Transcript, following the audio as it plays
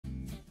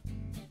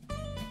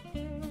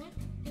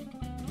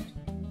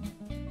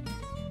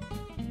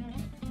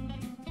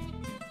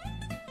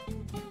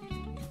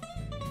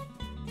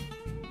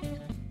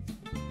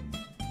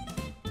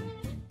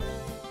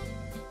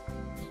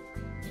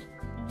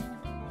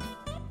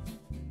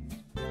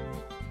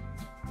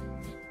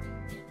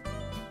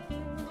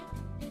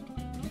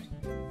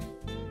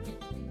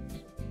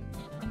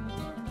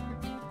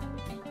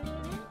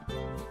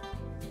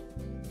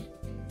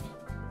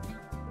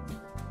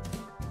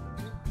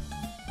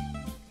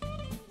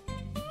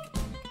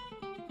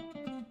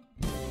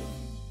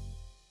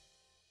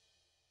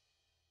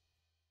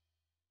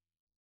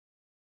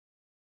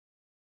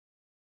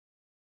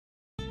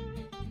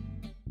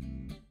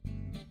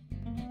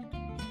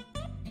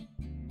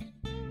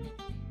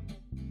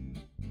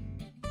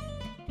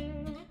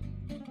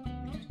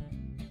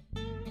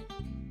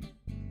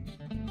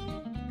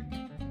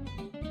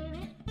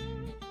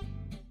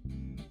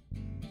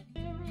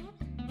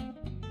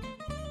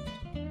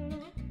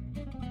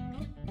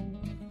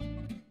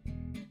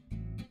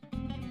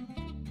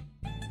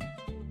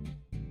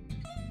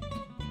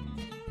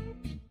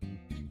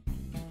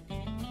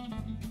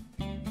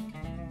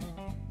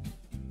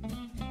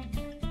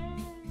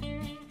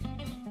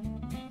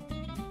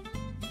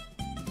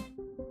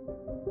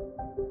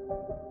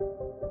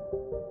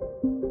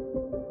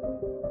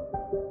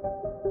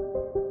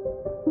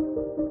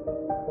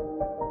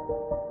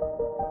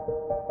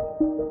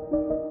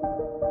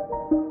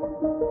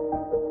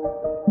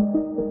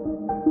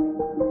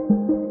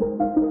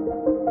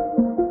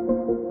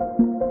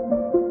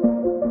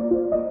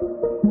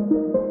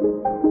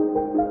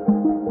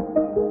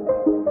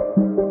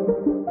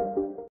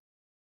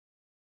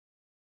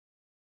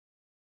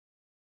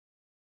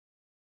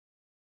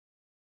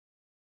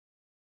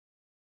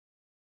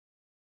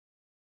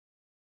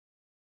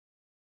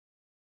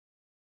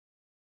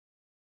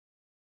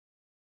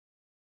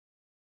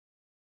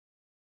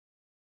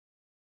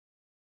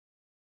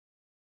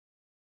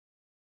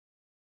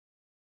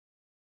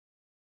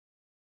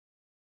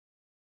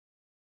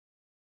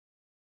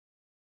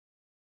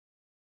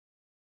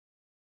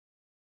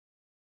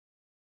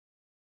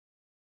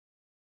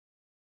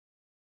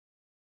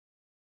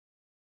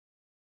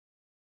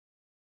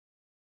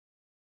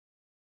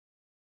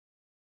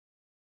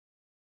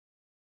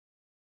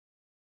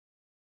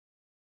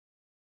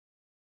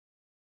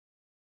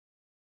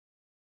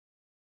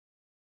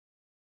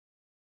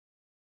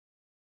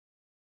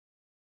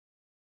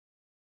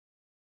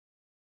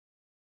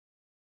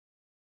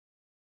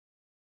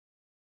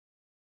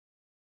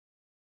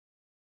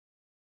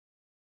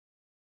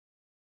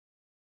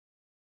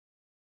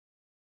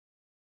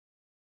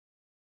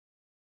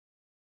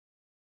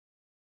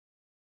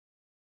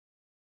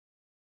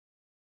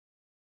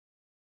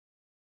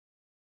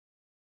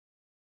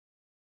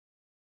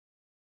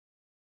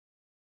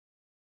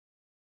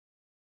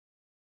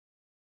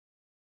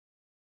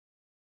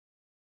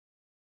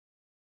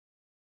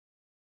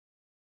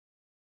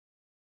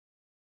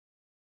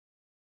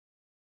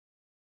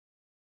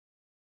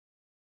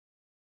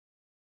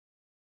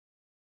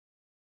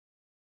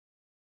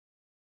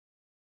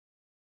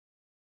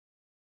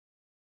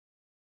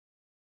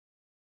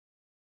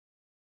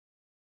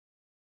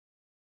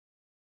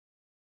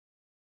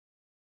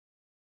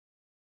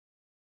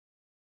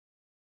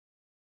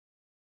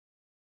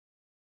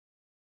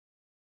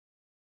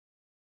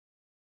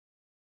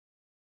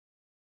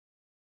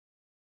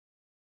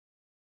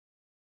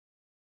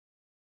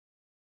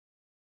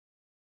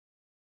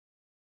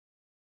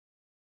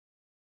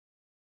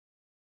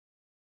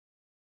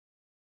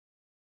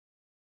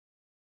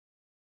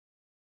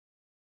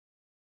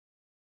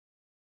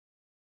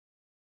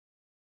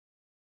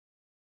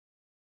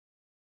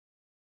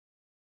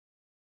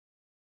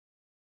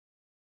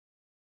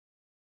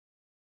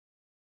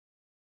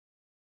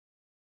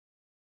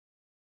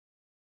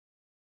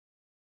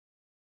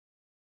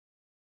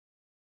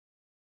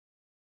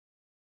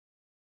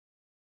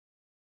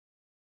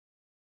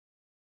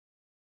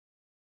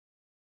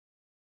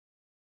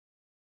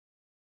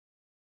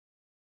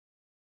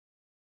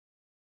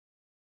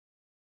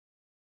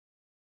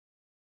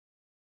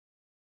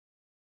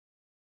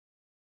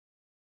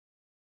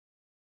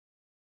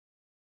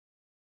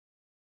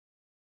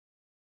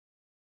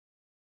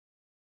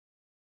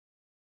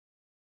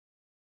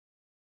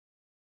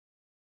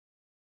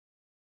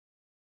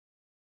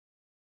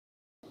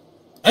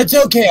It's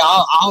okay.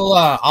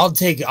 I'll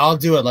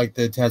do it like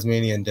the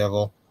Tasmanian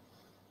devil.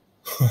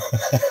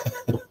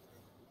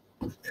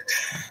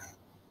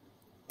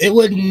 It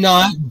would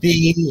not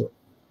be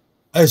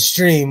a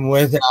stream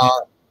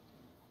without.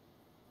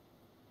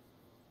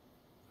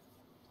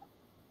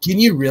 Can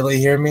you really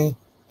hear me?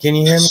 Can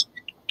you hear me?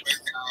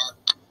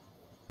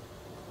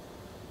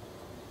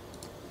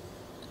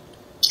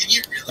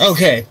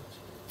 Okay.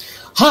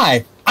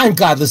 Hi, I'm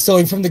Godless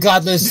Sewing from the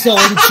Godless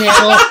Sewing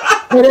channel.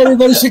 But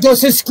everybody should go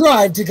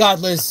subscribe to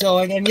Godless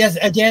Sewing. And yes,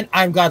 again,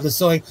 I'm Godless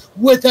Sewing.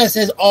 With us,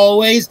 as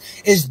always,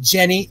 is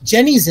Jenny.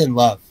 Jenny's in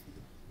love.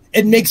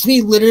 It makes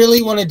me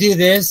literally want to do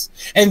this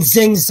and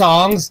sing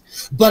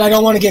songs, but I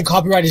don't want to get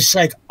copyrighted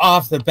strike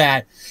off the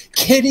bat.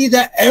 Kitty,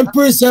 the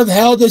Empress of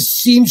Hell, the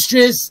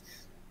seamstress.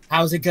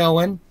 How's it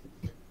going?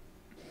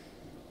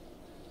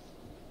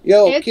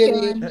 Yo, it's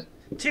Kitty.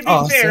 To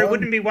be fair, it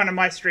wouldn't be one of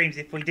my streams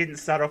if we didn't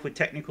start off with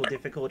technical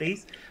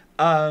difficulties.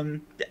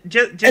 And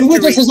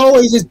with us, as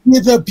always, is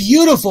the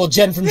beautiful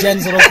Jen from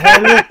Jen's Little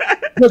Corner.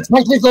 The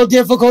technical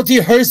difficulty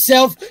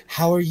herself.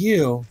 How are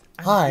you?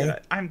 Hi.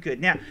 I'm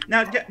good. Now,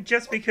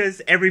 just because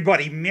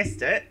everybody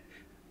missed it,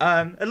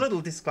 a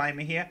little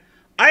disclaimer here.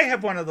 I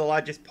have one of the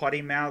largest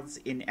potty mouths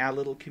in our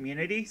little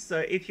community, so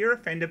if you're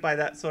offended by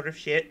that sort of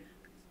shit,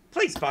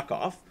 please fuck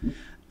off.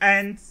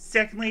 And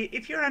secondly,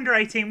 if you're under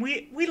 18,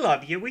 we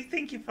love you. We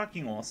think you're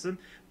fucking awesome.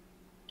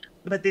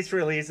 But this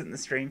really isn't the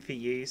stream for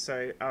you,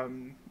 so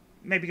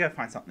maybe go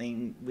find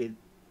something with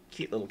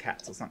cute little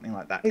cats or something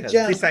like that, because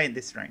this ain't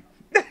this stream.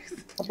 How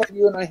about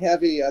you and I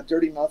have a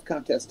dirty mouth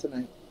contest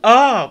tonight?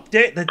 Oh,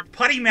 the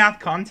potty mouth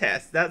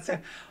contest. That's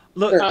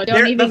look. Oh,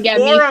 don't even get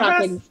me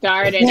fucking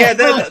started. Yeah,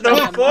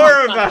 the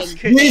four of us.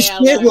 This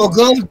shit will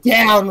go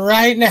down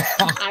right now.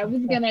 I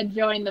was gonna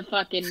join the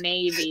fucking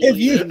Navy if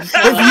you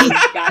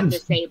got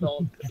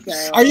disabled.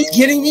 So. Are you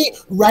kidding me?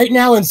 Right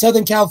now in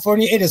Southern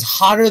California, it is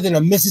hotter than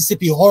a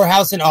Mississippi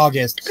whorehouse in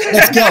August.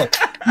 Let's go.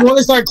 You want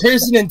to start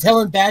cursing and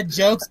telling bad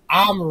jokes?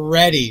 I'm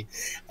ready.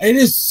 It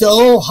is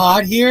so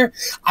hot here.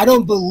 I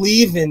don't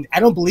believe in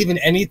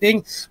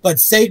anything, but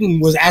Satan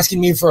was asking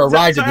me for a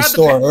ride to the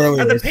store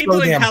earlier. Are the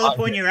people in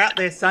California out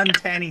there sun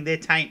tanning their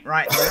taint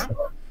right now?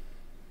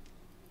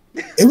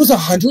 It was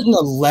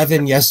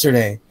 111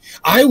 yesterday.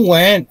 I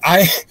was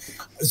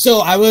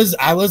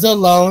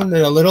alone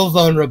and a little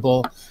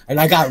vulnerable, and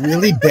I got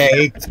really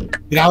baked,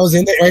 and I was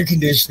in the air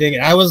conditioning,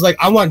 and I was like,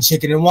 I want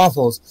chicken and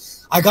waffles.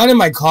 I got in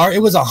my car.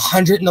 It was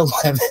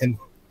 111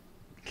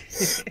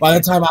 by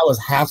the time I was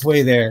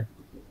halfway there.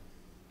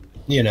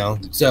 You know,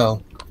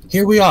 so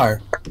here we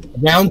are,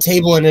 round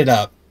tabling it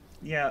up.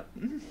 Yeah.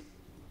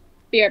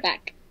 Be right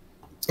back.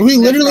 We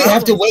literally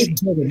have to wait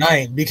until the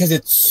night because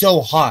it's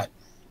so hot.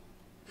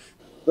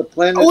 The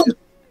planet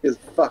is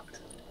fucked.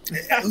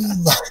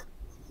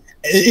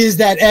 Is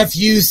that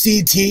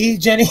F-U-C-T,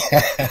 Jenny?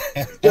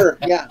 Sure,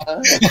 yeah.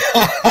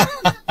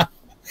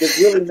 There's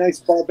really nice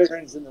ball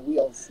bearings in the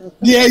wheels.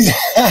 Yeah.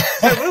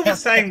 So we were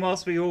saying,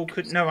 whilst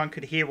no one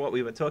could hear what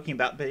we were talking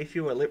about, but if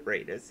you were lip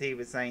readers, he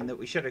was saying that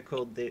we should have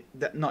called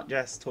not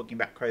just talking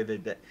about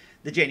COVID, but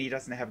the Jenny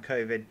doesn't have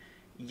COVID,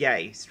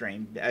 yay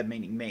stream,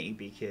 meaning me,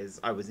 because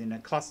I was in a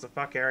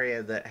clusterfuck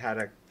area that had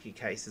a few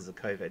cases of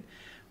COVID.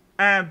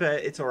 But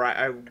it's all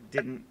right.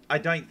 I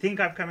don't think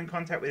I've come in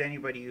contact with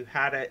anybody who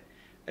had it.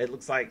 It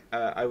looks like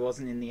I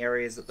wasn't in the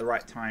areas at the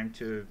right time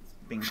to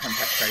be in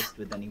contact traced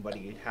with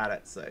anybody who'd had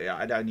it. So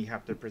I'd only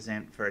have to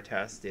present for a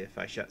test if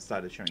I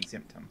started showing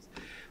symptoms,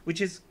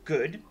 which is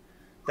good.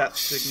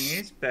 That's good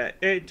news. But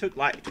it took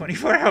like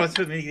 24 hours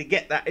for me to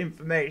get that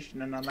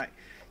information. And I'm like,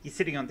 you're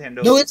sitting on $10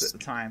 at the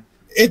time.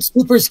 It's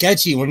super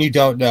sketchy when you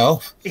don't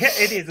know. Yeah,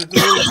 it is. It's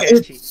really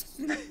sketchy.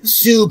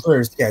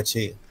 Super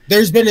sketchy.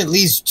 There's been at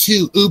least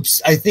 2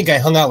 oops. I think I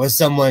hung out with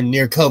someone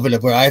near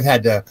COVID where I've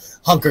had to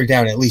hunker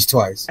down at least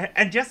twice.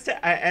 And just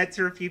to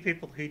answer a few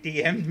people who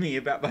DM'd me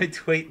about my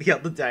tweet the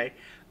other day,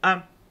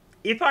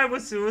 if I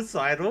was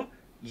suicidal,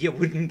 you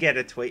wouldn't get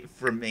a tweet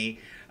from me.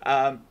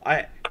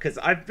 Because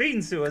I've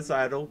been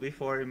suicidal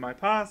before in my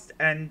past,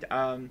 and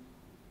I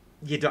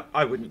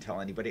wouldn't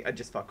tell anybody. I'd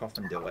just fuck off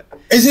and do it.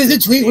 Is this a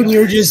tweet when you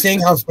were just saying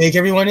how fake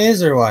everyone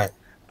is, or what?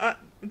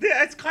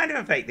 It's kind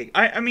of a fake thing.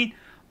 I mean,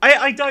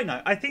 I don't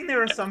know. I think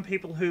there are some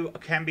people who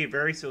can be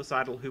very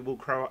suicidal who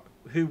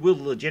will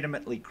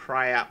legitimately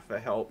cry out for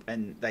help,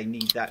 and they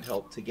need that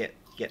help to get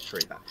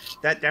through that.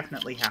 That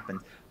definitely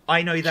happens.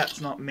 I know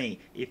that's not me.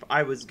 If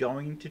I was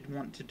going to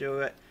want to do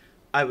it,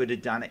 I would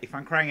have done it. If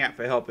I'm crying out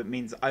for help, it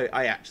means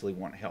I actually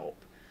want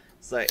help.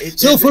 So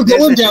if we're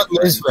going down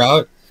this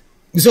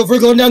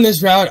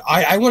route,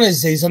 I want to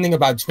say something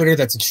about Twitter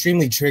that's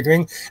extremely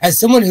triggering. As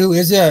someone who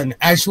is an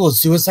actual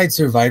suicide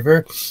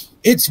survivor,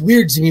 it's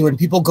weird to me when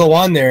people go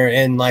on there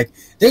and, like,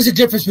 there's a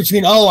difference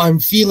between, oh, I'm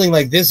feeling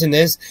like this and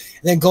this,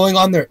 and then going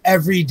on there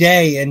every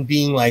day and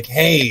being like,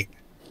 hey,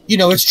 you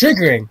know, it's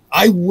triggering.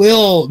 I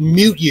will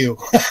mute you.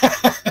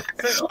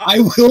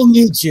 I will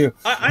mute you.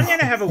 I'm going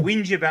to have a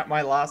whinge about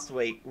my last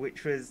week,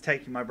 which was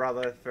taking my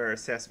brother for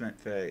assessment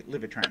for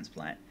liver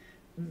transplant.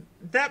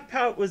 that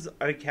part was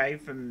okay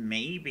for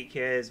me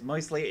because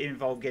mostly it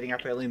involved getting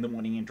up early in the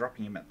morning and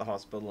dropping him at the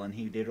hospital, and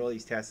he did all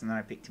these tests, and then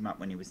I picked him up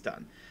when he was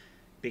done.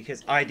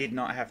 Because I did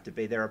not have to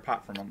be there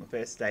apart from on the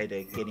first day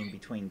to get in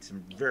between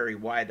some very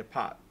wide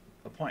apart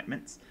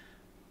appointments.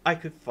 I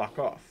could fuck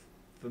off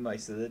for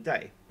most of the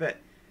day. But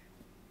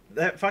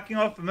that fucking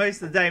off for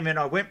most of the day meant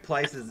I went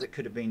places that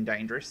could have been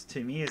dangerous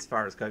to me as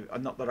far as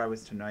COVID. Not that I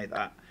was to know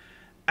that.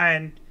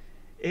 And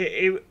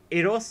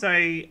it also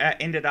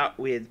ended up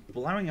with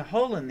blowing a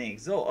hole in the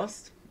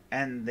exhaust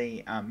and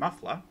the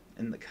muffler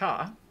in the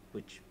car,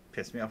 which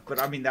pissed me off. But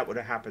I mean, that would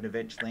have happened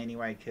eventually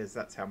anyway, because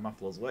that's how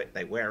mufflers work.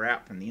 They wear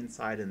out from the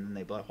inside and then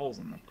they blow holes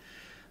in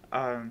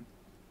them.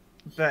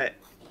 But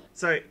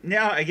so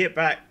now I get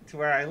back to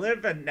where I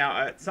live, and now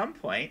at some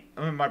point,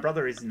 I mean, my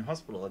brother is in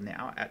hospital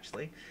now,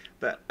 actually.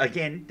 But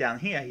again, down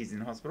here, he's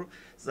in hospital.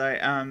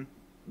 So,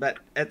 but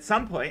at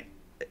some point,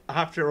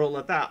 after all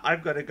of that,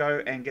 I've got to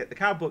go and get the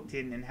car booked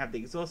in and have the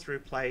exhaust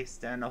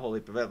replaced and a whole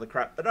heap of other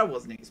crap that I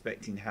wasn't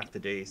expecting to have to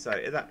do. So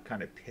that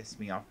kind of pissed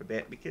me off a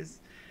bit because,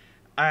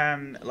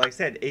 like I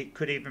said, it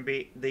could even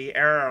be the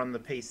error on the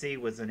PC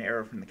was an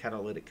error from the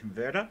catalytic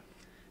converter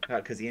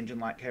because the engine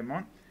light came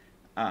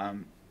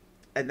on.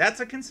 And that's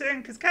a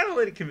concern because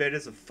catalytic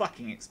converters are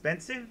fucking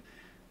expensive.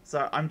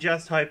 So I'm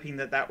just hoping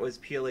that that was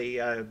purely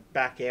a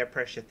back air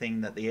pressure thing,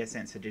 that the air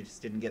sensor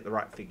just didn't get the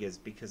right figures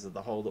because of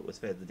the hole that was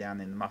further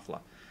down in the muffler.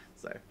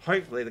 So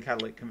hopefully the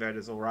catalytic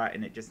converter's alright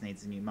and it just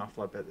needs a new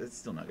muffler, but it's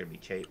still not going to be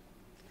cheap.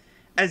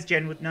 As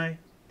Jen would know,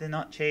 they're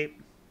not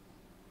cheap.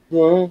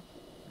 Yeah.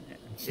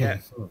 Yeah.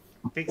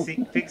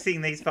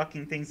 Fixing these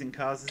fucking things in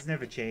cars is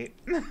never cheap.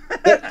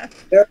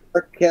 There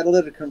are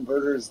catalytic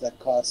converters that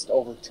cost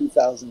over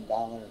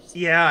 $2,000.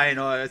 Yeah, I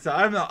know. So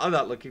I'm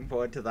not looking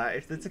forward to that.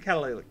 If it's a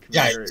catalytic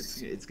converter,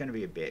 it's going to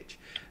be a bitch,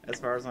 as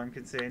far as I'm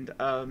concerned.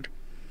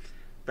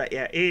 But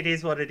yeah, it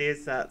is what it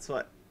is. That's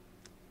what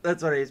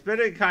it is. But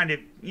it kind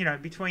of, you know,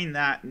 between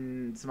that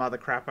and some other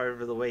crap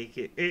over the week,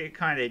 it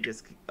kind of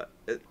just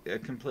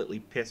it completely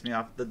pissed me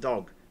off. The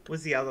dog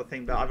was the other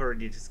thing, but I've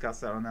already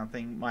discussed that on that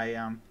thing.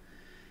 My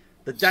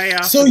the day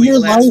after. So your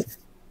life.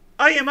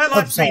 Oh yeah, my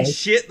life's been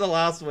shit the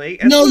last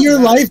week. No, your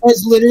life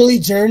has literally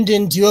turned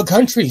into a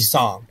country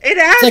song. It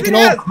has. It's like an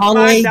old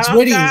Conway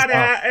Twitty got song.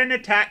 out and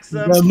attacks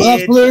them. The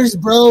muffler's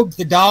broke.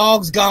 The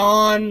dog's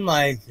gone.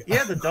 Like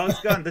yeah, the dog's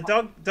gone. The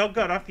dog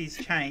got off his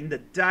chain the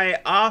day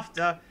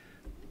after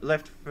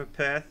left for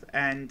Perth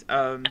and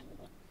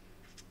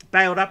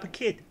bailed up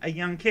a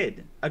young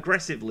kid.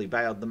 Aggressively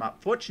bailed them up.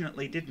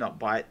 Fortunately, did not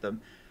bite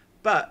them.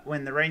 But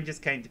when the Rangers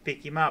came to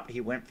pick him up,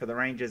 he went for the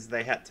Rangers.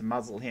 They had to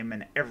muzzle him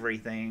and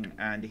everything,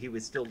 and he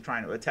was still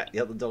trying to attack the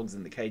other dogs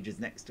in the cages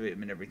next to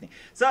him and everything.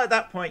 So at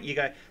that point, you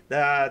go,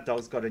 the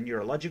dog's got a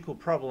neurological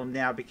problem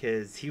now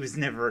because he was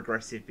never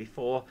aggressive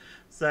before.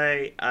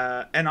 So,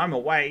 and I'm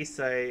away,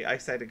 so I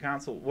say to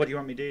council, what do you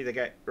want me to do? They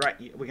go, right,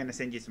 we're going to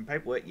send you some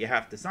paperwork. You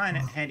have to sign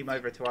it, hand him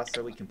over to us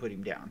so we can put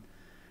him down.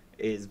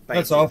 Is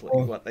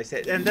basically what they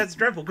said. And that's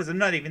dreadful because I'm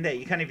not even there.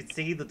 You can't even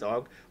see the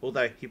dog,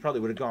 although he probably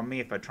would have gone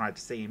me if I tried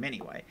to see him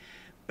anyway.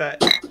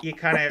 But you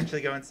can't actually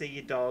go and see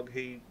your dog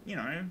who, you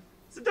know,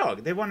 it's a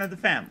dog. They're one of the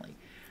family.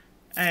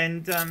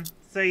 And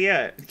so,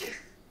 yeah.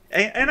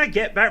 And I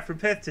get back from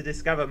Perth to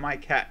discover my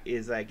cat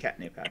is a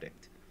catnip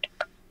addict.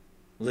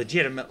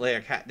 Legitimately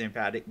a catnip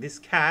addict. This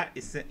cat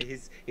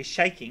is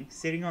shaking,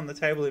 sitting on the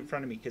table in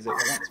front of me because it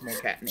wants more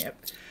catnip.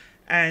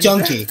 And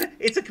junkie.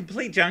 It's a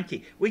complete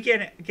junkie. We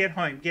get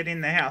home, get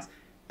in the house,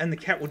 and the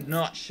cat would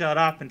not shut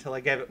up until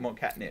I gave it more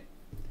catnip.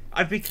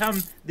 I've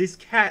become this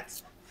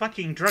cat's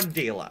fucking drug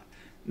dealer.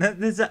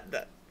 There's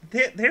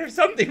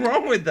something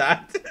wrong with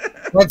that.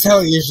 That's how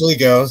it usually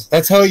goes.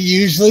 That's how it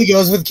usually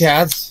goes with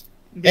cats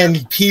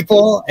and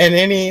people and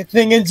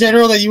anything in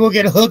general, that you will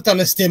get hooked on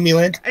a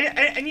stimulant.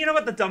 And you know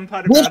what the dumb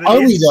part about it is? What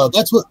are we though?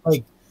 That's what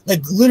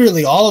like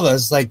literally all of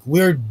us, like,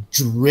 we're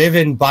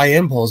driven by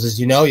impulses,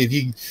 you know.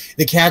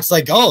 The cat's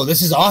like, oh,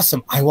 this is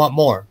awesome, I want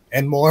more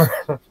and more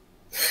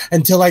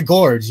until I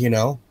gorge, you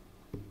know.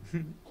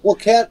 Well,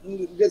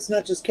 it's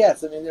not just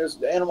cats. I mean,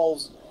 there's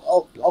animals,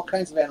 all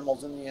kinds of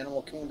animals in the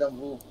animal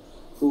kingdom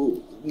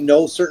who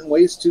know certain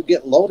ways to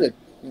get loaded,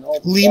 you know.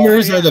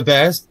 Lemurs are the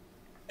best.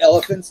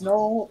 Elephants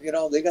know, you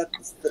know, they got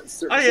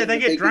certain. Oh yeah, they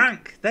get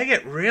drunk. They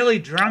get really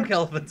drunk,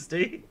 elephants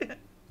do.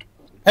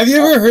 Have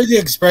you ever heard the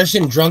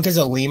expression "drunk as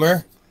a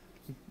lemur"?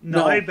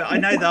 No, but I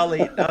know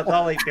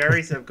they'll eat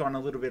berries that have gone a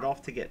little bit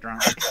off to get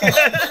drunk.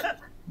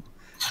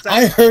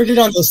 I heard it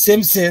on The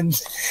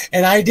Simpsons,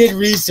 and I did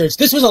research.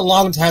 This was a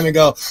long time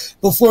ago,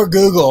 before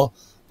Google,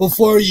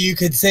 before you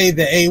could say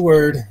the A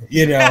word,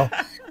 you know.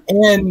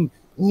 And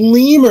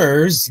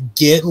lemurs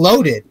get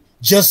loaded,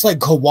 just like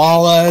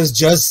koalas,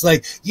 just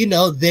like, you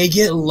know, they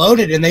get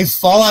loaded and they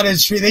fall out of a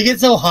tree. They get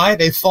so high,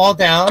 they fall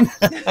down.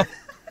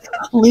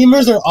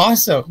 Lemurs are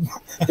awesome.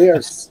 They are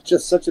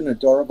just such an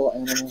adorable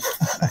animal.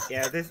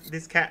 Yeah,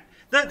 this cat.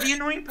 The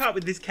annoying part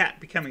with this cat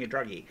becoming a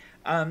druggie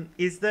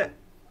is that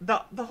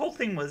the whole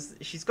thing was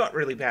she's got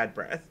really bad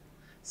breath.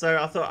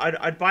 So I thought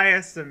I'd buy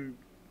her some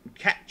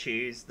cat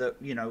chews that,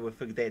 you know, were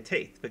for their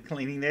teeth, for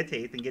cleaning their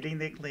teeth and getting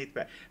their teeth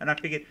back. And I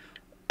figured,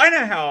 I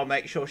know how I'll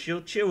make sure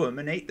she'll chew them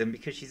and eat them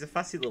because she's a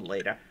fussy little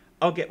eater.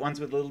 I'll get ones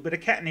with a little bit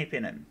of catnip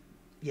in them.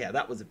 Yeah,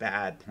 that was a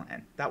bad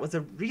plan. That was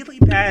a really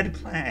bad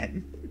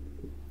plan.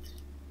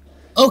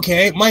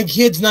 Okay, my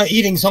kid's not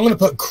eating, so I'm going to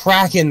put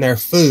crack in their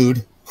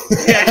food.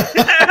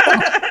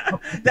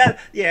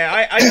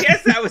 Yeah, I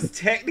guess that was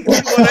technically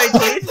what I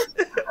did.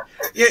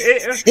 Yeah,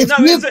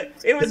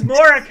 it was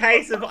more a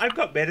case of, I've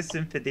got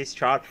medicine for this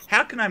child.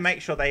 How can I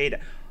make sure they eat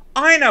it?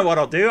 I know what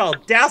I'll do. I'll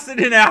douse it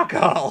in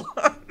alcohol.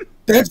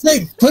 That's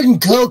like putting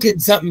Coke in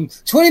something.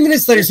 20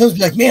 minutes later, someone's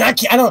be like, "Man, I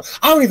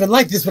don't even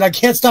like this, but I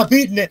can't stop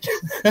eting it."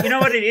 You know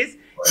what it is?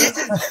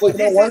 Well,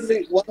 one of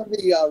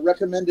the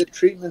recommended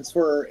treatments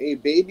for a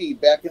baby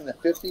back in the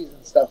 50s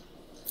and stuff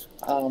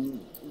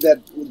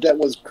that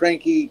was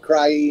cranky,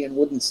 cryy, and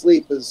wouldn't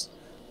sleep is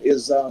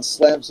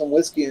slam some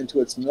whiskey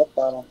into its milk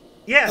bottle.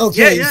 Yeah,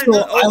 okay, yeah,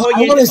 so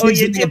or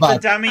you dip the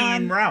dummy it.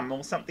 in rum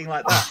or something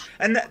like that.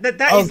 And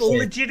that is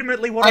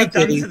legitimately what I've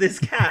done to this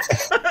cat.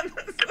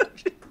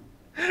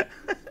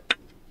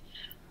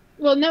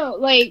 Well, no,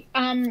 like,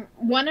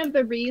 one of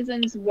the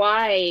reasons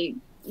why,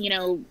 you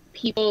know,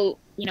 people,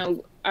 you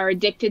know, are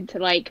addicted to,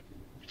 like,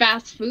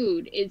 fast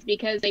food is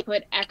because they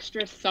put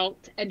extra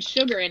salt and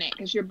sugar in it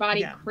because your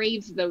body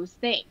craves those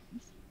things.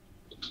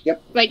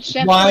 Yep. Like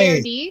Chef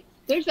Boyardee,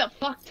 there's a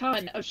fuck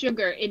ton of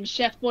sugar in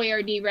Chef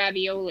Boyardee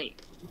ravioli.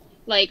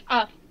 Like,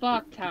 a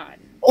fuck ton.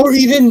 Or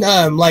even,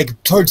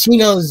 like,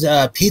 Tortino's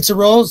pizza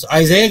rolls.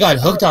 Isaiah got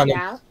hooked on it.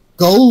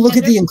 Go look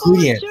at the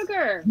ingredients. So much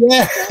sugar.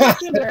 Yeah. So much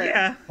sugar.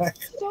 Yeah.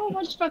 So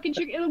much fucking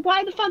sugar.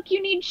 Why the fuck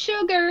you need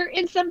sugar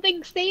in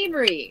something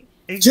savory?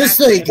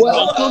 Exactly. Just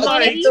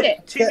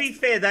like, to be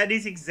fair, that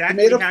is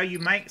exactly how you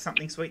make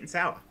something sweet and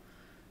sour.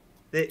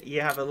 That you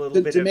have a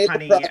little bit of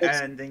honey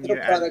and then you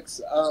add... products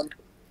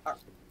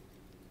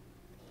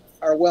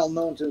are well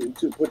known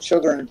to put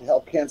sugar in to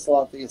help cancel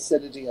out the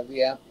acidity of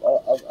the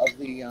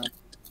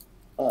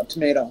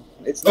tomato.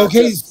 It's not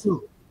just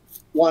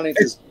wanting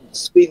to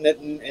sweeten it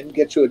and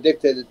get you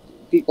addicted.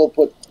 People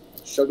put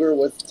sugar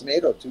with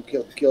tomato to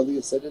kill the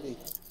acidity.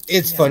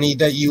 It's funny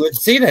that you would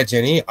say that,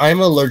 Jenny. I'm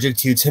allergic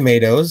to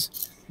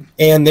tomatoes,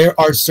 and there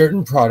are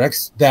certain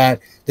products that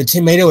the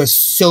tomato is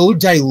so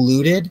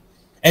diluted.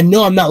 And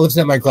no, I'm not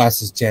lifting up my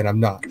glasses, Jen. I'm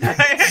not.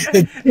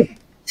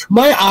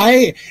 My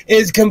eye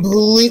is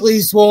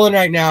completely swollen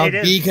right now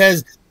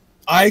because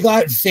I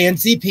got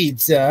fancy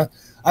pizza.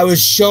 I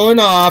was showing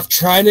off,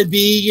 trying to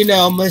be, you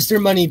know,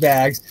 Mr.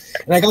 Moneybags,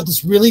 and I got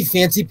this really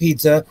fancy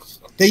pizza.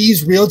 They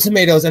use real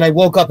tomatoes, and I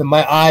woke up and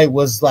my eye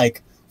was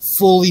like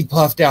fully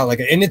puffed out,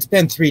 and it's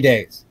been 3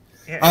 days.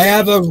 Yeah. I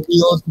have a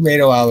real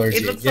tomato allergy.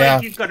 It looks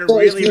like you've got a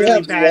really,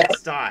 really bad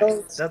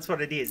sty. That's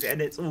what it is, and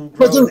it's all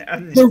grown.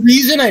 But the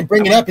reason I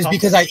bring it up is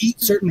because I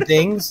eat certain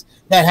things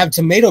that have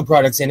tomato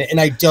products in it, and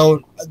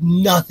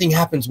nothing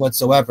happens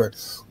whatsoever.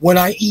 When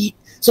I eat,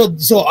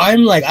 so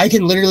I'm like, I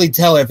can literally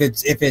tell if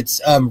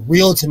it's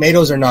real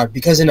tomatoes or not,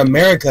 because in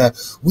America,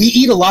 we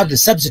eat a lot of the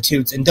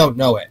substitutes and don't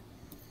know it.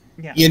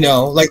 Yeah. You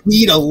know, like we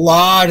eat a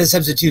lot of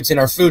substitutes in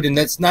our food, and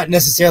that's not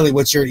necessarily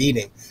what you're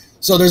eating.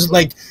 So there's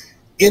like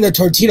in the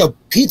Tortino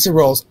pizza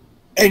rolls,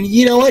 and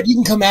you know what? You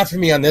can come after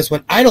me on this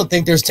one. I don't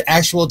think there's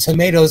actual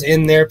tomatoes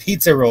in their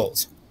pizza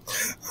rolls.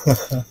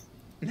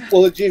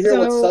 Well, did you hear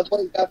what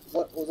Subway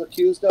was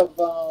accused of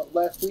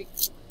last week?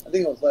 I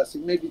think it was last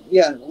week. Maybe,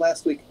 yeah,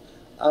 last week.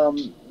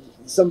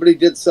 Somebody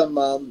did some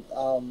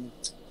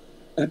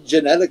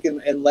genetic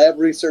and lab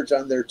research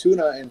on their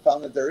tuna and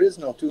found that there is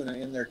no tuna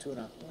in their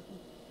tuna.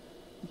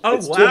 Oh,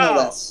 wow.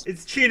 Tuna-less.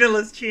 It's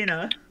tuna-less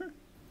tuna.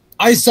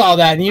 I saw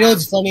that, and you know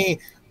what's funny?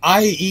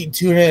 I eat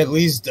tuna at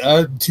least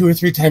 2 or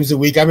 3 times a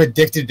week. I'm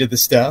addicted to the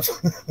stuff.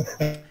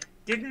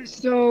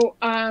 So,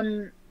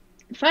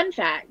 fun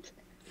fact,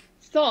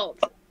 salt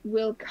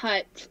will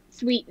cut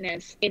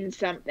sweetness in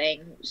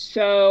something.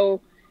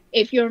 So,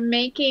 if you're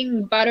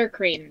making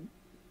buttercream,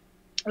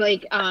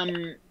 like,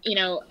 you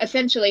know,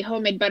 essentially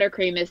homemade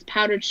buttercream is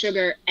powdered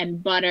sugar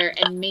and butter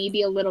and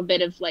maybe a little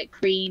bit of, like,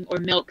 cream or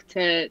milk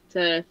to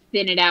thin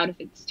it out if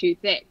it's too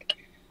thick.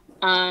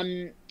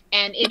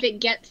 And if it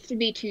gets to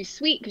be too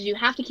sweet, because you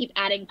have to keep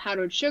adding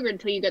powdered sugar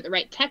until you get the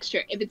right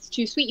texture. If it's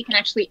too sweet, you can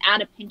actually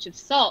add a pinch of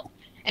salt,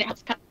 and it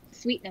helps cut the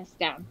sweetness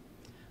down.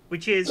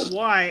 Which is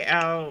why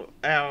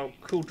our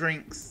cool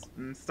drinks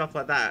and stuff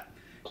like that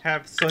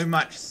have so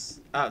much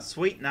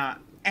sweetener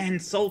and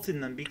salt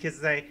in them, because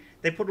they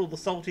put all the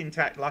salt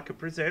into it like a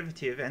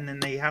preservative, and then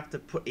they have to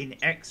put in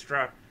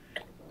extra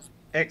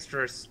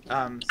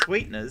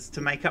sweeteners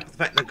to make up for the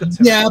fact they've got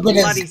so much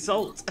bloody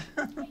salt.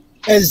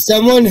 As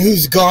someone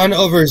who's gone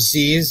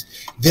overseas,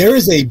 there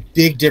is a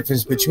big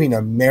difference between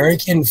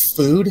American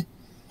food.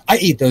 I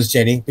eat those,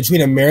 Jenny.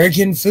 Between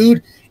American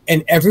food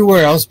and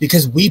everywhere else,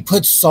 because we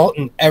put salt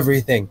in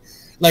everything.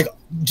 Like,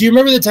 do you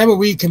remember the time when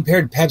we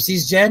compared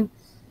Pepsis, Jen?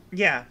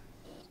 Yeah.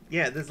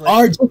 Yeah, there's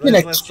less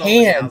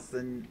can.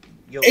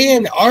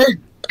 And our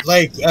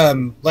like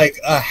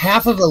a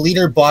half of a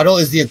liter bottle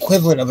is the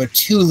equivalent of a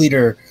 2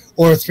 liter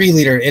or a 3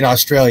 liter in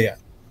Australia.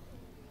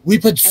 We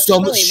put so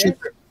much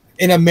sugar.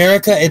 in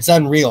America, it's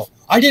unreal.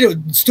 I did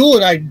it. Stool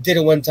and I did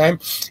it one time,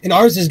 and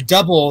ours is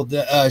double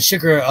the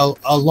sugar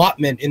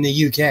allotment in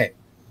the UK.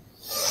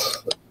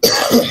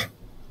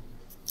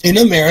 In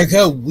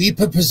America, we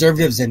put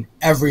preservatives in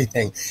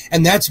everything,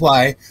 and that's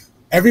why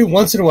every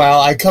once in a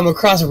while I come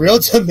across real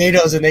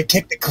tomatoes and they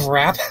kick the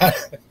crap out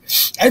of it.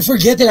 I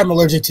forget that I'm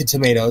allergic to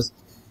tomatoes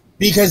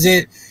because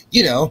I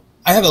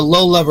have a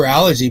low level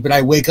allergy, but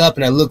I wake up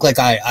and I look like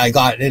I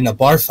got in a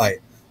bar fight.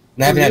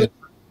 And I haven't had.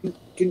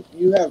 Can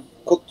you have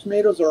cooked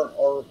tomatoes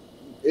or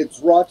it's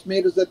raw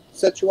tomatoes that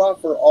set you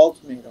off, or all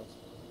tomatoes?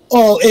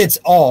 Oh, it's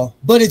all,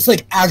 but it's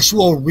like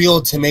actual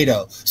real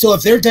tomato. So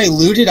if they're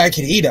diluted, I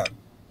can eat them.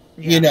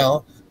 Yeah.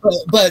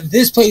 But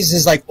this place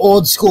is like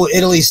old school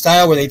Italy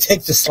style where they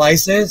take the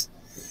slices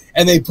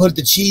and they put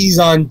the cheese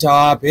on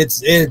top.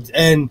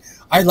 And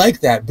I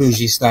like that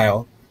bougie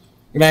style.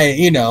 And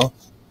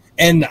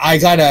and I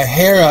got a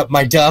hair up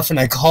my duff and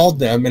I called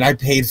them and I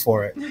paid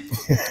for it.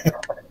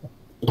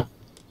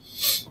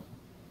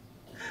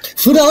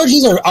 Food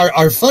allergies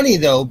are funny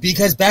though,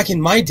 because back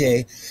in my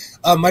day,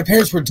 my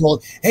parents were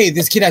told, hey,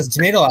 this kid has a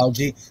tomato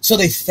allergy. So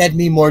they fed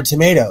me more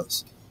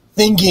tomatoes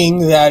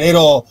thinking that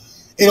it'll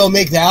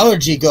make the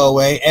allergy go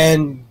away,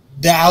 and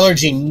the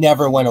allergy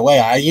never went away.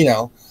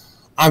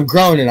 I'm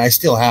grown and I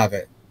still have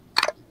it.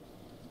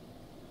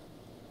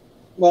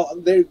 Well,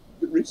 they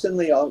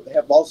recently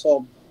have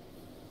also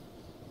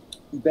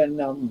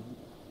been,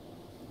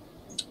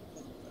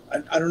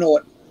 I don't know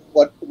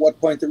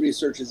what point the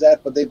research is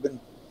at, but they've been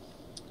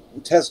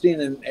testing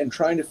and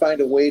trying to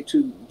find a way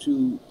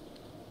to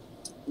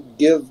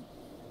give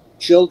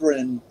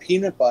children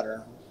peanut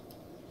butter,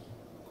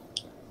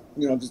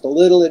 just a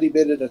little itty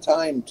bit at a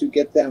time to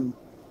get them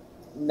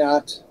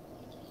not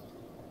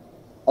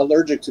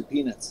allergic to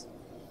peanuts.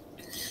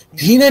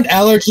 Peanut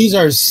allergies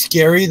are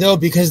scary though,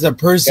 because the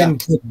person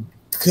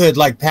could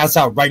like pass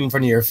out right in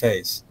front of your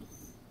face.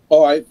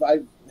 Oh, I've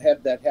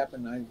had that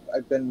happen.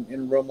 I've been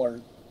in a room where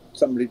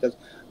somebody does.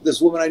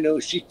 This woman I know,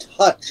 she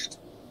touched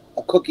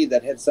a cookie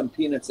that had some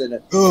peanuts in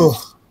it. Ooh.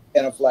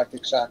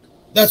 Anaphylactic shock.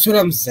 That's what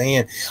I'm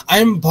saying.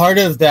 I'm part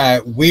of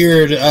that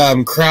weird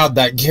crowd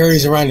that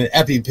carries around an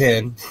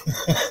EpiPen.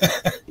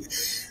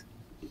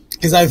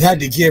 Because I've had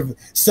to give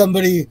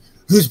somebody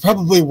who's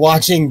probably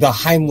watching the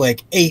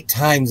Heimlich 8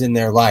 times in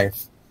their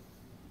life.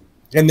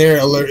 And they're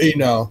allergic,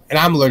 and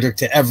I'm allergic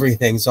to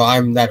everything, so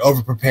I'm that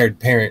overprepared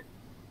parent.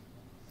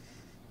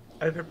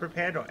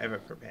 Overprepared or ever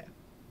prepared?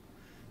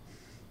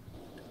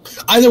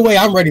 Either way,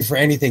 I'm ready for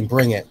anything.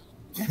 Bring it.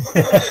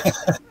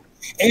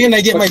 And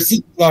I get my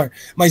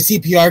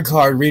CPR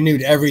card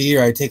renewed every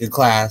year I take a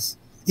class,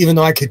 even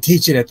though I could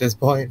teach it at this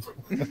point.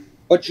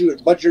 But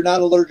you're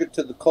not allergic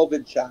to the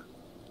COVID shot.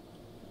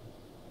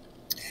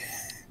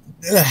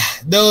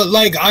 No,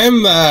 like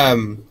I'm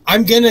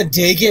gonna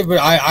take it, but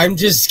I'm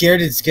just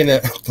scared it's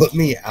gonna put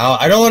me out.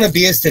 I don't want to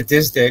be a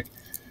statistic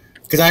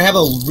because I have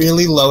a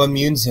really low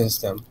immune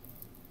system.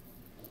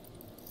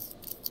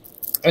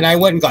 And I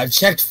went and got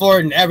checked for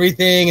it and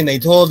everything, and they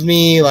told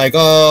me, like,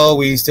 oh,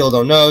 we still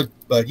don't know,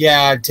 but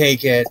yeah,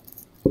 take it.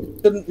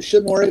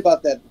 Shouldn't worry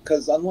about that,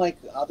 because unlike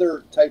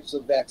other types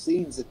of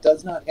vaccines, it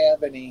does not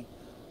have any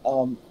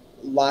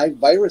live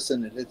virus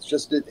in it. It's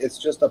just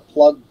a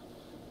plug.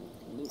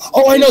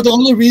 Oh, I know. The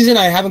only reason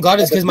I haven't got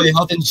it is because my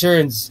health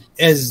insurance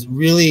is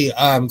really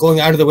going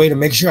out of the way to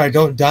make sure I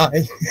don't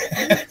die.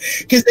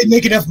 Because they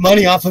make enough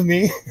money off of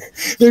me.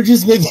 They're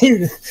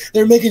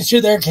making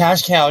sure their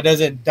cash cow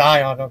doesn't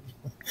die on them.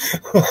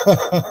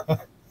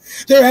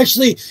 They're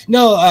actually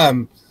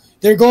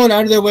they're going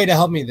out of their way to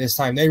help me this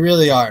time. They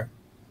really are.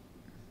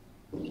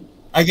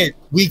 I get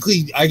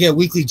weekly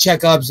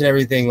checkups and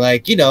everything,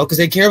 like, because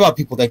they care about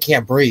people that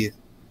can't breathe.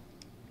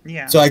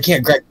 Yeah. So I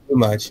can't gripe too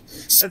much.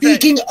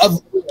 Speaking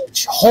of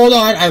which, hold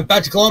on, I'm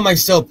about to go on my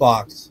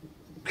soapbox.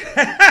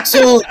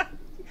 So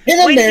in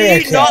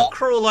America, do you not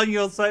crawl on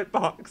your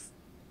soapbox?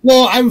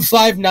 Well, I'm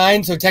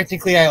 5'9", so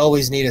technically I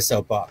always need a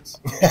soapbox.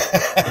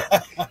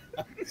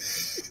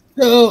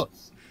 So,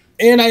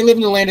 and I live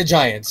in the land of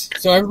giants.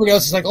 So everybody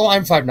else is like, oh,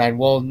 I'm 5'9".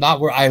 Well,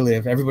 not where I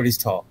live. Everybody's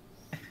tall.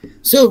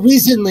 So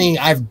recently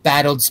I've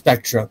battled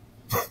Spectrum.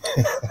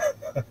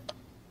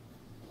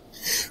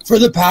 For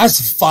the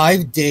past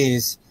 5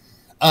 days,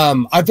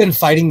 I've been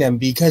fighting them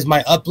because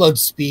my upload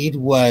speed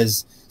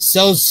was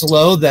so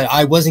slow that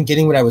I wasn't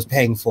getting what I was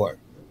paying for.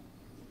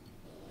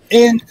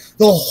 And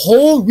the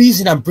whole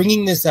reason I'm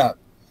bringing this up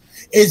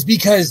is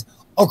because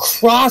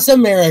across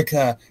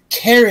America,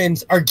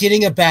 Karens are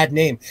getting a bad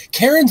name.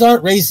 Karens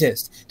aren't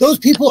racist. Those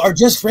people are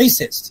just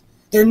racist.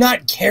 They're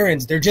not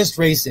Karens. They're just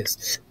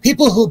racist.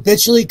 People who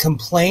habitually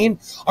complain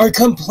are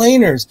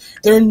complainers.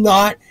 They're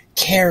not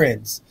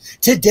Karens.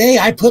 Today,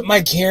 I put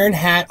my Karen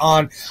hat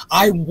on.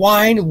 I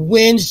whined,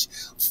 whinged,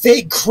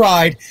 fake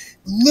cried,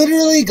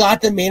 literally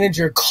got the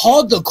manager,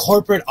 called the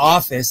corporate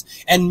office,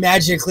 and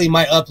magically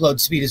my upload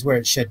speed is where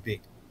it should be.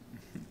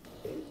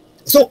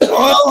 So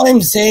all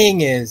I'm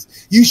saying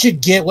is you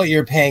should get what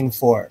you're paying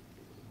for.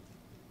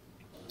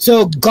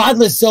 So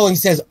Godless Sewing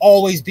says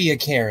always be a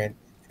Karen.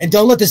 And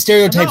don't let the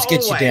stereotypes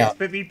get you down.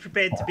 But be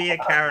prepared to be a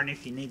Karen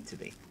if you need to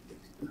be.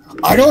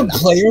 I don't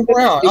play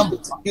around. I'm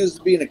accused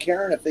of being a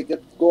Karen if they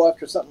could go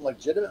after something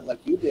legitimate like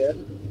you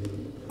did.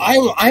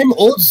 I'm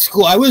old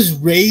school. I was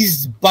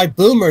raised by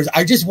boomers.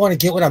 I just want to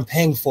get what I'm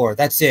paying for.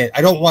 That's it.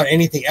 I don't want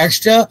anything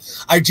extra.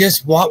 I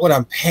just want what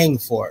I'm paying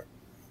for.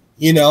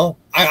 You know,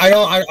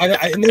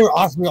 and they were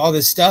offering me all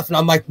this stuff, and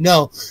I'm like,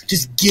 no,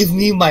 just give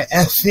me my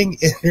effing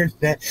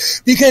internet,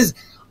 because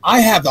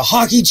I have the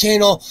hockey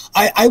channel.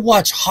 I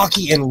watch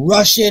hockey in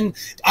Russian.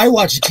 I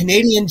watch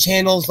Canadian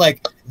channels.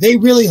 Like, they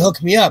really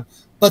hook me up,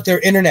 but their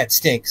internet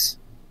stinks.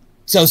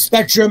 So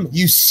Spectrum,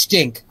 you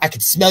stink. I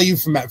could smell you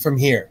from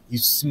here. You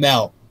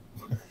smell.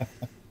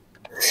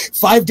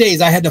 5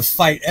 days I had to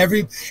fight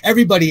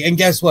everybody, and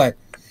guess what?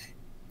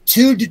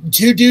 Two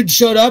dudes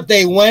showed up.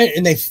 They went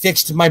and they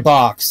fixed my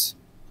box.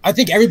 I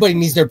think everybody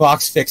needs their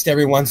box fixed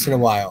every once in a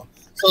while,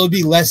 so it'll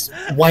be less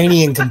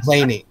whiny and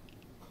complaining.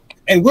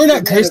 And we're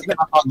not cursing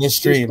on this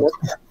stream.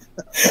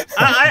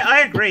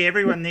 I agree.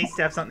 Everyone needs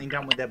to have something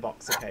done with their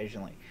box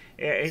occasionally.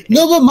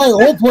 No, but my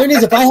whole point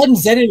is, if I hadn't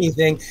said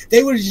anything,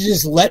 they would have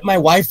just let my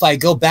Wi-Fi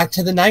go back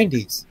to the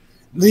 90s.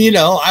 You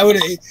know,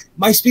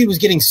 my speed was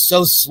getting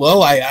so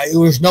slow. There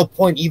was no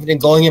point even in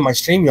going in my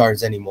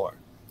StreamYards anymore.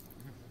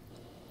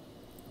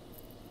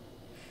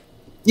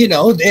 You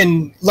know,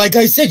 and like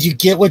I said, you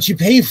get what you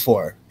pay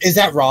for. Is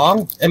that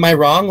wrong? Am I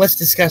wrong? Let's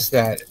discuss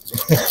that.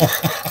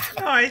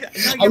 No,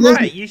 you're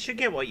right. You should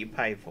get what you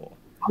pay for.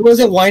 I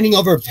wasn't whining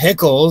over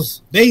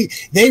pickles. They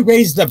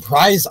raised the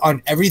price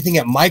on everything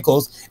at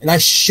Michael's, and I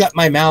shut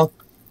my mouth.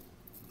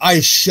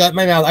 I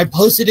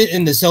posted it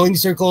in the Sewing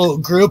Circle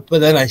group,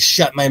 but then I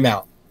shut my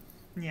mouth.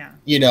 Yeah.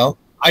 You know,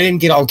 I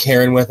didn't get all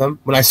Karen with them.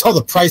 When I saw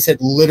the price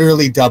had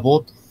literally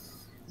doubled.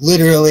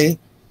 Literally.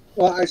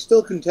 Well, I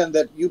still contend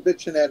that you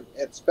bitching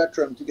at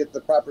Spectrum to get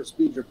the proper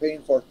speed you're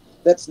paying for,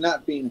 that's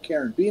not being a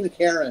Karen. Being a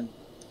Karen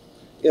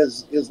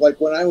is like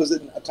when I was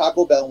in a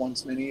Taco Bell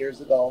once many years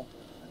ago,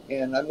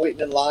 and I'm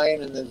waiting in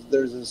line, and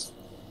there's this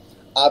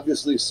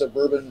obviously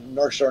suburban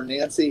North Shore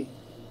Nancy,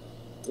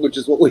 which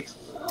is what we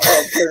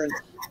call Karen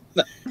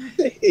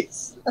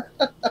nowadays.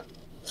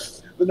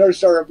 The North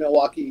Shore of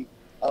Milwaukee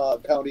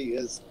County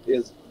is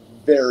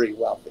very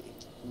wealthy,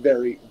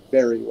 very,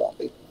 very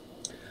wealthy.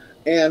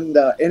 And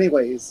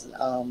anyways,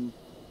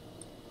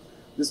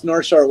 this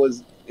North Shore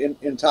was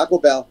in Taco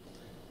Bell,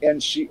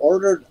 and she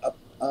ordered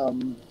a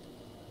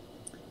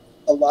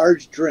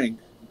large drink,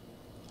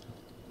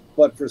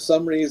 but for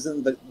some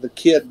reason the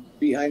kid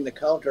behind the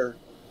counter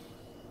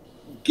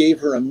gave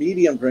her a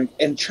medium drink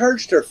and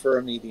charged her for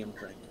a medium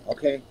drink.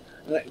 Okay,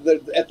 and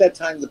at that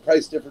time the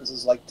price difference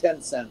was like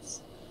 10 cents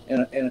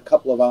and a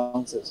couple of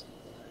ounces,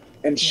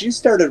 and she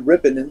started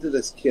ripping into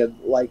this kid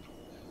like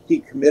he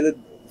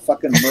committed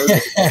fucking murder.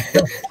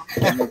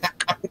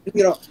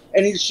 You know,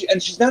 and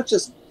she's not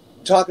just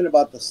talking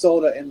about the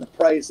soda and the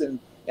price and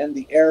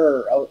the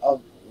error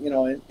of you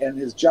know, and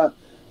his job.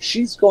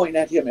 She's going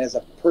at him as a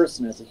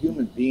person, as a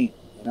human being,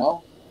 you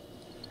know.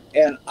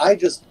 And I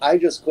just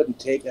couldn't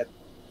take it.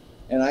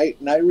 And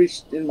I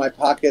reached in my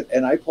pocket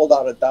and I pulled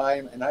out a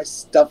dime and I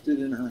stuffed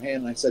it in her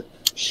hand and I said,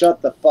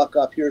 "Shut the fuck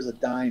up! Here's a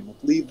dime.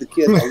 Leave the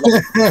kid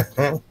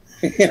alone."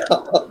 You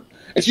know?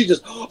 And she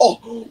just, oh.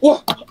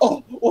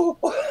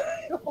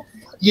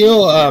 You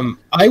know,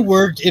 I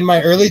worked in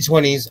my early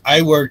 20s.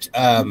 I worked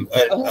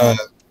a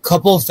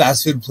couple of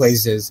fast food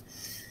places.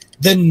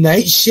 The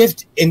night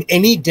shift in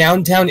any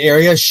downtown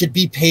area should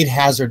be paid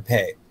hazard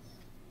pay.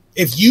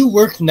 If you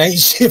work night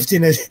shift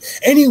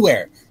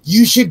anywhere,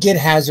 you should get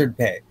hazard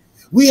pay.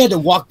 We had to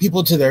walk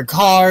people to their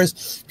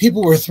cars.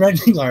 People were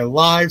threatening our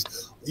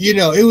lives. You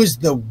know, it was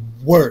the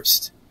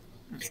worst.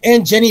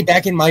 And Jenny,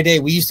 back in my day,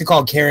 we used to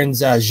call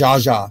Karen's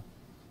Zsa.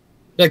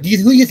 Like,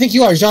 who you think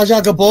you are, Zsa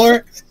Zsa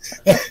Gabor?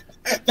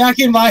 Back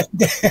in my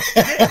day.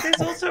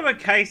 There's also a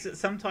case that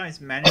sometimes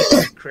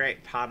managers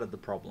create part of the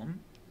problem.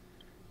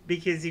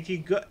 Because if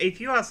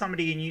you are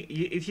somebody and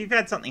if you've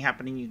had something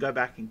happen and you go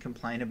back and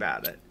complain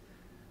about it,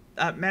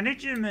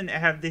 management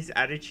have this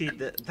attitude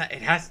that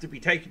it has to be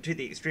taken to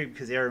the extreme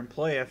because their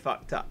employer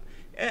fucked up.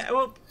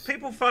 Well,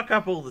 people fuck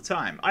up all the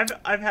time.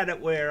 I've had it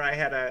where I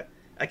had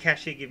a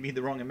cashier give me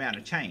the wrong amount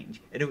of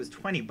change and it was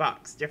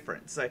 $20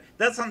 difference. So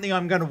that's something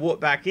I'm going to walk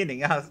back in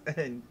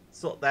and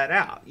sort that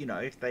out. You know,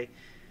 if they.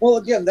 Well,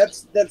 again,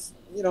 that's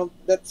you know,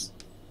 that's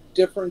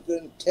different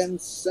than 10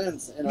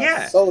 cents in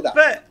a soda.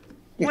 But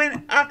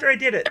after I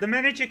did it, the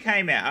manager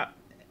came out.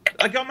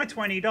 I got my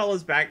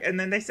 $20 back, and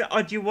then they said,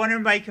 "Oh, do you want to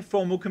make a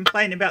formal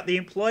complaint about the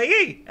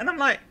employee?" And I'm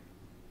like,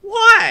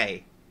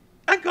 "Why?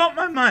 I got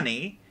my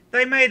money.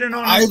 They made an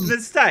honest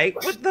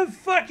mistake. What the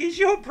fuck is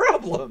your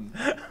problem?"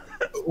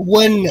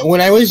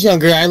 When I was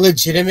younger, I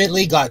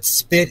legitimately got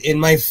spit in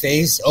my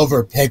face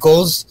over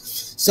pickles.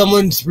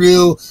 Someone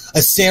threw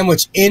a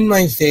sandwich in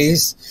my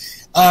face.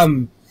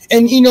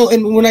 And, you know,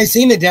 and when I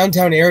say in the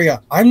downtown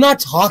area, I'm not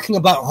talking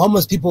about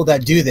homeless people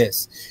that do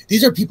this.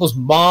 These are people's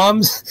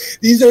moms.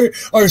 These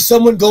are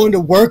someone going to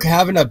work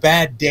having a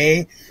bad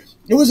day.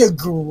 It was a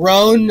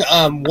grown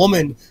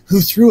woman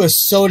who threw a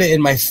soda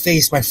in my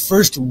face my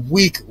first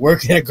week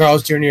working at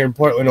Carl's Jr. in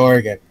Portland,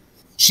 Oregon.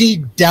 She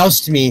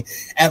doused me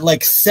at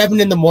like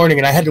 7 in the morning,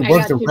 and I had to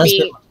work the rest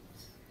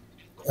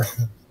of.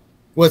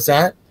 What's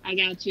that? I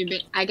got you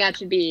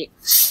beat.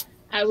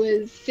 I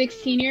was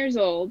 16 years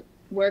old,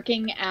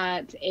 working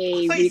at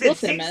a Regal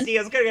Cinemas. 60.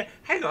 I was going to go,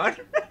 hang on.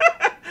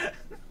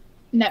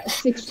 No,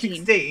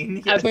 16. 16,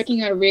 yes. I was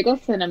working at Regal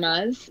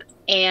Cinemas,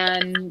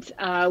 and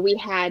we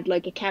had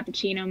like a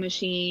cappuccino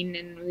machine,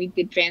 and we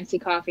did fancy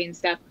coffee and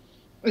stuff.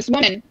 This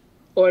woman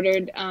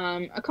ordered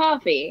a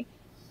coffee,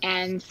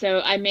 and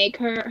so I make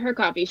her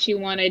coffee. She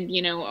wanted,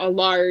 a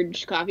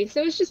large coffee,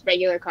 so it was just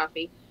regular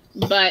coffee.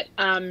 But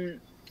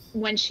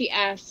when she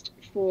asked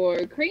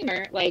for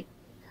creamer, like,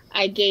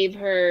 I gave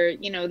her,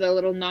 the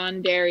little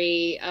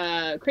non-dairy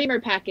creamer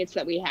packets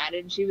that we had,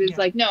 and she was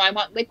like, no, I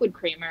want liquid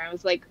creamer. I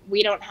was like,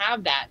 we don't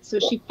have that. So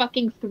she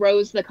fucking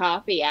throws the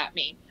coffee at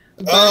me.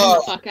 Burn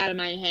the fuck out of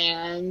my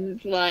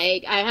hands.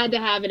 Like, I had to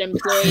have an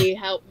employee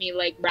help me,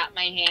 like, wrap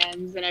my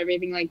hands and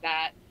everything like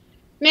that.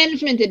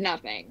 Management did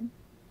nothing.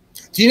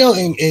 Do you know,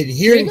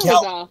 here in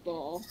Cal, was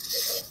awful.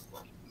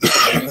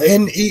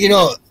 And,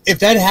 if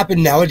that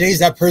happened nowadays,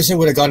 that person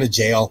would have gone to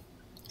jail.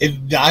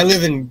 I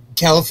live in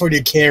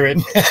California,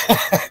 Karen.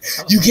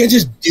 You can't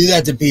just do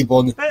that to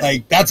people.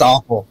 Like, that's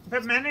awful.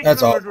 But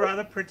management would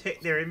rather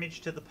protect their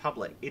image to the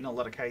public in a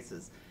lot of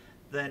cases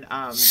than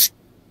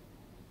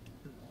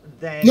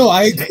protect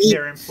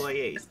their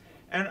employees.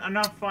 And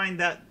I find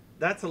that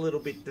that's a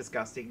little bit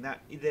disgusting. That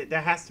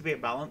there has to be a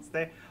balance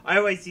there. I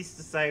always used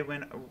to say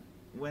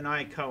when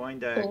I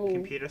co-owned a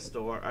computer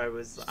store, I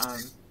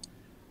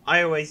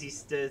always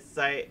used to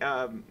say,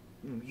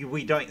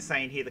 we don't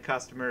say in here the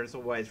customer is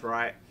always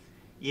right.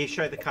 You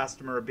show the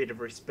customer a bit of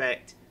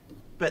respect,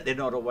 but they're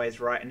not always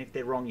right. And if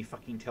they're wrong, you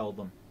fucking tell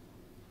them.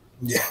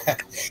 Yeah.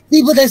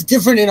 See, but that's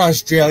different in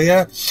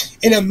Australia.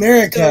 In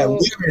America,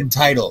 we're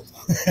entitled.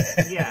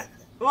 Yeah.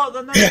 Well,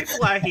 the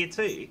people are here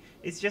too.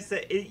 It's just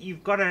that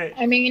you've got to...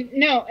 I mean,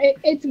 no,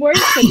 it's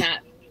worse than that.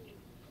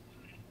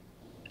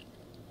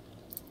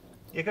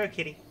 Yeah, go,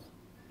 Kitty.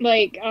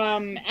 Like,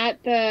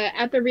 at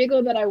the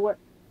Regal that I work...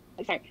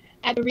 Sorry.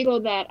 At the Regal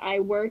that I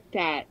worked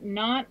at,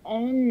 not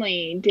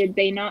only did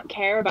they not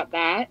care about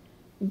that,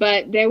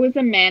 but there was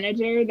a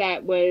manager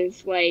that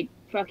was, like,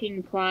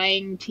 fucking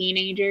plying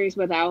teenagers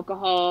with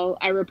alcohol.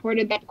 I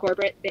reported that to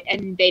corporate,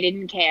 and they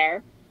didn't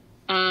care.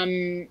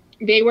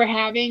 They were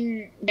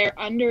having their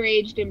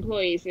underage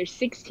employees, their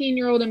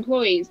 16-year-old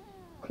employees,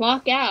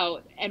 clock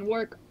out and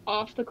work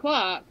off the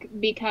clock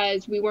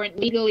because we weren't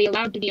legally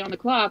allowed to be on the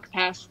clock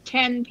past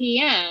 10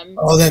 p.m.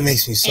 Oh, that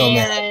makes me so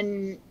mad.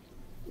 And...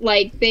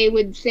 like, they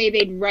would say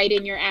they'd write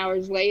in your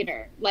hours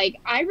later. Like,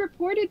 I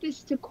reported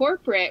this to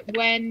corporate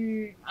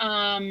when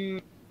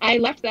I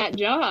left that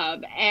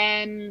job,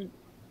 and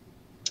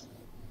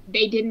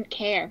they didn't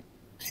care.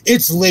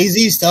 It's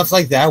lazy stuff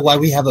like that, why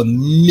we have a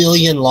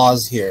million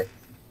laws here.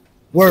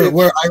 Where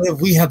I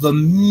live, we have a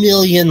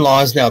million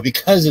laws now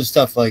because of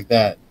stuff like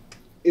that.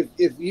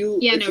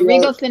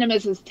 Regal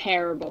Cinemas is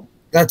terrible.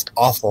 That's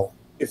awful.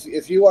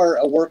 If you are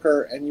a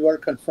worker and you are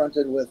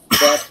confronted with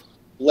that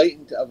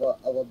blatant of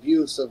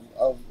abuse of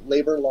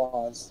labor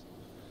laws,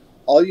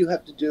 all you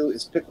have to do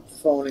is pick up the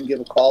phone and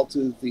give a call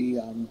to the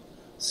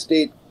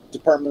State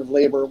Department of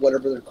Labor,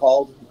 whatever they're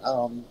called,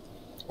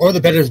 or the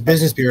Better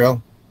Business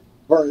Bureau,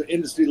 or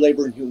Industry,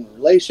 Labor and Human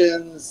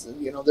Relations.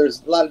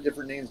 There's a lot of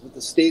different names, but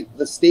the state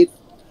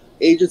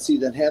agency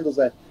that handles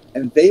that,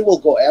 and they will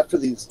go after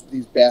these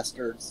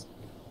bastards.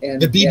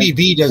 And the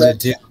BBB does it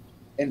too.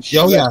 And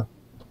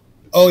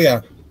oh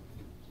yeah.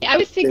 I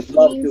was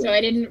 16, so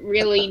I didn't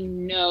really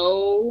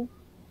know.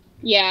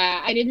 Yeah,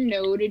 I didn't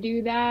know to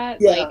do that.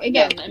 Yeah,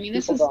 I mean,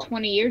 this was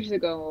 20 years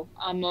ago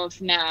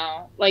almost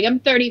now. Like, I'm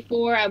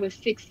 34, I was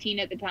 16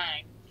 at the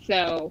time.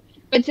 So,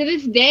 but to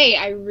this day,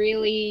 I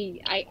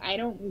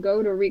don't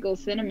go to Regal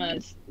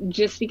Cinemas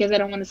just because I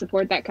don't want to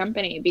support that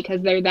company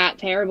because they're that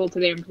terrible to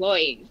their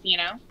employees,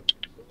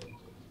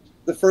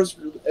 The first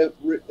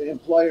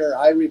employer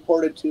I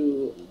reported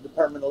to the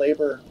Department of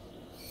Labor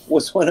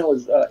was when I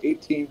was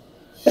 18.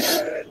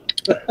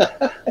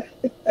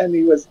 And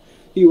he was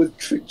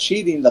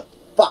cheating the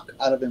fuck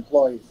out of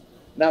employees,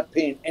 not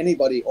paying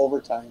anybody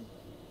overtime,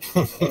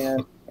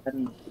 and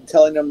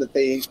telling them that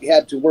they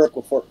had to work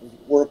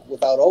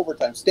without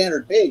overtime.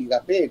 Standard pay, you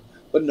got paid,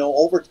 but no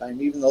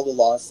overtime, even though the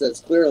law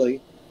says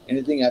clearly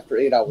anything after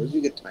 8 hours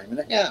you get time and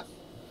a half.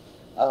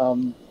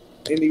 And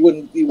he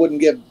wouldn't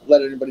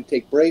let anybody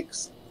take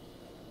breaks.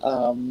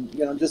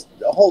 Just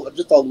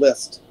a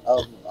list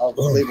of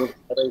labor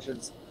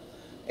violations.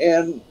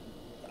 And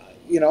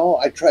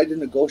I tried to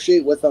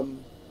negotiate with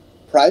him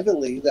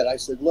privately that I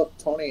said, look,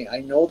 Tony,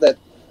 I know that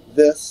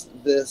this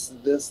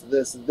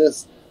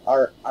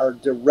are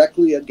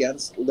directly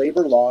against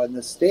labor law in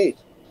this state.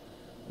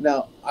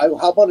 Now,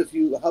 how about if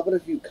you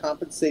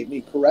compensate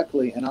me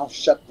correctly and I'll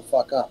shut the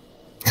fuck up?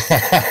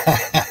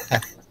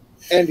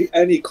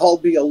 and he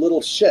called me a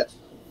little shit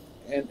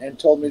and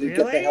told me to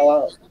get the hell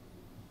out.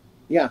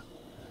 Yeah.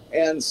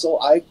 And so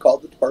I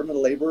called the Department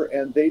of Labor,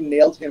 and they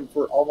nailed him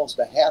for almost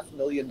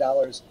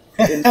 $500,000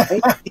 in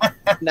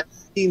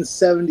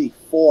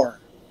 1974.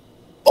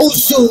 Oh,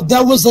 so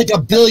that was like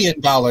 $1 billion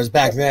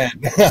back then.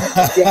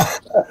 Yeah.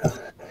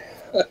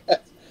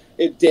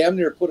 It damn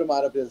near put him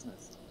out of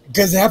business.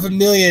 Because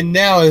 $500,000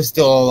 now is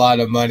still a lot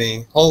of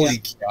money.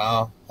 Holy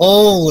cow!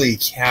 Holy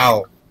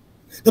cow!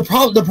 The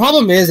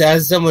problem is,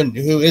 as someone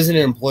who isn't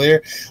an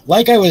employer,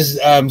 like I was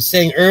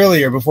saying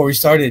earlier before we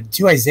started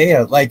to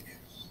Isaiah, like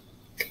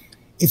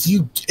if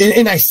you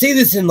and I say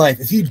this in life,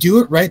 if you do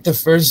it right the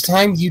first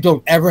time, you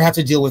don't ever have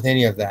to deal with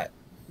any of that.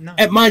 No.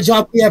 At my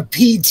job, we have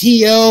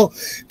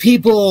PTO.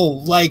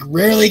 People like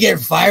rarely get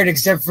fired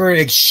except for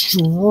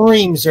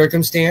extreme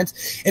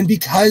circumstance, and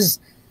because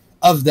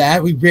of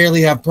that, we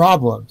rarely have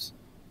problems.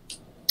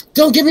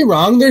 Don't get me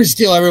wrong. There's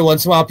still every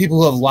once in a while people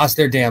who have lost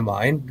their damn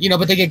mind,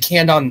 but they get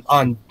canned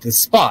on the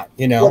spot,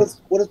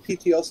 What does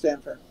PTO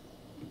stand for?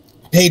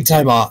 Paid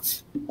time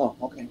off. Oh,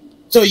 okay.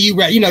 So you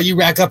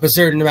rack up a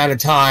certain amount of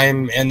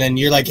time, and then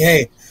you're like,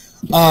 hey,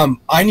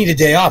 I need a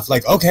day off.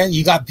 Like, okay,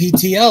 you got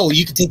PTO.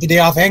 You can take the day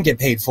off and get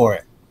paid for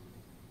it.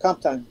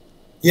 Comp time.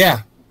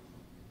 Yeah.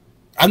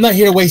 I'm not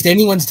here to waste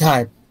anyone's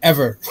time.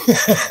 Ever.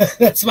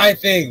 That's my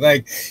thing.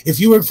 Like,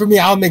 if you work for me,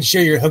 I'll make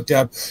sure you're hooked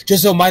up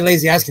just so my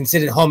lazy ass can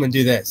sit at home and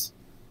do this.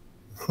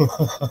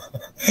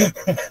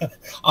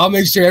 I'll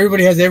make sure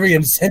everybody has every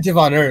incentive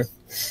on earth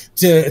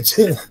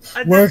to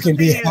work and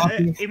be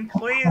happy.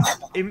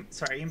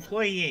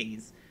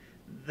 Employees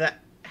that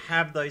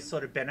have those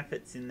sort of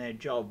benefits in their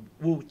job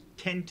will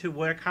tend to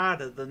work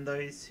harder than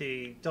those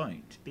who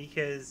don't,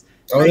 because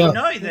they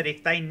know that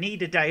if they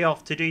need a day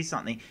off to do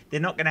something, they're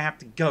not going to have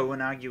to go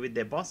and argue with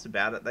their boss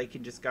about it. They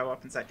can just go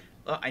up and say,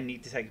 oh, I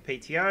need to take a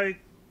PTO.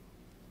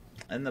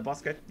 And the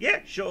boss goes,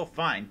 yeah, sure,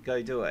 fine,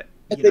 go do it.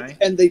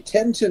 And they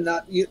tend to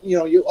not,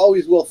 you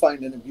always will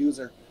find an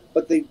abuser,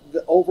 but the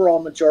overall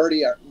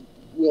majority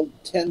will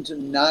tend to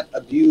not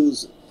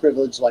abuse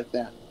privilege like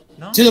that.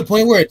 No. To the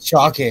point where it's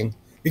shocking.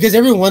 Because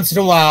every once in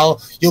a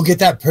while, you'll get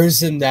that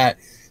person that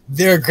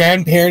their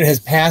grandparent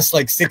has passed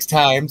like 6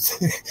 times.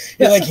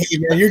 You're like, hey,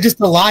 man, you're just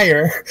a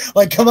liar.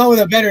 Like, come up with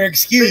a better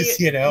excuse,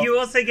 You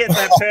also get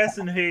that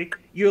person who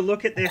you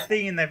look at their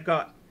thing and they've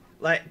got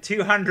like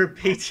 200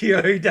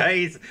 PTO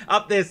days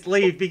up their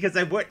sleeve because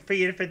they've worked for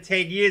you for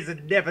 10 years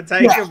and never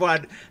taken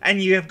one.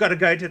 And you have got to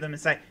go to them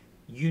and say,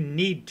 you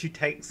need to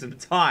take some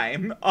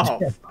time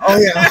off. Oh,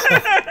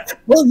 yeah.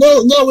 Well,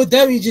 no, with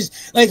them, you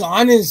just, like,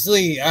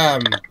 honestly,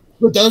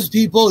 with those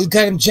people, you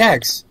cut them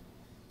checks.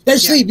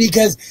 Especially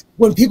because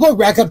when people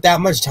rack up that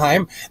much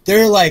time,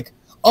 they're like,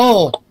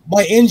 oh,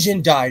 my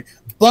engine died,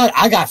 but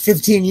I got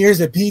 15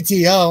 years of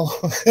PTO.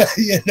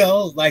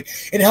 Like,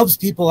 it helps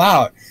people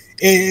out.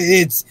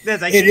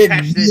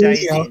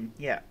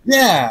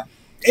 Yeah.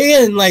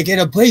 And like in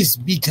a place,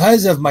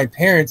 because of my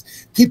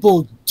parents,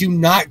 people do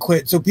not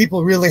quit. So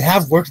people really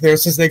have worked there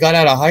since they got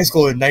out of high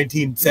school in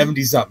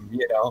 1970 something,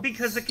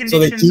 Because the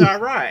conditions are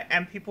right,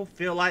 and people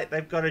feel like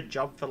they've got a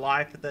job for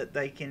life, that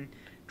they can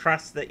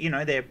trust that,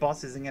 their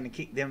boss isn't going to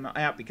kick them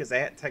out because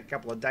they had to take a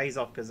couple of days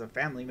off because a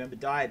family member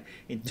died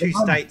in 2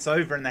 states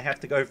over and they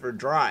have to go for a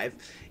drive.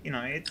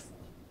 It's...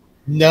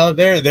 No,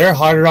 they're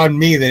harder on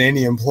me than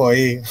any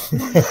employee.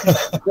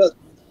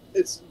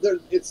 It's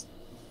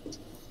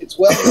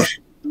well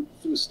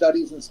through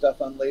studies and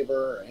stuff on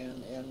labor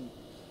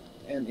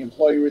and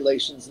employee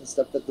relations and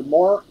stuff, that the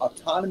more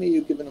autonomy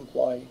you give an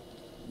employee,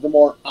 the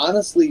more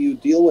honestly you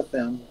deal with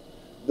them,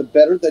 the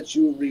better that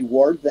you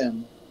reward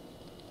them.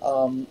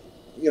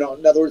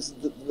 In other words,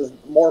 the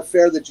more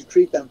fair that you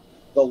treat them,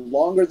 the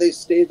longer they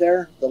stay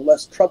there, the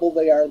less trouble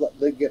they are.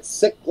 They get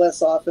sick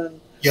less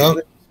often.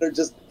 Yep. They're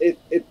just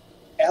it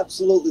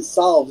absolutely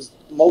solves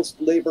most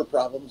labor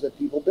problems that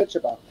people bitch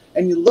about.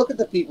 And you look at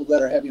the people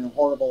that are having a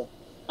horrible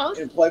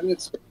employment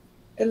experience,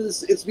 and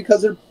it's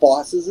because their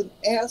boss is an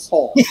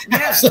asshole.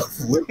 Yeah,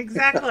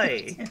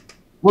 exactly.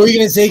 What were you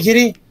going to say,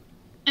 Kitty?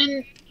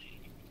 And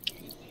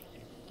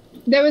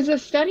there was a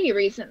study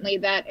recently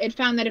that it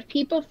found that if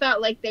people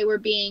felt like they were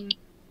being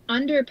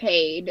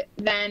underpaid,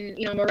 then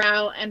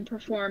morale and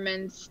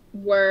performance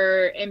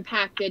were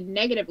impacted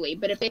negatively.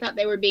 But if they thought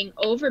they were being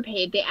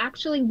overpaid, they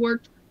actually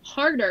worked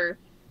harder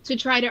to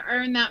try to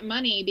earn that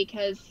money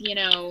because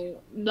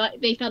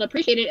they felt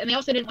appreciated, and they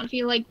also didn't want to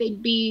feel like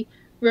they'd be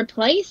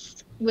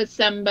replaced with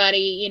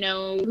somebody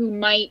who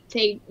might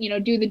take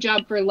do the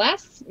job for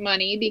less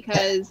money,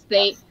 because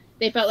they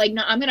felt like,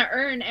 no, I'm going to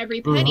earn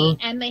every penny,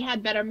 and they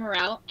had better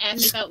morale, and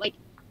they felt like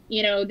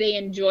they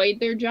enjoyed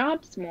their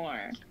jobs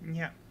more.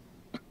 Yeah.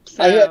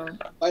 So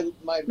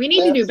we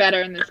need to do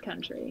better in this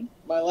country.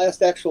 My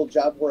last actual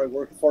job where I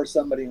worked for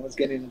somebody and was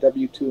getting a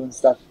W-2 and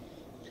stuff,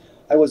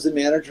 I was the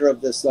manager of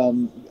this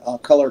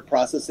color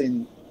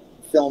processing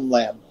film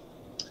lab.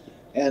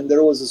 And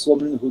there was this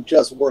woman who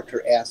just worked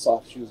her ass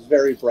off. She was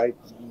very bright,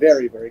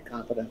 very, very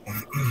competent.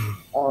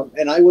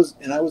 And I was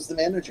the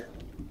manager.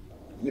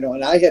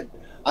 And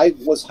I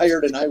was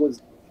hired and I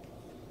was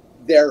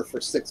there for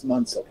 6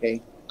 months,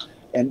 okay?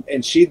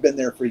 And she'd been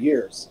there for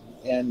years.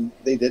 And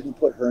they didn't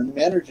put her in the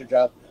manager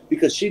job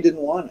because she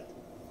didn't want it.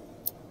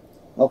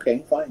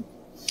 Okay, fine.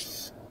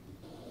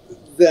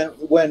 Then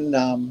when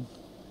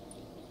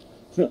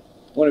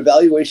when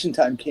evaluation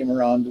time came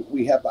around,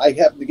 I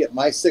happened to get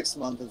my 6th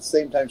month at the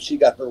same time she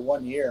got her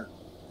 1 year,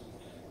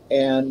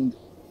 and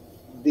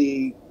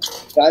the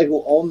guy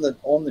who owned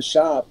the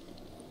shop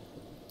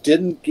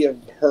didn't give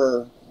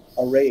her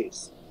a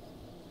raise.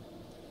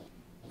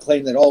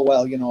 Claimed that, oh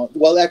well,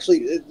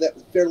 actually that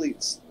was fairly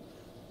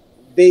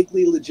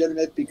vaguely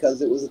legitimate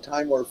because it was a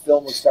time where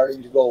film was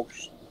starting to go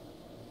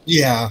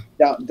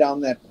down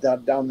that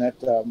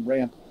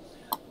ramp.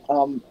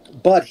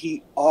 But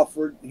he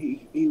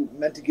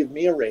meant to give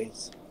me a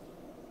raise,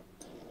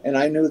 and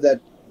I knew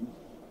that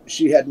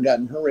she hadn't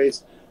gotten her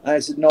raise, and I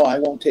said, no, I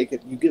won't take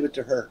it. You give it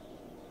to her.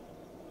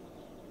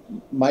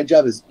 My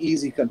job is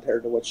easy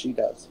compared to what she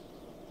does.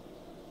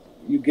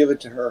 You give it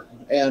to her.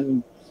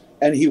 And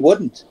he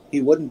wouldn't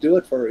do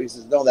it for her. He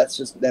says, no,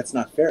 that's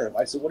not fair.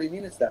 I said, what do you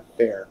mean it's not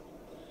fair?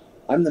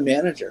 I'm the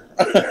manager.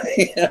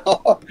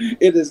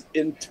 It is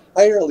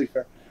entirely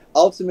fair.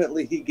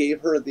 Ultimately, he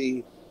gave her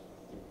the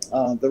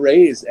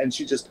raise, and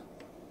she was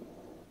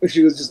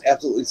just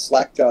absolutely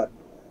slack-jawed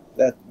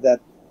that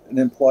an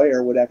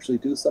employer would actually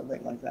do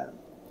something like that.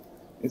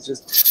 It's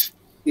just,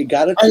 you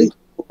got to treat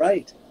people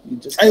right.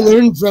 I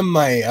learned from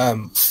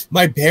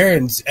my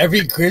parents.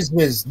 Every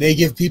Christmas they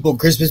give people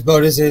Christmas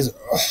bonuses.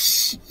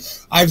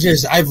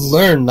 I've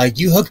learned, like,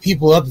 you hook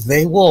people up,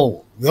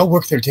 they'll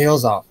work their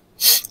tails off.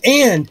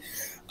 And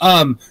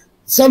I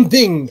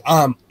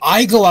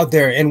go out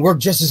there and work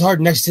just as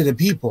hard next to the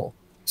people,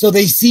 so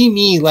they see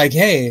me like,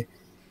 hey,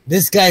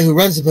 this guy who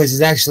runs the place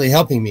is actually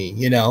helping me.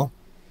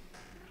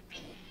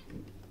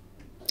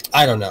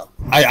 I don't know.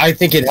 I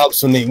think it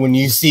helps when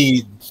you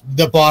see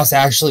the boss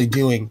actually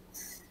doing.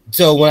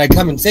 So when I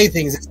come and say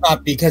things, it's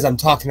not because I'm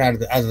talking out of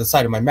the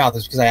side of my mouth.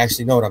 It's because I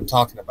actually know what I'm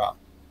talking about.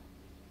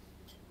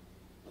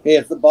 Hey,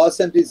 if the boss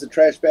empties the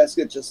trash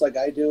basket just like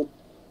I do,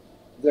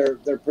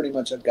 they're pretty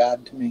much a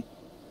god to me.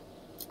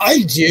 I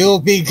do,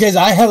 because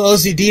I have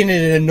OCD and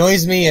it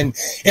annoys me, and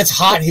it's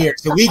hot here.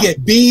 So we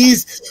get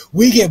bees,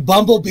 we get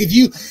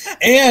bumblebees.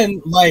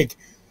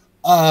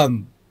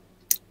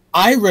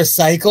 I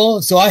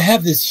recycle, so I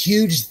have this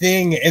huge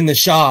thing in the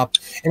shop,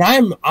 and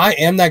I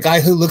am that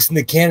guy who looks in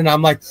the can and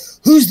I'm like,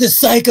 who's the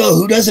psycho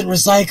who doesn't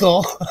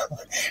recycle?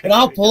 And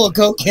I'll pull a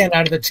Coke can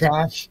out of the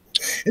trash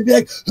and be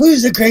like,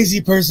 who's the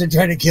crazy person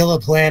trying to kill a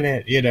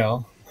planet,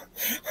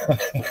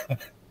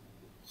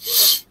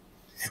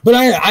 But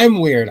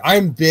I'm weird.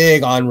 I'm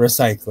big on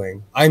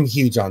recycling. I'm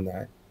huge on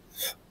that.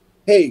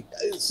 Hey,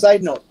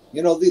 side note,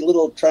 the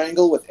little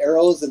triangle with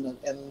arrows and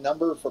the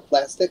number for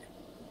plastic?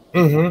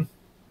 Mm-hmm.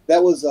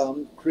 That was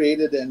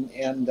created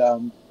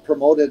and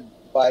promoted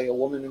by a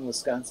woman in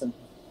Wisconsin.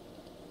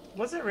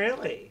 Was it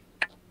really?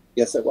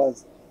 Yes, it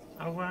was.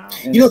 Oh, wow.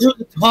 And there was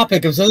a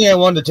topic of something I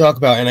wanted to talk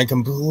about, and I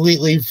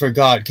completely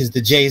forgot because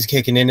the J's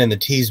kicking in and the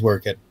T's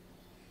working.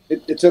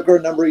 It took her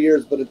a number of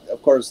years, but it,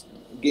 of course,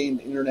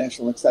 gained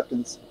international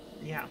acceptance.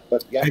 Yeah.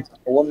 But, yeah,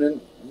 a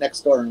woman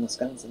next door in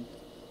Wisconsin.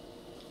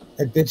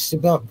 I bitched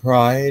about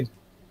Pride.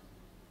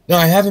 No,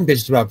 I haven't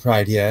bitched about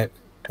Pride yet.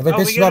 Have I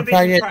bitched about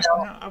Pride yet?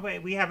 No, oh,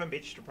 wait, we haven't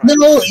bitched about Pride.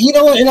 No, you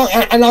know what?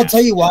 And I'll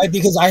tell you why.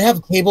 Because I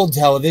have cable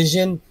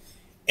television,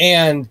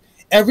 and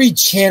every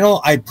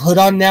channel I put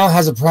on now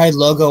has a Pride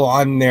logo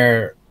on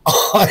their,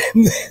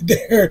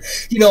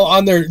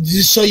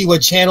 just show you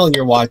what channel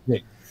you're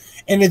watching.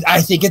 And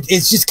I think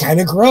it's just kind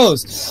of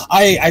gross.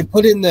 I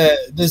put in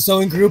the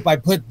sewing group, I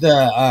put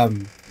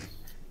the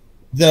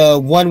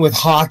one with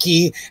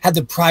hockey, had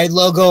the Pride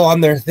logo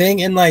on their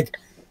thing, and like,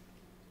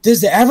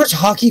 does the average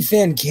hockey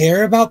fan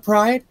care about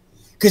Pride?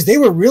 Because they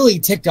were really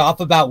ticked off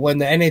about when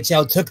the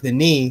NHL took the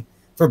knee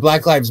for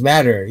Black Lives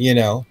Matter,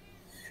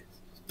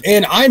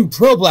 And I'm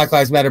pro Black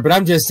Lives Matter, but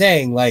I'm just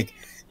saying, like,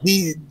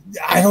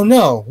 I don't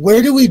know.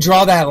 Where do we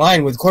draw that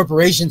line with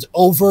corporations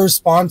over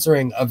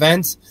sponsoring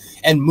events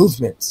and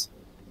movements?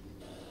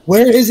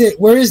 Where is it?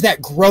 Where is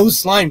that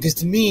gross line? Because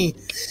to me,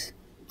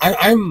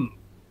 I'm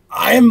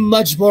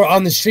much more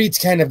on the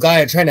streets kind of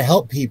guy trying to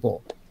help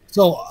people.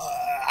 So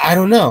I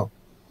don't know.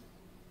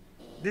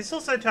 This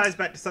also ties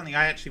back to something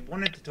I actually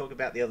wanted to talk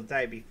about the other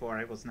day before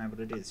I wasn't able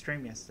to do the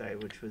stream yesterday,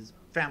 which was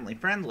family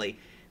friendly.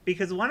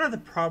 Because one of the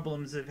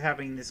problems of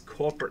having this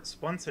corporate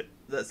sponsor,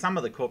 some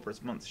of the corporate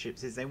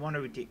sponsorships, is they want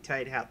to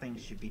dictate how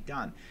things should be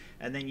done.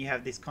 And then you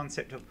have this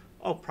concept of,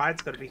 oh,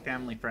 Pride's got to be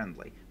family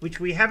friendly, which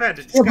we have had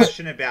a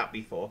discussion about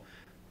before.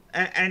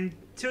 And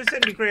to a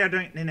certain degree, I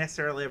don't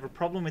necessarily have a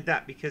problem with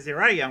that, because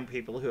there are young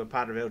people who are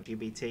part of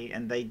LGBT,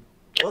 and they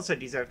also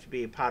deserve to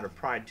be a part of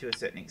Pride to a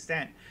certain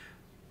extent.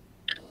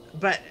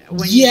 But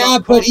when you've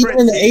got corporates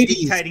in the 80s,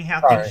 dictating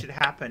how things should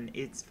happen,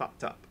 it's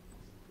fucked up.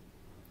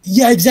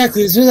 Yeah,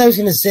 exactly. That's what I was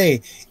going to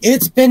say.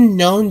 It's been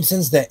known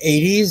since the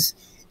 80s.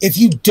 If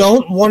you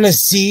don't want to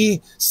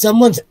see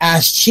someone's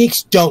ass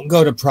cheeks, don't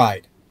go to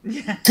Pride.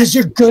 Because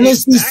you're going to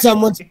see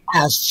someone's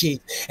ass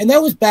cheeks. And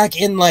that was back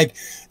in, like,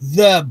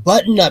 the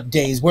button-up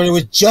days where it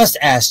was just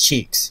ass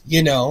cheeks,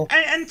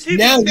 And to be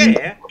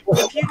fair,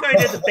 if you go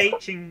to the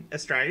beach in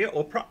Australia,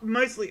 or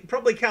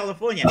probably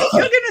California,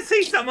 you're going to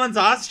see someone's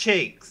ass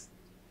cheeks.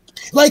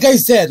 like I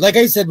said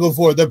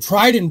before, the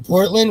Pride in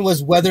Portland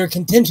was weather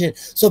contingent,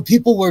 so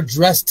people were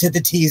dressed to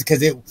the T's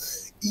because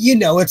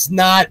it's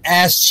not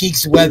ass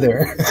cheeks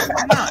weather.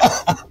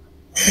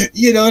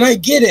 And I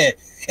get it.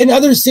 And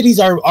other cities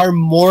are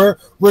more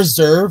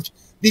reserved.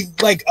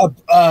 Like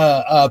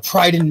a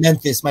Pride in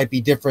Memphis might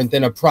be different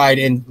than a Pride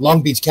in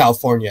Long Beach,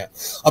 California.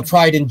 A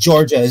Pride in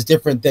Georgia is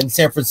different than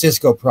San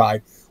Francisco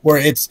Pride, where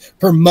it's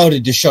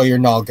promoted to show your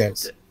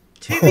nalgas.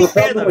 To be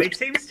fair, though, it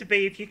seems to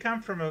be if you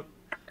come from a...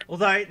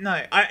 Although,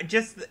 no,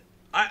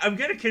 I'm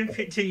going to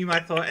continue my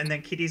thought, and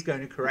then Kitty's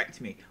going to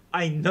correct me.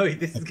 I know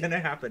this is going to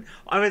happen.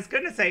 I was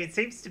going to say, it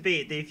seems to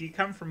be that if you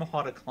come from a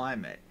hotter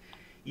climate,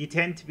 you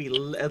tend to be a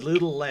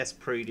little less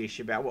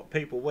prudish about what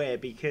people wear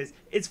because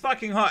it's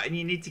fucking hot and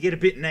you need to get a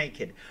bit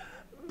naked.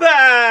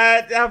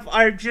 But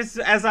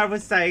as I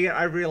was saying it,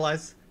 I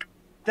realized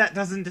that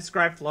doesn't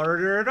describe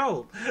Florida at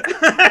all.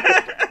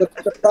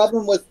 the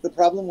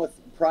problem with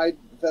Pride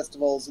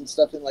festivals and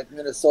stuff in like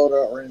Minnesota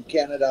or in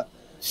Canada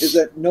is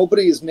that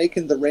nobody is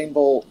making the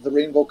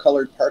rainbow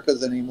colored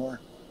parkas anymore.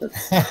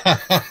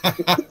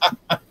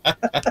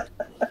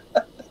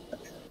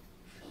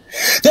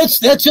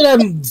 That's what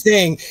I'm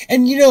saying.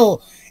 And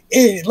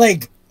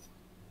like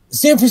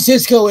San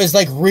Francisco is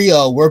like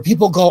Rio, where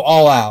people go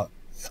all out.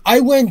 I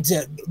went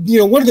to,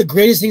 one of the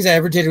greatest things I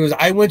ever did was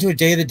I went to a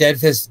Day of the Dead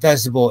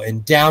festival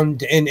in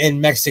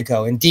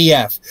Mexico, in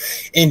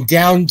DF, in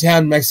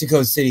downtown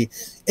Mexico City.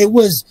 It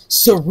was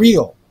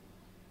surreal.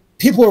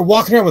 People were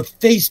walking around with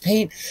face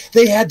paint.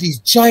 They had these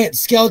giant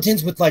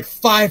skeletons with like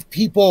 5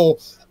 people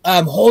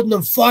holding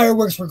them.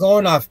 Fireworks were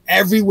going off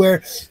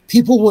everywhere.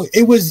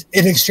 It was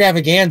an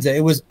extravaganza.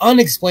 It was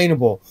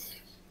unexplainable.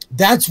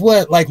 That's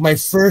what like my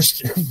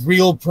first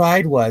real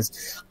Pride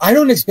was. I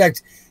don't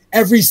expect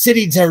every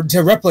city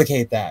to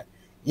replicate that,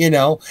 and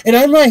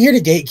I'm not here to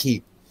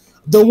gatekeep.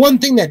 The one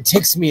thing that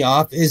ticks me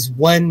off is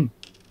when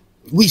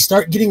we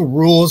start getting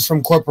rules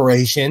from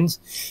corporations,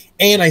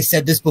 and I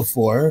said this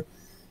before,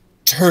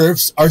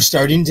 TERFs are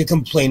starting to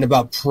complain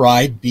about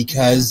Pride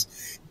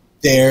because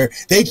they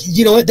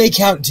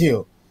count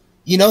too.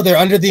 They're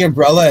under the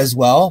umbrella as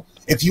well.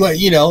 If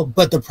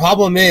but the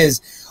problem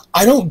is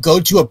I don't go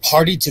to a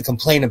party to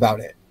complain about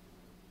it.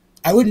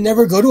 I would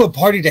never go to a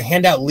party to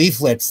hand out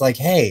leaflets like,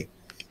 hey,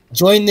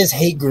 join this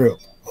hate group.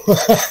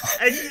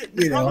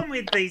 The problem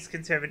with these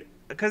conservative,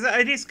 because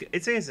it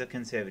is a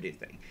conservative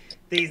thing,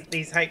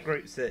 these hate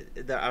groups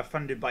that are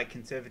funded by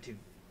conservative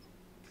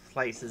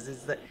places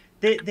is that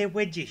they're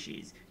wedge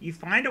issues. You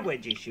find a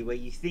wedge issue where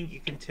you think you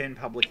can turn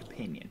public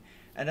opinion.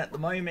 And at the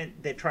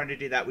moment, they're trying to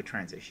do that with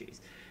trans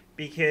issues.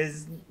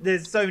 Because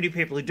there's so many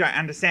people who don't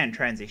understand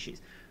trans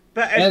issues.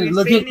 But as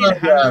we've seen in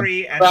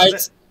Hungary and other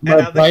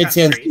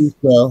countries...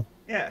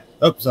 Yeah.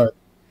 Oh, sorry.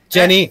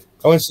 Jenny,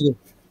 I want you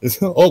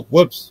to... Oh,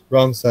 whoops.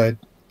 Wrong side.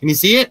 Can you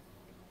see it?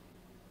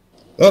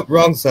 Oh,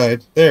 wrong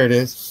side. There it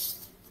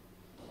is.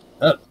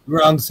 Oh,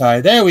 wrong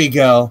side. There we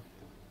go.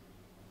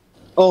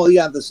 Oh,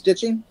 yeah, the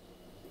stitching?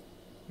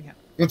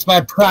 It's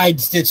my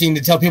Pride stitching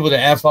to tell people to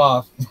F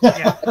off.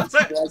 Yeah.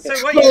 So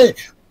what you...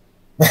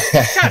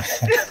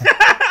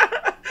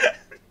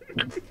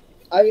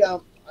 I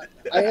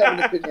have an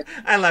opinion.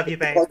 I love you,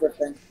 babe.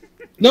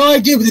 No, I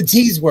do, but the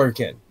T's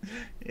working.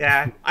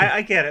 Yeah,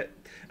 I get it.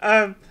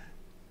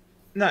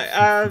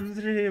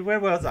 Where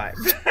was I?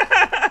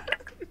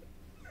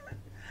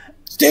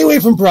 Stay away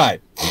from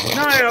Pride.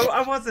 No,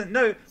 I wasn't.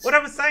 No, what I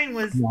was saying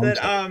was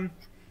that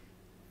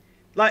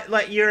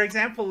like your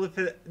example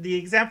for the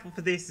example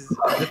for this is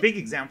the big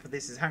example for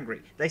this is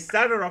Hungary. They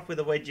started off with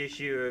a wedge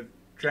issue of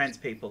trans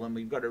people, and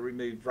we've got to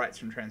remove rights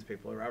from trans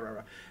people,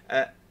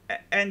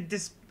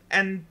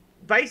 and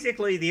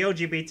basically the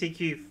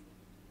LGBTQ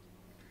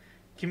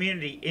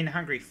community in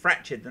Hungary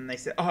fractured. Then they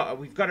said, "Oh,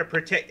 we've got to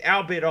protect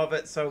our bit of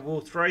it, so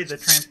we'll throw the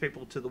trans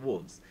people to the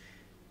wolves."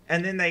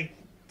 And then they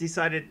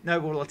decided, no,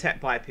 we'll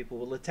attack bi people,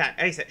 we'll attack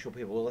asexual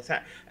people, we'll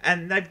attack,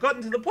 and they've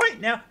gotten to the point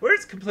now where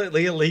it's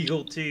completely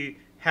illegal to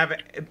have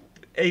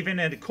even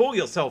to call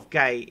yourself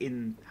gay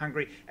in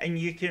Hungary, and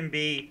you can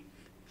be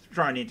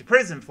thrown into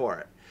prison for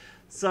it.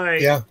 So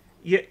yeah.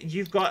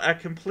 You've got a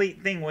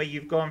complete thing where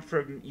you've gone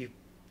from you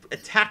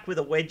attack with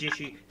a wedge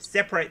issue,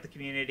 separate the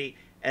community,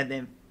 and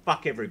then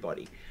fuck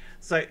everybody.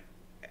 So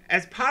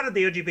as part of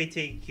the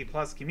LGBTQ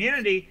plus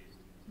community,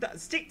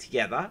 stick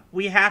together.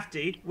 We have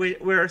to.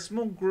 We're a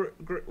small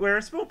group. We're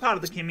a small part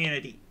of the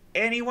community.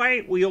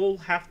 Anyway, we all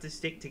have to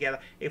stick together.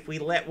 If we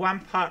let one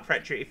part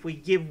fracture, if we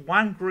give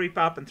one group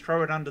up and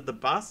throw it under the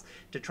bus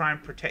to try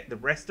and protect the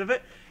rest of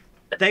it,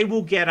 they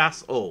will get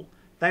us all.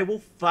 They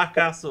will fuck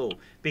us all.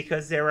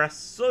 Because there are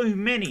so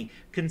many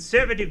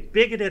conservative,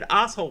 bigoted,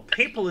 asshole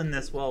people in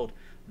this world.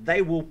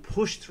 They will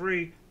push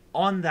through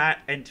on that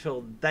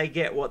until they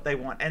get what they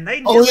want. And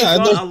they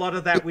got a lot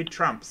of that with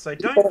Trump. So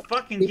don't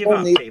fucking give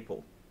up,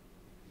 people.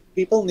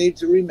 People need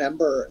to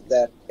remember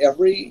that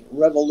every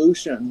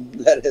revolution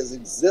that has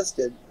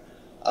existed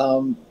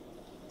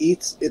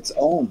eats its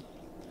own.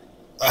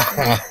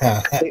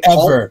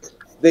 Ever.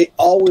 They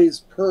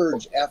always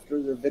purge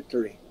after their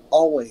victory.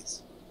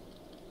 Always.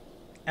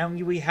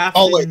 And we have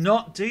Always. to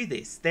not do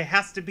this. There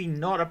has to be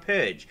not a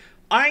purge.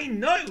 I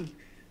know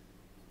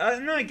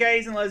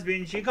gays and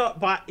lesbians, you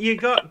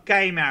got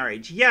gay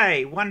marriage.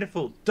 Yay,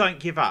 wonderful. Don't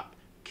give up.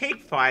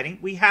 Keep fighting.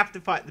 We have to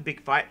fight the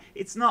big fight.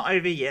 It's not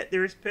over yet.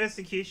 There is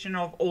persecution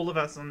of all of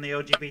us on the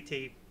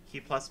LGBTQ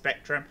plus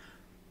spectrum.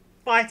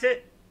 Fight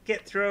it,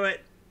 get through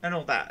it, and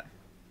all that.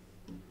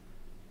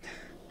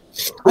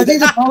 I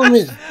think the problem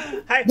is...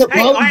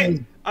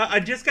 I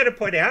just got to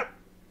point out,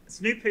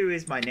 Snoop, who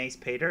is my niece,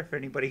 Peter, for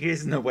anybody who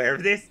isn't aware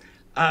of this,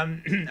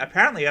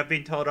 apparently I've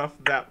been told off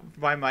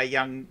by my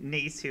young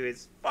niece, who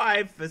is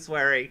 5, for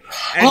swearing.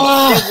 And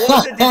there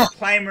was a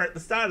disclaimer at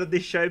the start of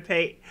this show,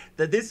 Pete,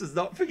 that this was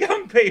not for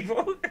young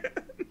people.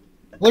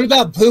 What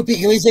about poopy?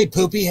 Can we say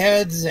poopy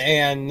heads?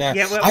 And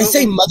I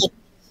say mother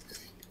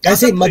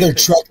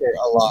trucker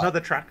a lot. Mother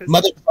truckers?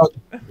 Mother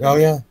trucker. Oh,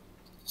 yeah.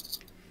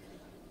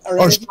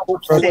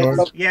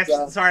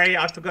 Yes, sorry,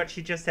 I forgot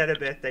she just had her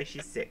birthday.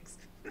 She's 6.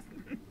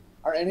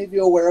 Are any of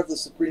you aware of the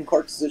Supreme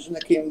Court decision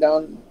that came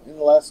down in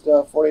the last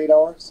 48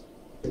 hours?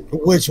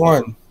 Which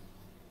one?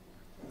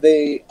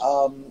 They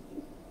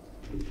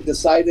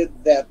decided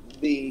that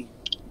the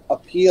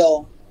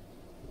appeal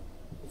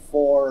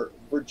for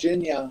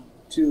Virginia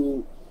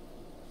to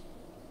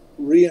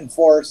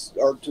reinforce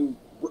or to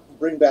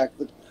bring back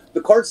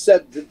the court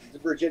said to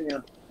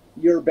Virginia,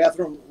 your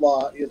bathroom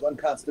law is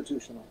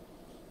unconstitutional.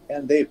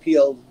 And they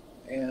appealed,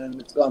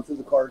 and it's gone through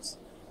the courts,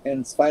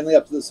 and it's finally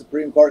up to the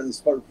Supreme Court, and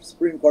the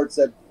Supreme Court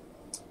said,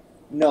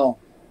 no.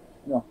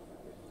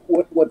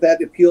 What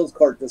that appeals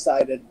court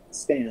decided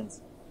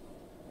stands,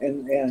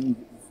 and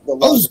the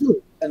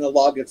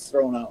law gets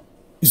thrown out.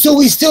 So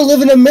we still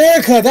live in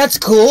America. That's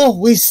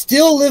cool. We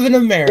still live in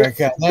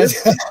America.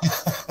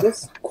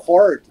 This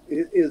court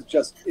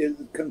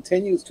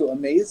continues to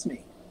amaze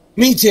me.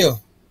 Me too.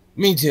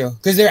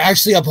 Because they're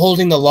actually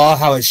upholding the law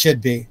how it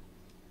should be.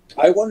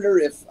 I wonder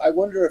if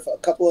a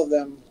couple of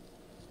them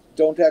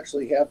don't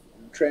actually have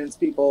trans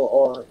people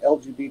or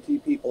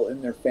LGBT people in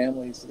their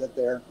families, so that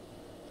they're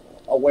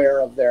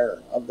aware of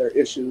their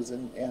issues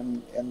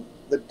and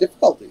the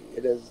difficulty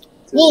it is.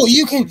 Well,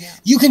 you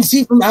can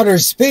see from outer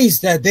space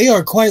that they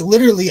are quite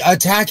literally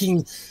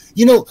attacking.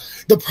 You know,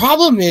 the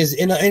problem is,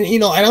 I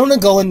don't want to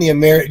go in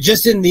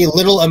just in the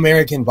little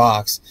American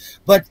box,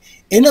 but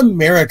in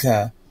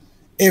America,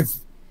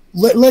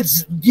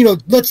 let's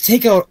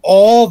take out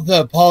all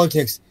the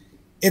politics.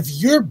 If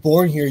you're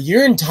born here,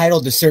 you're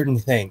entitled to certain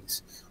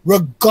things,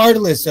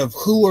 regardless of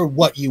who or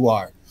what you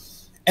are.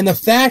 And the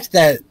fact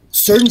that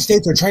certain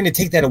states are trying to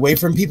take that away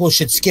from people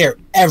should scare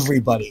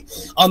everybody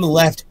on the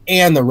left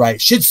and the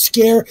right. Should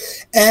scare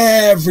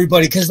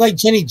everybody. Because like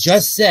Jenny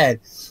just said,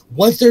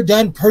 once they're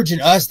done purging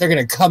us, they're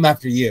going to come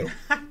after you.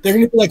 They're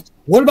going to be like,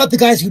 what about the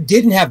guys who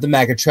didn't have the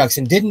MAGA trucks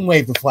and didn't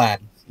wave the flag?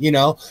 You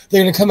know,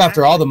 they're going to come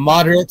after all the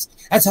moderates.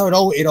 That's how it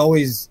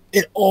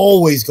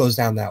always goes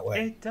down that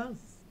way. It does.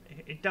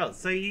 It does.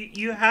 So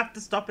you have to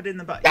stop it in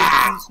the butt. You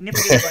have to nip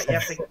it in the butt. You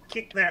have to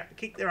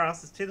kick their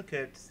asses to the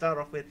curb to start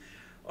off with,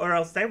 or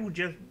else they will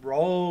just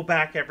roll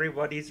back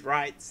everybody's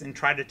rights and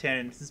try to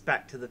turn this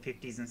back to the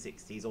 50s and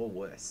 60s or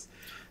worse.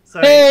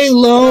 So, hey,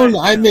 Lone,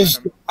 I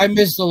missed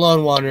the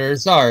Lone Wanderer.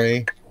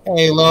 Sorry.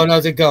 Hey, Lone,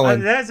 how's it going?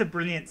 There's a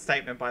brilliant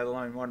statement by the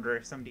Lone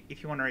Wanderer.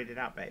 If you want to read it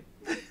out, babe.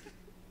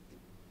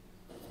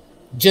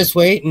 Just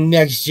wait,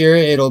 next year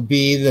it'll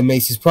be the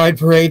Macy's Pride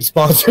Parade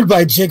sponsored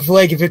by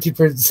Chick-fil-A. Get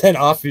 50%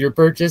 off of your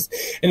purchase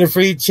and a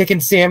free chicken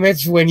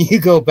sandwich when you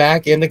go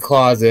back in the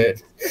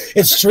closet.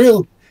 It's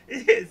true.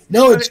 It is.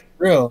 No, it's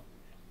true.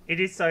 It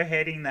is so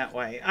heading that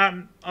way.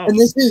 And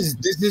this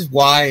is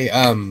why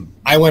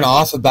I went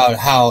off about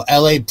how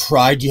LA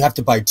Pride, you have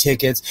to buy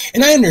tickets.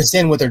 And I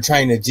understand what they're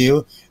trying to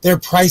do. They're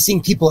pricing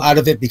people out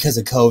of it because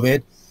of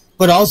COVID.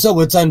 But also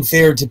it's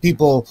unfair to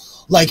people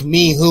like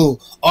me who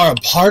are a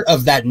part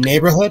of that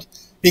neighborhood,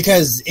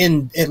 because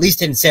at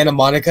least in Santa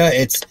Monica,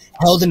 it's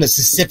held in a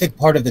specific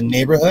part of the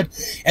neighborhood,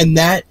 and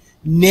that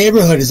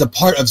neighborhood is a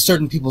part of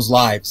certain people's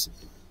lives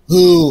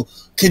who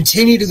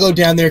continue to go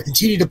down there,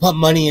 continue to pump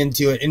money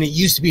into it, and it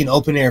used to be an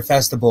open air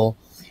festival,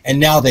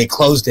 and now they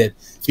closed it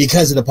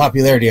because of the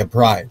popularity of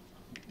Pride.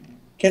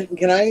 Can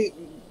I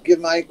give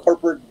my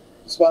corporate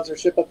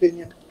sponsorship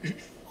opinion?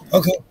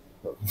 Okay.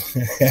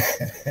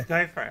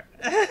 Go for it.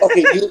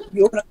 Okay,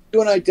 you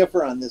and I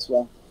differ on this,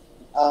 Will.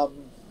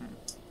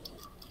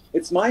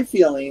 It's my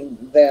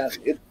feeling that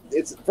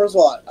it's first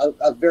of all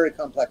a very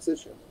complex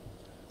issue.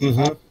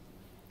 Mm-hmm.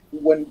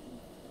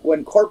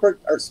 When corporate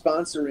are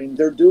sponsoring,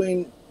 they're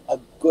doing a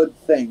good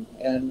thing,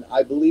 and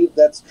I believe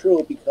that's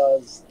true,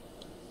 because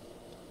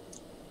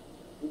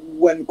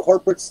when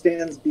corporate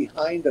stands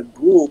behind a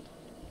group,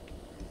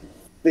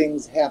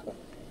 things happen.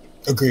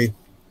 Agreed.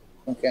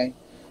 Okay.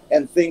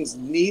 And things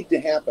need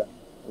to happen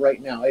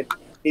right now.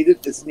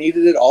 It's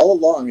needed it all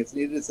along. It's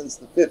needed it since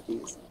the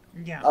 50s.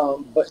 Yeah.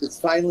 But it's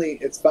finally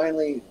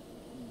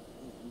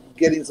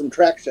getting some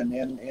traction,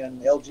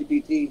 and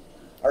LGBT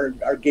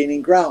are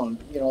gaining ground.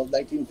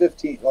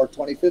 1915 or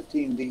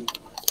 2015,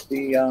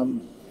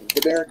 the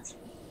marriage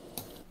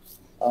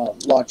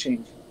law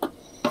change.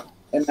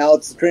 and now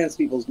it's the trans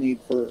people's need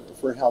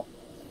for help.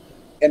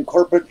 And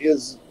corporate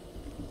is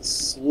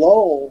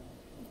slow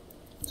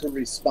to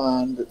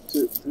respond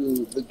to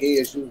the gay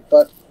issue,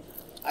 but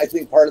I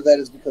think part of that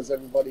is because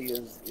everybody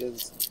is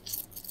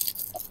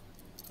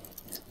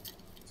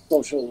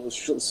social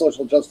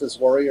justice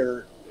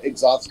warrior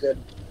exhausted.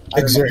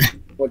 I don't know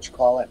what you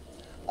call it.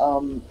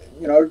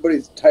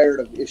 Everybody's tired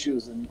of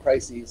issues and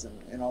crises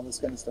and all this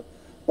kind of stuff,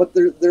 but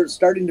they're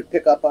starting to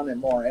pick up on it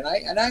more. And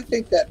I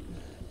think that,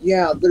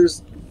 yeah,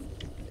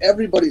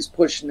 everybody's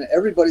pushing it.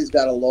 Everybody's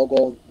got a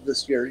logo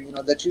this year,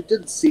 that you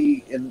didn't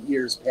see in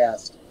years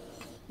past.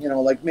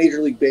 Like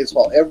Major League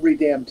Baseball, every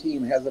damn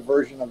team has a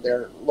version of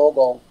their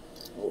logo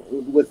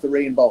with the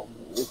rainbow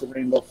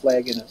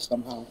flag in it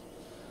somehow.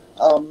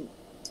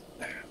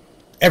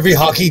 Every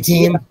hockey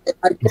team.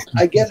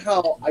 I get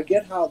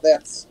how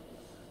that's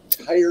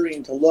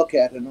tiring to look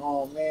at, and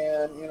oh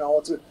man,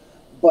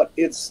 but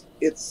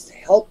it's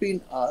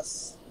helping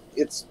us.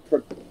 It's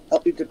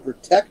helping to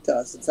protect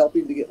us. It's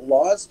helping to get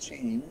laws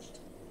changed.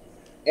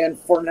 And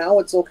for now,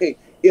 it's okay.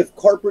 If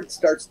corporate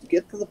starts to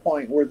get to the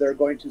point where they're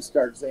going to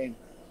start saying,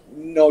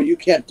 no, you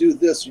can't do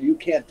this or you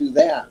can't do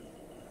that.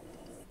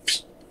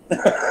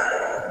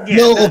 Yeah,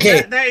 no,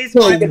 okay. That is so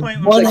my point.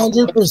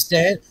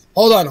 100%.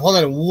 Hold on.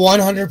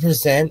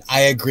 100%. I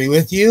agree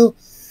with you.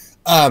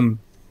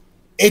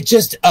 It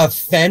just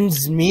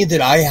offends me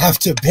that I have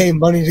to pay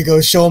money to go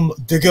show my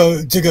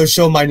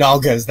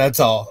nalgas. That's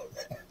all.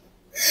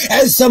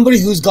 As somebody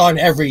who's gone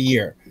every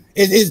year,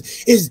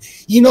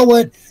 is you know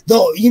what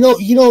though?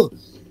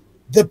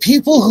 The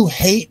people who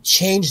hate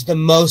change the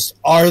most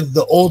are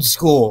the old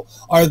school,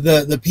 are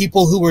the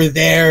people who were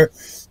there,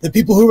 the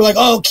people who were like,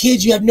 oh,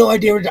 kids, you have no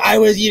idea what I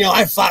was,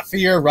 I fought for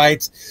your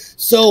rights.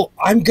 So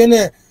I'm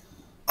gonna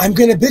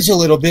bitch a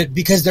little bit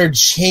because they're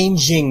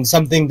changing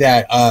something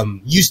that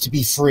used to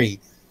be free,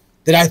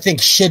 that I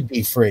think should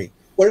be free.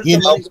 Where's the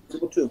money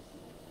go to?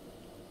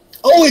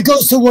 Oh, it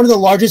goes to one of the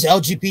largest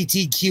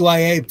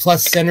LGBTQIA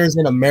plus centers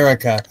in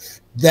America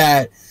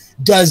that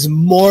does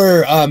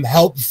more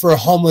help for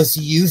homeless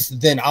youth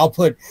than I'll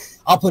put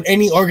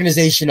any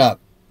organization up.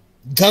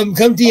 Come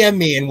DM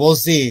me and we'll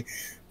see.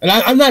 And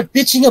I'm not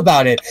bitching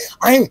about it.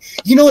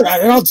 You know what?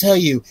 And I'll tell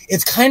you,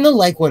 it's kind of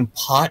like when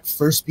pot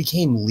first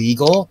became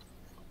legal.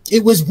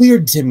 It was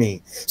weird to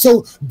me.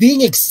 So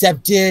being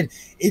accepted,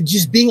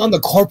 just being on the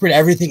corporate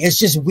everything, it's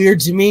just weird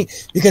to me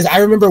because I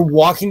remember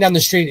walking down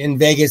the street in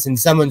Vegas and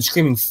someone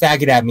screaming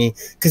faggot at me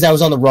because I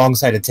was on the wrong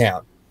side of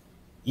town.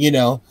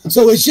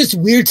 So it's just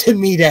weird to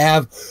me to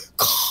have,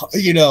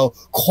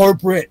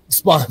 corporate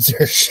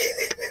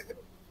sponsorship.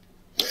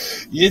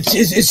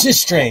 It's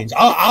just strange.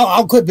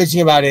 I'll quit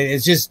bitching about it.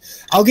 It's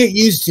just, I'll get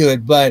used to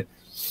it, but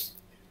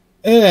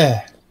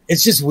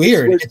it's just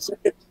weird. It's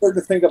weird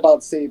to think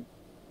about, say,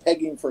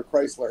 pegging for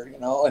Chrysler,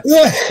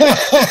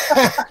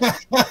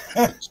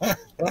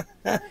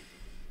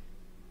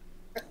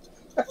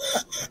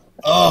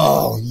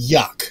 Oh,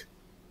 yuck.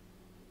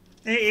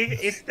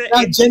 If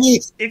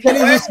Jenny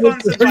we're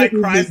sponsored by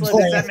Chrysler,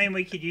 does that mean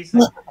we could use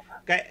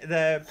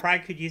the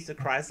Pride could use the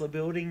Chrysler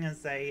building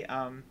as a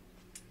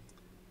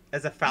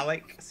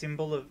phallic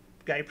symbol of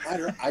gay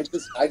pride?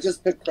 I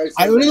just picked Chrysler.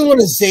 I don't even want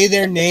to say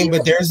their name,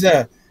 but there's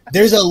a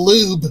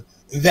lube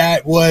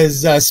that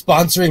was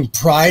sponsoring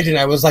Pride, and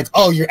I was like,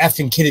 oh, you're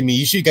effing kidding me.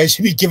 You guys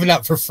should be giving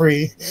out for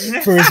free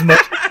for as much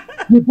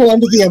people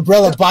under the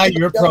umbrella buy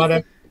your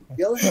product.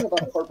 The other thing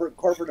about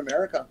corporate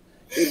America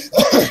is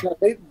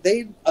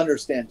they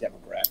understand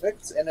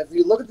demographics, and if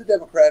you look at the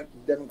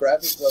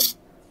demographics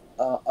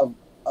of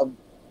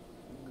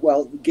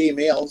gay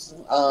males,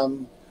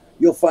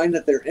 you'll find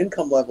that their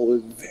income level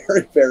is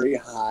very, very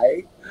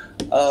high,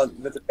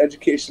 that their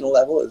educational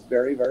level is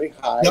very, very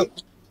high.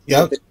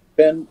 Yep.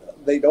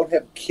 They don't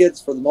have kids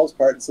for the most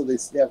part, so they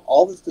have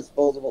all this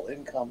disposable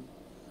income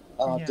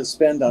to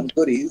spend on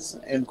goodies,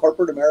 and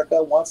corporate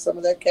America wants some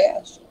of that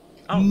cash.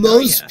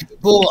 Most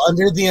people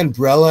under the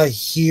umbrella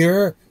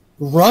here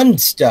run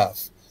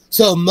stuff.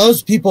 So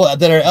most people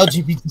that are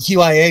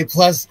LGBTQIA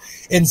plus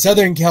in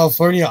Southern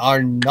California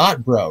are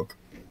not broke.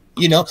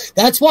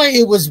 That's why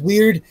it was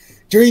weird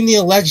during the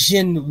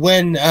election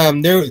when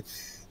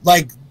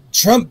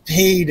Trump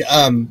paid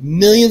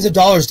millions of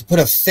dollars to put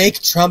a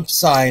fake Trump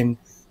sign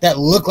that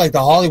looked like the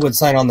Hollywood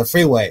sign on the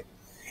freeway.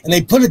 And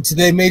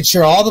they made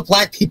sure all the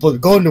black people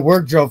going to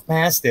work drove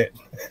past it.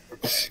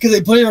 Because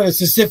they put it on a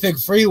specific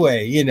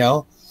freeway,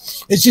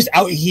 It's just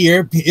out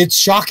here. It's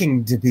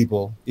shocking to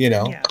people,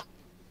 Yeah.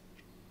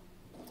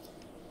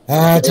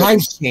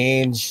 Times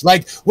change.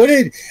 Like,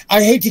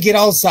 I hate to get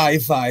all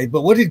sci-fi,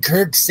 but what did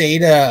Kirk say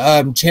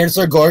to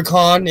Chancellor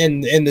Gorkon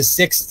in the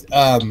 6th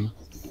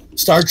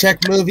Star Trek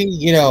movie?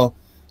 The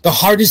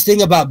hardest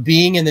thing about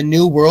being in the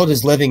new world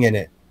is living in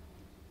it.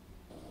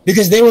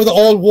 Because they were the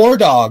old war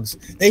dogs.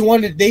 They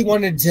wanted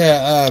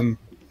to,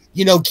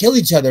 kill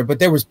each other, but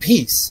there was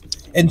peace.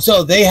 And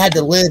so they had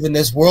to live in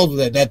this world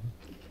that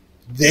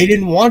they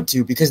didn't want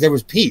to because there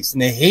was peace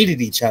and they hated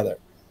each other,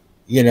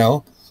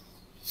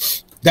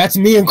 That's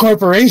me in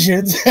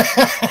corporations.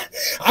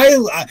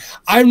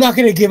 I'm not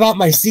going to give out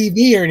my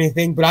CV or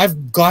anything, but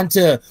I've gone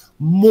to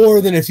more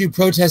than a few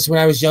protests when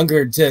I was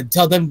younger to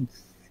tell them,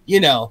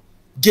 you know,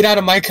 get out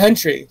of my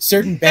country.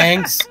 Certain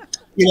banks,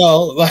 you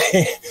know, like,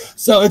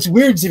 so it's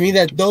weird to me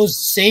that those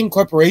same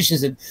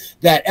corporations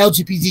that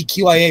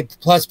LGBTQIA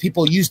plus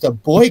people used to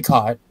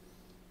boycott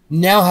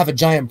now have a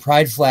giant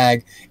pride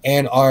flag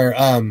and are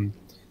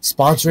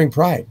sponsoring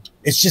Pride.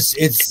 It's just,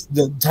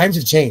 the times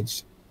have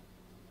changed.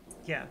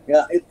 Yeah,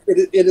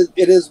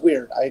 it is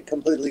weird. I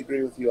completely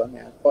agree with you on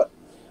that. But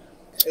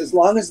as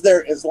long as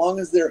they're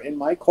in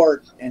my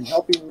court and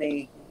helping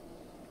me,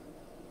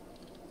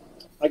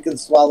 I can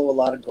swallow a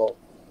lot of gold.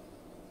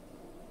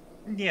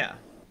 Yeah.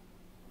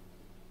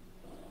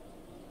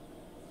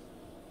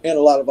 And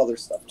a lot of other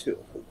stuff too,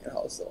 you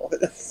know. So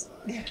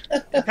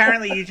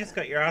Apparently, you just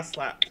got your ass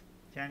slapped,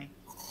 Johnny.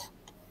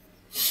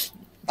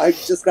 I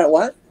just got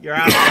what? Your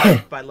ass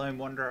slapped by Lone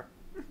Wanderer.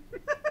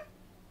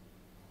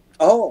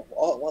 Oh,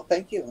 well,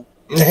 thank you.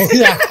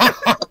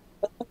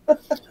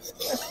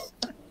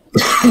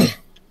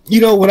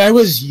 You know, when I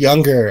was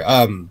younger,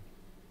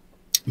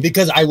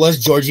 because I was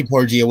Georgie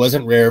Porgy, it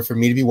wasn't rare for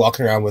me to be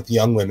walking around with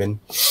young women,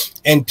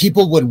 and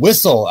people would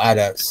whistle at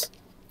us.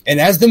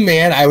 And as the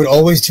man, I would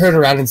always turn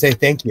around and say,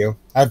 "Thank you.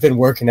 I've been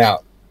working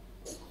out."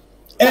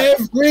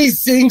 Every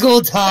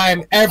single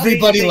time,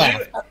 everybody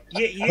laughed.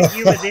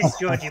 You were this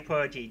Georgie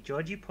Porgy.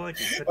 Georgie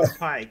Porgy took the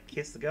pie,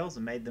 kissed the girls,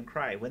 and made them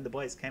cry. When the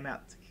boys came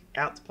out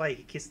to play,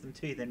 he kissed them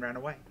too, then ran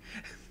away.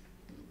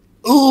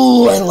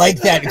 Ooh, I like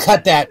that.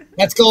 Cut that.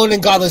 That's going in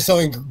Godless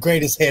Sewing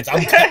Greatest Hits.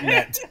 I'm cutting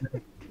that.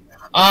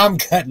 I'm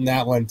cutting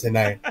that one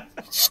tonight.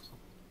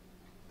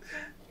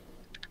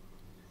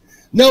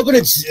 No, but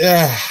it's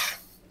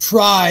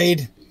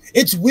pride.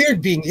 It's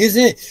weird being,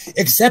 isn't it?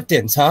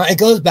 Acceptance, huh? It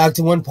goes back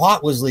to when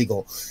pot was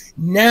legal.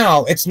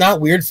 Now, it's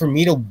not weird for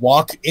me to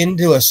walk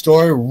into a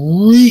store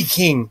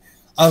reeking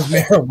of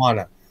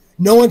marijuana.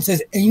 No one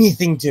says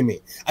anything to me.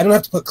 I don't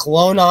have to put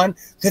cologne on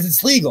because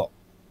it's legal.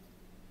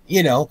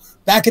 You know,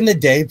 back in the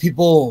day,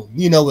 people,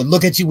 you know, would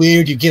look at you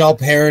weird. You get all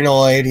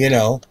paranoid, you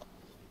know.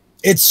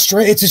 It's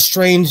a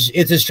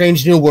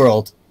strange new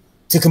world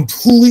to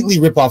completely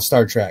rip off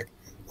Star Trek.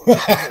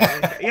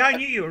 Yeah, I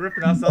knew you were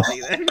ripping off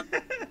something then.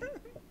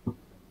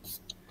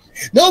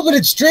 No, but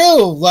it's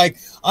true. Like,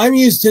 I'm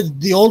used to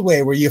the old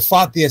way where you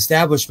fought the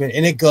establishment,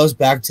 and it goes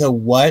back to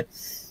what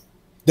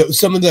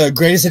some of the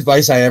greatest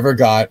advice I ever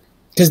got,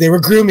 because they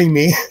were grooming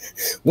me.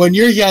 When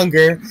you're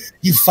younger,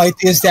 you fight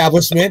the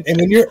establishment,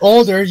 and when you're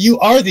older, you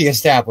are the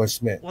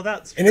establishment. Well,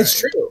 that's and it's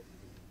true,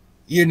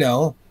 you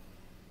know,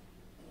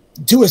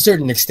 to a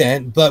certain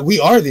extent, but we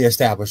are the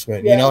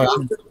establishment. Yeah, you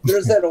know,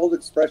 there's that old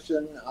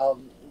expression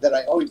that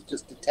I always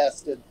just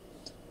detested.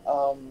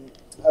 How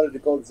did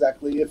it go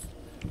exactly?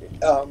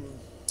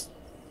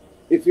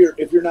 If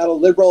you're not a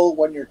liberal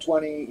when you're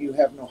 20, you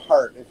have no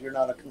heart. If you're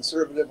not a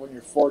conservative when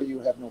you're 40, you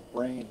have no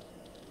brain.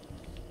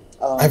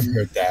 I've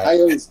heard that. I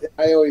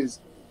always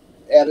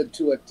added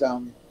to it.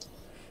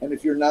 And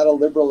if you're not a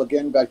liberal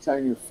again by the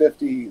time you're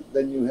 50,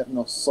 then you have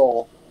no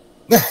soul.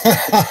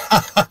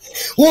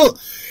 Well,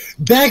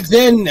 back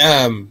then,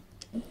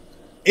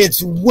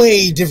 it's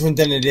way different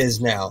than it is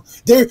now.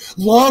 They're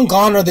long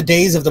gone are the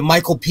days of the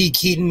Michael P.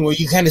 Keaton where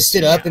you kind of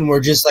stood up and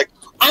were just like,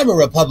 I'm a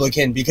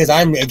Republican because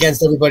I'm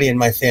against everybody in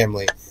my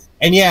family.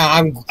 And yeah,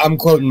 I'm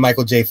quoting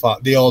Michael J.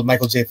 Fox, the old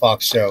Michael J.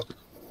 Fox show.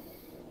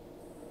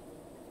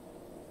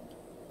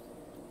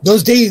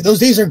 Those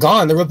days are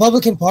gone. The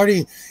Republican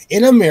Party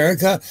in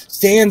America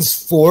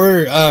stands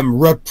for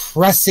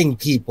repressing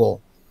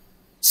people,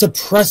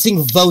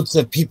 suppressing votes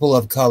of people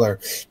of color,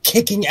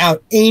 kicking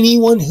out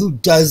anyone who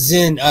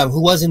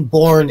wasn't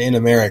born in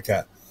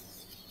America.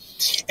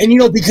 And, you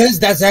know, because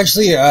that's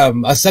actually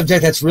a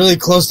subject that's really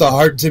close to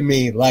heart to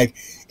me, like,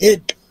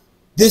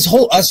 this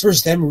whole us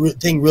versus them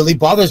thing really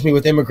bothers me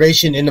with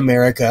immigration in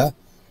America.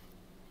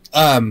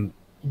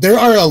 There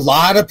are a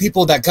lot of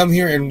people that come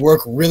here and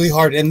work really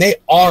hard, and they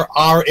are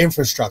our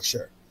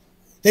infrastructure.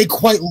 They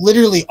quite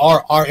literally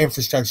are our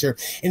infrastructure.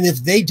 And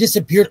if they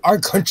disappeared, our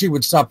country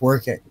would stop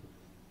working.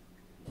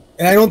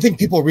 And I don't think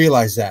people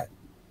realize that.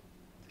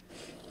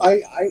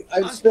 I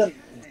used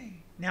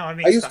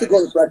to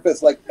go to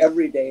breakfast like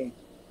every day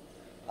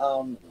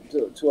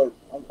to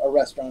a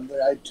restaurant.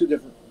 I had two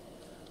different,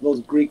 those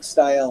Greek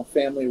style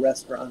family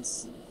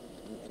restaurants,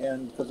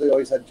 and because they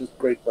always had just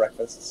great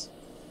breakfasts.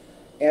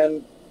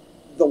 And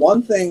the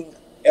one thing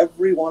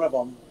every one of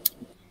them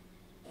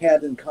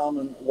had in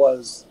common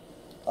was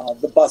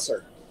the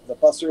busser. The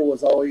busser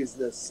was always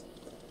this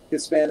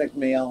Hispanic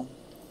male,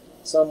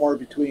 somewhere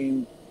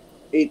between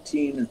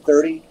 18 and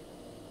 30,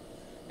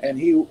 and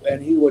he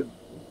would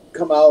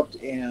come out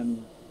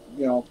and,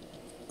 you know,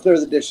 clear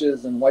the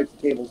dishes and wipe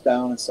the tables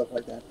down and stuff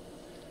like that.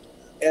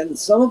 And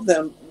some of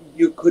them,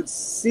 you could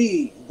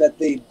see that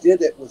they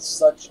did it with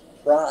such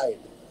pride,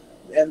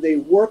 and they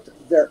worked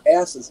their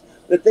asses,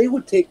 that they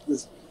would take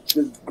this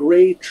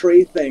gray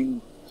tray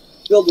thing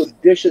filled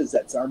with dishes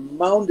that are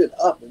mounded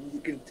up, and you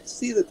can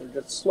see that they're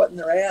just sweating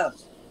their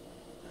ass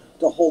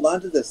to hold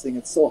on to this thing.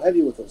 It's so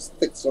heavy with those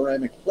thick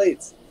ceramic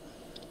plates,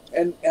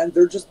 and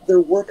they're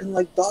working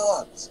like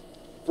dogs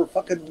for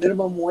fucking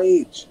minimum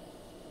wage.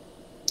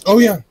 Oh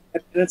yeah.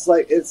 And it's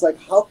like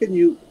how can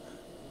you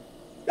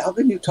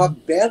talk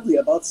badly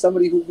about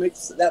somebody who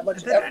makes that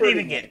much they effort? They don't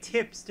even get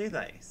tips, do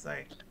they? So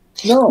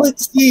no.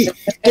 Let's see.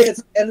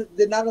 And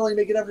they not only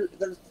make it ever,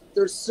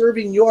 they're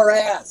serving your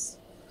ass.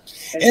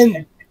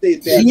 And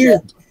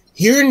here,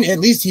 at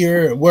least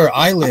here where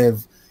I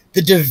live,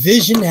 the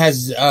division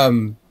has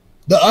the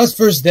us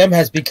versus them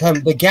has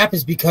become, the gap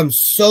has become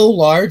so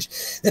large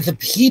that the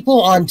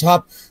people on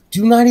top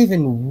do not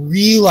even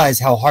realize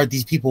how hard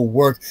these people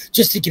work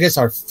just to get us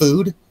our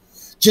food,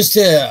 just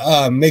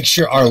to make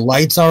sure our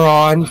lights are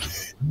on,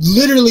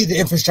 literally the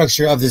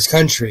infrastructure of this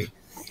country.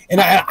 And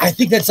I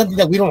think that's something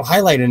that we don't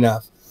highlight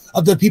enough.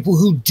 Of the people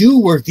who do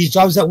work these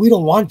jobs that we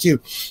don't want to,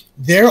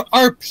 there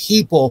are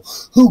people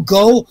who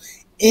go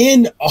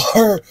in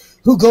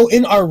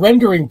our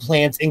rendering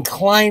plants and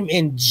climb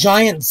in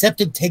giant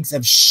septic tanks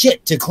of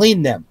shit to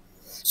clean them,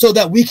 so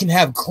that we can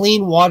have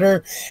clean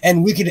water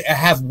and we can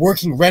have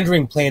working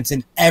rendering plants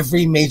in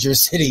every major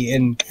city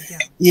and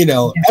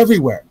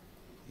everywhere,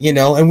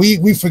 and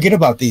we forget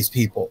about these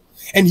people.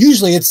 And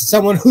usually it's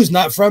someone who's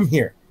not from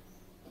here,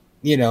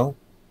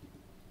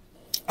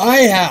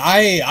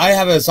 I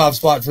have a soft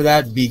spot for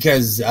that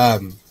because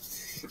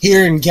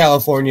here in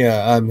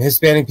California,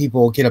 Hispanic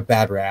people get a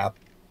bad rap,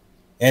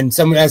 and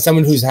as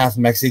someone who's half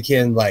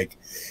Mexican, like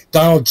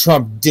Donald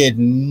Trump did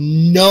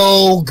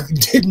no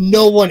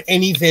one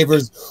any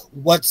favors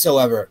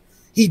whatsoever.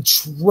 He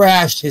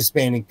trashed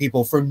Hispanic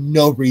people for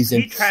no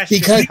reason. He trashed the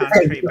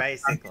country,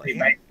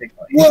 basically.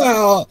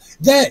 Well,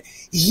 that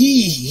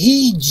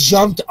he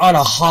jumped on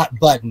a hot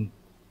button.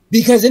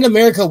 Because in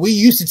America, we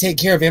used to take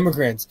care of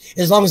immigrants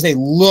as long as they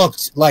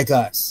looked like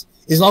us,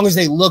 as long as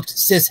they looked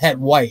cishet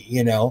white,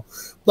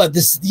 But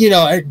this,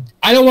 I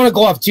don't want to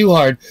go off too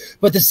hard,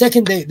 but the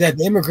second that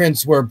the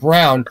immigrants were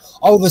brown,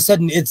 all of a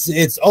sudden it's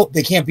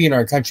they can't be in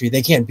our country,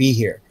 they can't be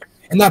here,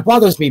 and that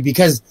bothers me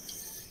because,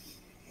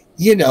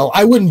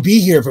 I wouldn't be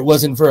here if it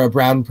wasn't for a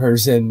brown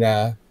person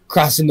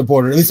crossing the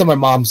border, at least on my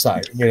mom's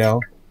side,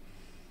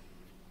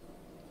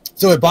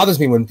 So it bothers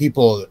me when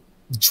people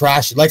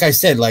trash, like I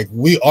said, like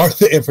we are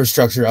the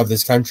infrastructure of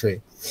this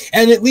country.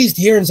 And at least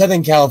here in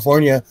Southern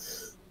California,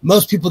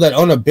 most people that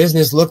own a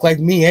business look like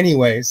me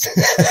anyways.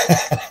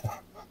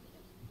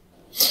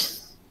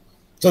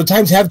 So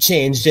times have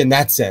changed in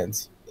that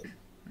sense.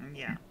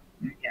 Yeah.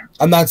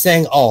 I'm not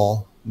saying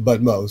all,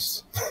 but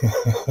most.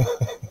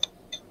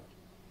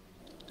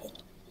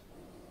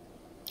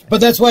 But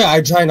that's why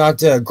I try not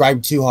to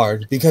gripe too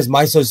hard, because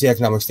my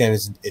socioeconomic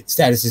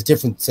status is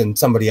different than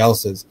somebody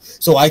else's.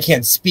 So I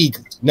can't speak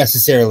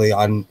necessarily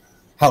on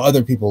how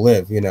other people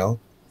live,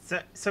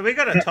 So we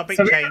got a topic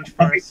change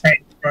first.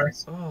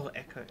 Oh,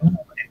 echo.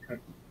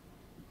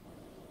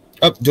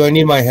 Oh, do I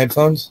need my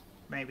headphones?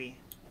 Maybe.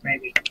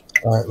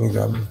 All right, let me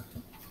grab them.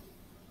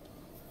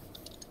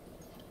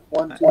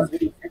 1, 2,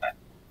 3.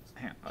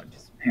 Hang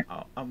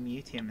on, I'll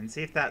mute him and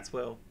see if that's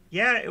Will.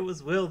 Yeah, it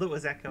was Will that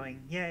was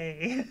echoing.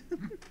 Yay!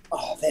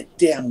 Oh, that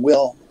damn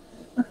Will.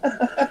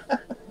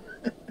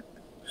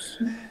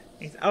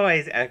 He's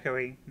always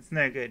echoing. It's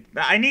no good.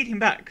 But I need him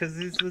back because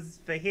this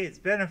was for his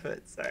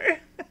benefit, so...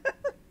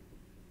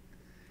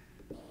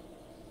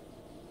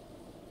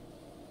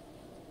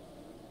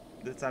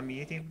 Let's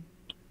unmute him.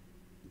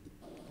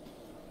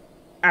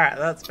 Alright,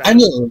 that's better.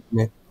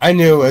 I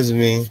knew it was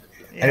me.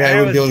 Yeah, and I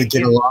wouldn't be able to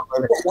get along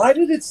with it. Why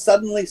did it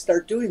suddenly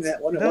start doing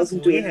that when it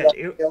wasn't doing it all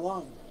day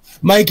long?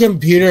 My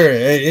computer,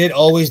 it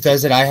always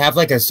does it. I have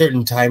like a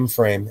certain time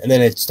frame, and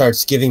then it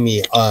starts giving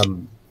me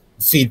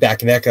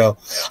feedback and echo.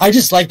 I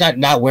just like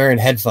not wearing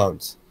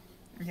headphones.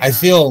 Yeah. I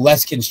feel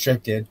less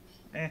constricted.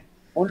 I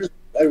wonder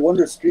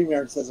if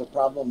StreamYard has a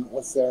problem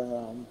with their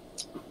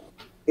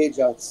page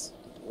outs.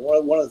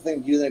 One of the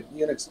things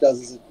Unix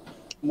does is it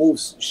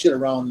moves shit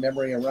around,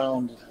 memory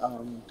around,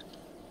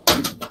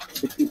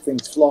 to keep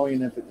things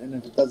flowing. And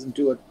if it doesn't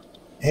do it,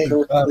 hey,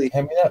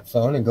 hand me that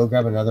phone and go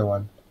grab another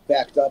one.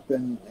 Backed up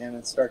and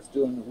it starts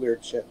doing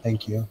weird shit.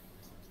 Thank you.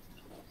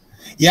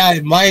 Yeah,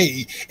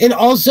 and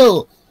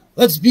also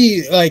let's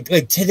be like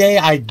today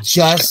I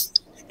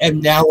just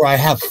am now where I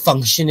have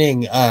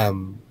functioning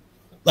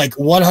like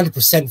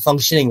 100%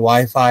 functioning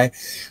Wi-Fi.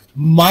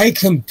 My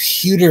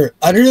computer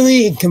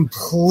utterly and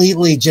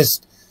completely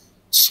just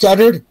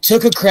stuttered,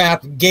 took a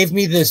crap, gave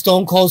me the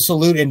Stone Cold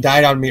salute, and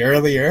died on me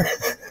earlier.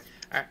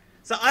 Alright,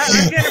 so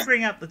I'm going to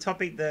bring up the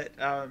topic that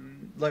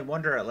Lone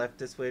Wanderer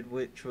left us with,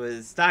 which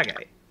was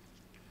Stargate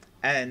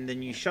and the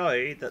new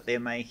show that they're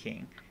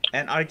making.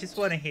 And I just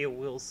want to hear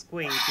Will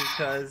squeal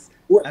because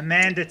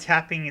Amanda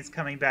Tapping is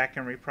coming back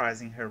and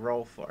reprising her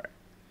role for it.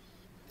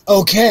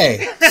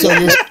 Okay, so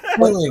you're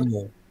spoiling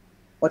me.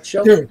 What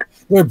show?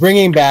 They're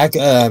bringing back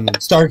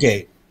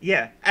Stargate.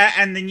 Yeah,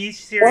 and the new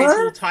series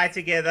will tie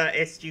together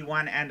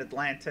SG-1 and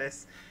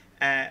Atlantis,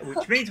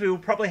 which means we will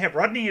probably have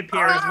Rodney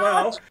appear as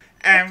well,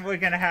 and we're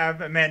going to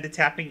have Amanda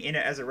Tapping in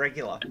it as a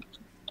regular.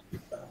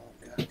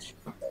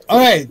 All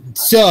right,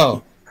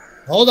 so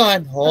hold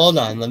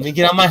on. Let me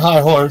get on my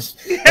high horse.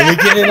 Let me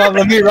get it on.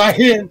 Let me ride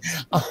in.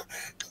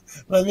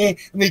 Let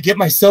me get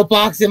my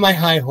soapbox and my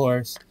high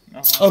horse.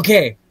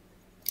 Okay.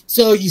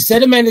 So you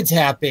said Amanda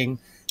tapping.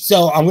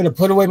 So I'm going to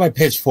put away my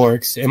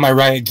pitchforks and my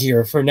riot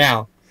gear for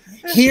now.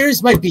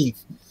 Here's my beef.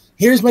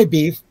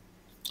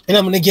 And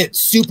I'm going to get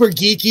super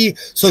geeky.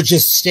 So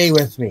just stay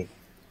with me.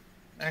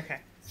 Okay.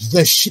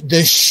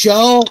 The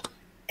show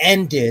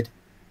ended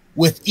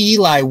with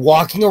Eli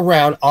walking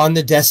around on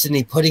the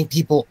Destiny, putting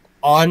people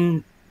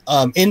on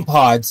in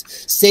pods,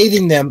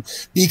 saving them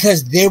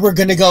because they were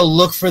going to go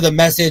look for the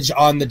message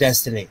on the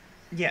Destiny.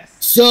 Yes.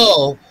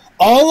 So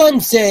all I'm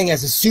saying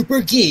as a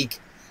super geek,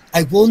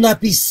 I will not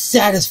be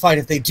satisfied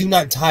if they do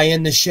not tie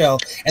in the show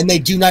and they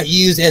do not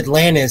use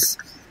Atlantis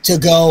to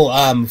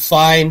go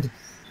find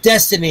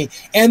Destiny.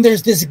 And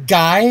there's this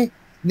guy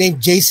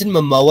named Jason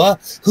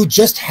Momoa who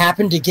just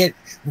happened to get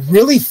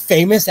really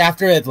famous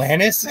after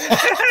Atlantis.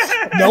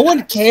 No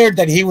one cared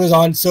that he was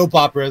on soap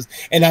operas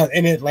in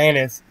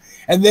Atlantis.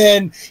 And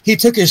then he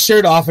took his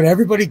shirt off and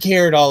everybody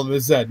cared all of a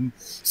sudden.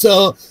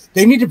 So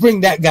they need to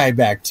bring that guy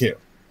back too.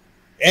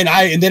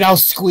 And then I'll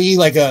squee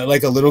like a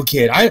little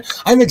kid.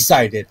 I'm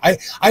excited. I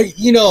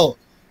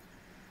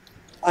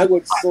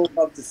would so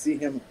love to see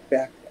him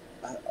back.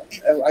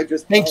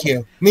 Thank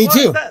you. Me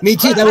too. That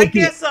would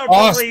be awesome.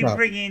 I'll probably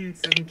bring in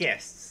some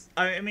guests.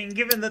 I mean,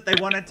 given that they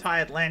want to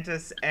tie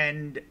Atlantis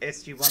and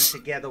SG-1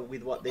 together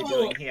with what they're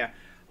doing here,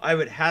 I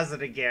would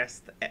hazard a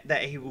guess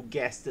that he will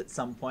guest at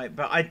some point,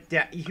 but I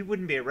doubt he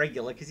wouldn't be a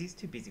regular because he's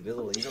too busy with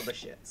all these other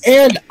shits.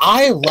 And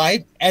I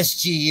liked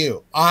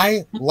SGU.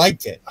 I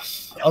liked it.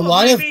 A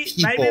lot of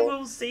people. Maybe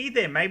we'll see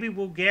them. Maybe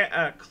we'll get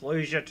a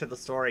closure to the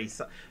story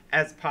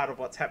as part of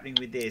what's happening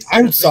with this.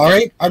 I'm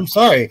sorry.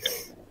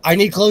 I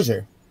need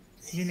closure.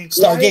 You need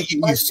Stargate,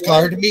 you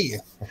scarred me.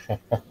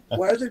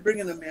 Why are they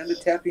bringing Amanda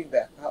Tapping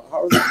back?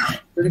 How are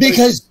they?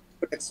 Because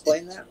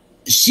explain that.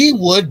 She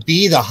would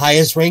be the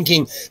highest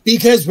ranking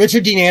because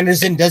Richard Dean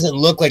Anderson doesn't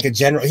look like a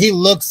general. He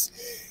looks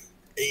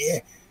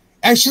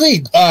actually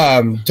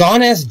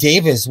Don S.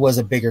 Davis was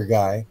a bigger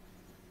guy.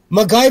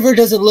 MacGyver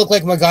doesn't look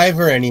like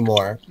MacGyver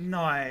anymore.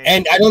 No,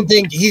 and I don't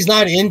think he's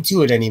not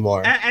into it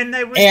anymore.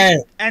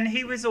 And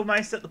he was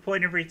almost at the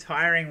point of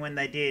retiring when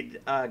they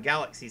did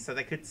Galaxy, so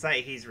they could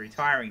say he's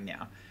retiring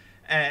now.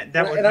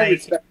 That would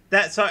make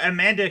that so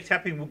Amanda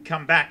Tapping would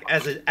come back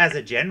as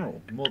a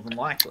general more than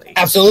likely.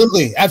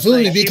 Absolutely,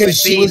 like because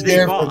she was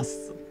there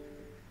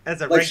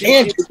as a like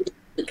regular.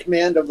 The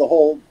command of the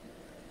whole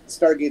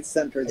Stargate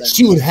Center. Then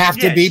she would have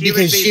to be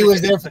because she was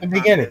there from the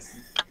beginning.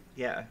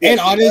 Yeah, and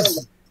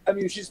honest. I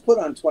mean, she's put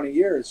on 20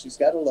 years. She's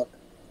got to look.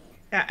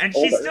 Yeah, and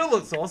she still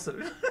looks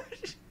awesome.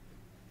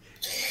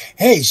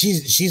 Hey,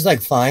 she's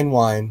like fine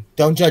wine.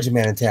 Don't judge a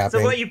man in tapping.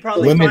 So what you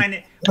probably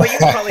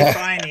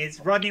find is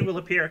Rodney will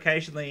appear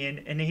occasionally,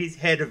 and he's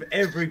head of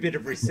every bit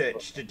of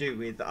research to do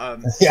with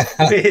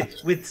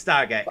with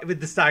Stargate, with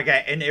the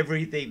Stargate and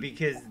everything,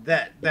 because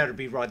that would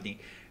be Rodney.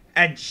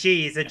 And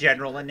she is a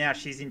general, and now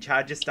she's in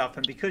charge of stuff.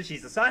 And because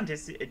she's a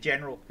scientist, a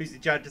general who's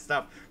in charge of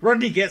stuff,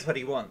 Rodney gets what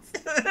he wants.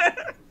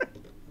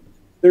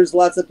 There's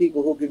lots of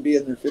people who can be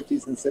in their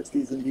 50s and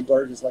 60s and be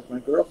gorgeous like my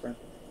girlfriend.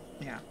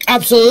 Yeah,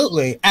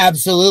 absolutely. I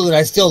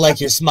still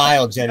like your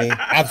smile, Jenny.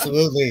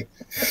 Absolutely.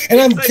 And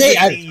I'm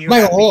saying,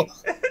 my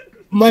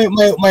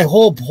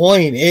whole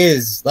point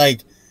is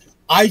like,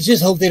 I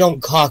just hope they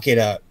don't cock it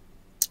up.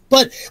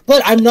 But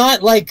I'm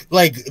not like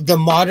the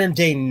modern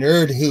day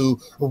nerd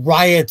who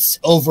riots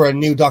over a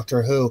new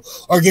Doctor Who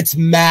or gets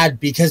mad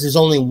because there's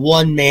only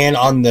one man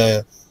on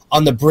the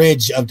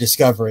bridge of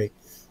Discovery.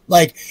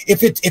 Like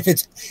if it's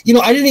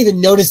I didn't even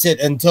notice it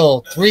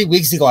until 3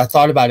 weeks ago. I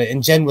thought about it,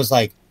 and Jen was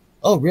like,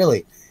 "Oh,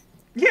 really?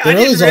 Yeah, I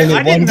didn't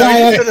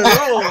notice it at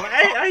all."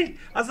 I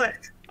was like,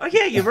 "Oh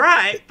yeah, you're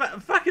right,"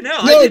 but fucking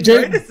hell, I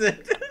didn't notice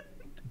it.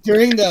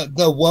 During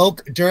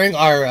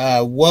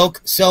our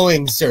woke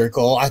sewing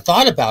circle, I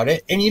thought about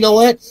it, and you know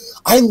what?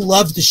 I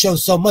loved the show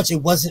so much.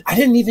 I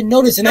didn't even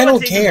notice, and I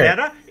don't care. What's even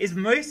better is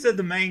most of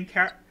the main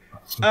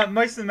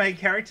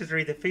characters are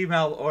either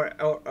female or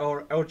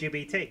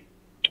LGBT.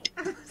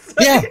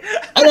 Yeah,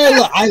 and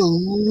I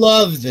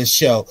love this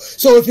show.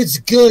 So if it's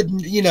good,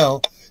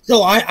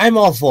 so I'm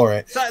all for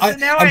it. So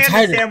now I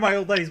understand why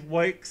all those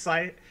woke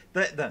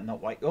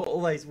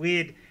all those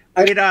weird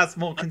ass,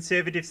 more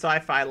conservative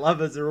sci-fi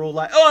lovers are all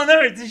like, "Oh no,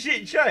 it's a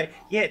shit show."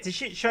 Yeah, it's a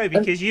shit show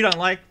because you don't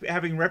like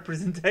having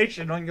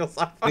representation on your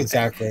sci-fi.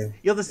 Exactly.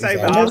 You're the same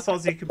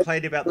assholes who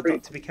complained about the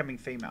Doctor becoming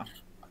female.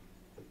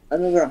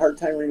 I'm having a hard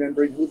time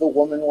remembering who the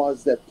woman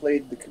was that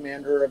played the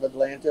commander of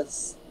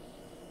Atlantis.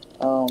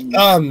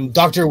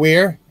 Dr.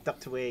 Weir.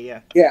 Dr.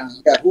 Weir, yeah.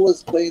 Who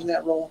was playing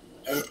that role?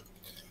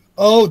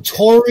 Oh,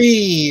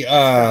 Tori.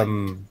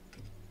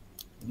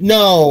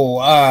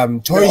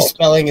 Tori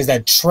Spelling is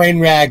that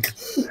train wreck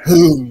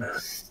who.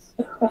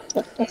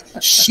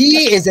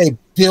 She is a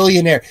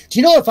billionaire. Do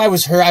you know if I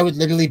was her, I would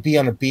literally be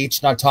on a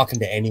beach, not talking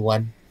to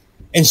anyone.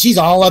 And she's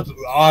all up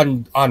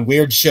on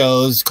weird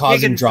shows,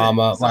 causing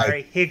drama.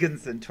 Sorry,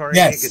 Higginson. Tori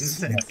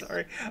Higginson. Yes.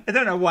 Sorry, I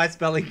don't know why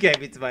Spelling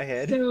came into my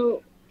head.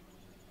 So.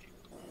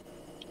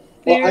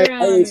 Well, I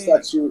always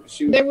thought she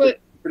was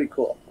pretty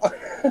cool.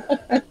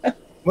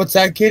 What's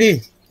that,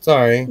 Kitty?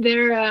 Sorry.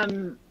 They're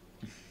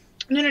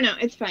no,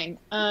 it's fine.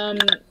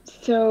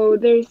 So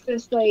there's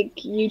this like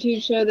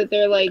YouTube show that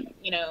they're like,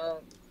 you know,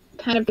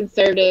 kind of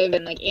conservative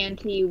and like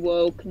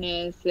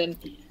anti-wokeness, and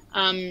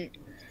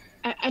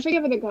I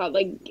forget what they're called,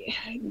 like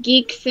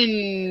geeks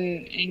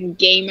and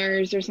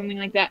gamers or something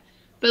like that.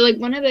 But like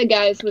one of the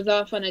guys was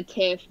off on a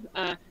tiff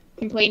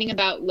complaining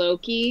about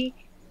Loki,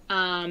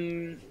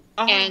 and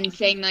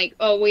saying like,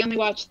 oh, we only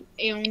watched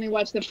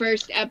the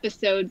first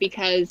episode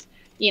because,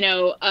 you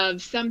know,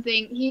 of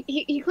something.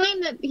 He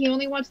claimed that he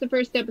only watched the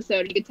first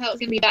episode. He could tell it was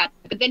going to be bad.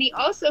 But then he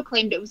also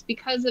claimed it was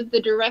because of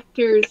the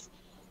director's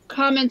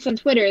comments on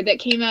Twitter that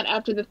came out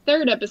after the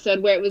third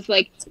episode, where it was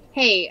like,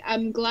 hey,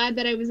 I'm glad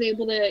that I was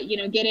able to, you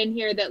know, get in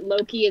here that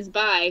Loki is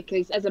bi,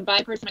 because as a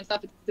bi person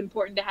myself, it's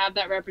important to have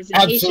that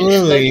representation.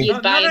 Absolutely. Loki is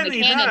bi in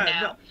the canon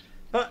now.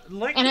 But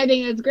Loki, and I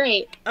think that's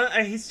great.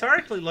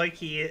 Historically,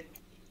 Loki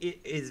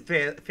is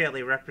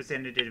fairly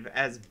representative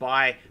as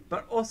bi,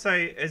 but also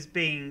as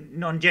being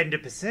non-gender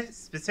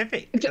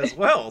specific as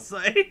well.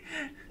 So,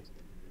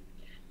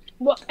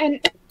 well, and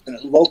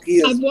Loki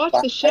is. I've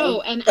watched the show,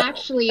 and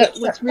actually,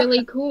 what's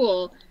really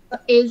cool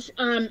is,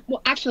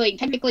 well, actually,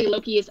 technically,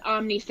 Loki is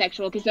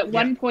omnisexual, because at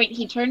one point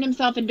he turned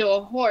himself into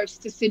a horse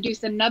to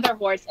seduce another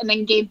horse, and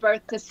then gave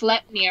birth to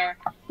Sleipnir,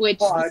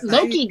 which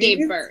Loki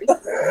gave birth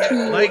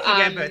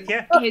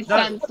to. His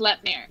son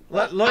Sleipnir.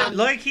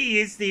 Loki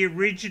is the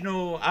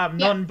original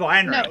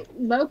non-binary.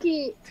 No,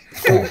 Loki.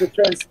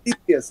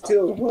 Transtheus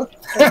too.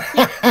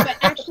 But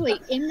actually,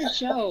 in the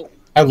show,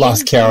 I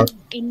lost count.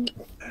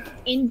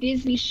 In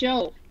Disney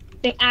show,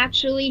 they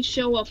actually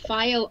show a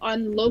file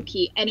on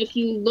Loki, and if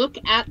you look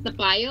at the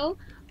file,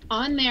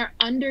 on there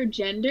under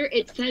gender,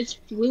 it says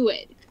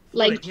fluid.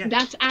 Like,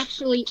 that's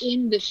actually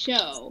in the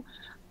show,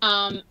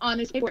 on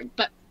his paperwork.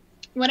 But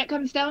when it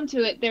comes down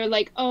to it, they're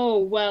like, oh,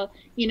 well,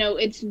 you know,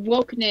 it's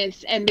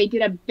wokeness, and they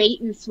did a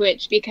bait and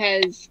switch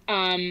because,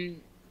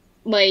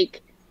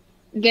 like,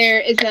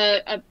 there is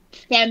a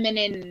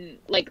feminine,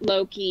 like,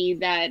 Loki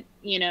that,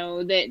 you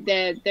know,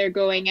 that they're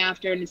going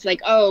after, and it's like,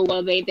 oh,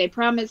 well, they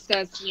promised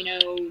us, you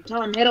know,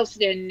 Tom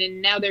Hiddleston,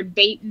 and now they're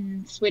bait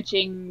and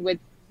switching with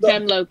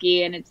Fem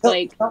Loki, and it's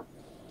like,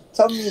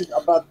 tell me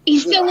about.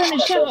 He's still in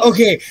the show.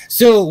 Okay,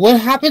 so what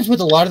happens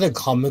with a lot of the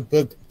comic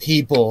book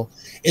people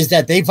is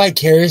that they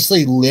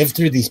vicariously live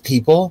through these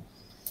people.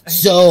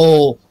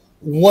 So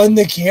when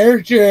the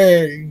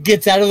character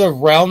gets out of the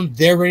realm,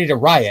 they're ready to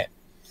riot.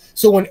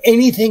 So when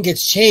anything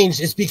gets changed,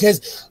 it's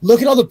because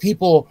look at all the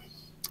people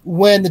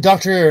when the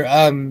Doctor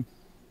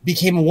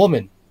became a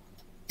woman.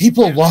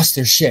 People lost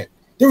their shit.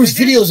 There was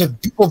videos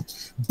of people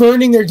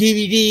burning their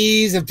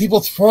DVDs, of people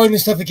throwing their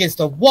stuff against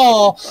the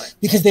wall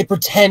because they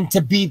pretend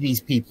to be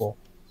these people.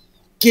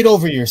 Get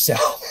over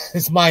yourself.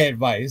 It's my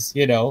advice,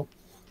 you know.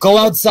 Go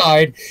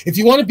outside. If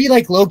you want to be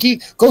like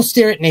Loki, go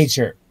stare at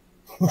nature.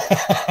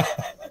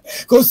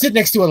 Go sit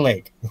next to a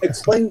lake.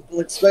 Explain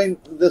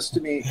this to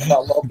me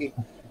about Loki.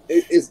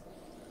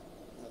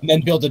 And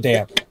then build a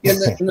dam. In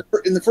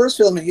the first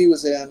film he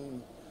was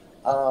in,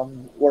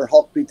 where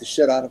Hulk beat the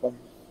shit out of him,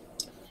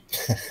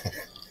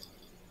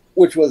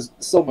 which was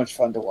so much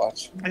fun to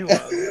watch.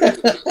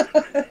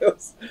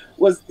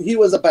 He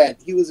was a bad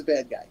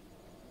guy.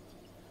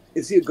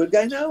 Is he a good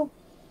guy now?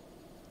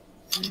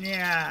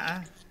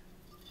 Yeah.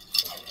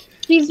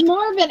 He's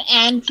more of an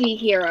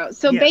anti-hero.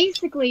 So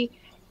basically,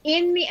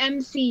 in the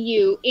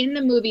MCU, in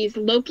the movies,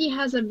 Loki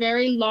has a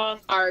very long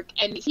arc,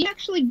 and he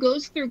actually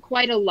goes through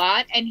quite a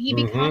lot, and he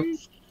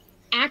becomes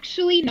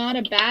actually not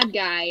a bad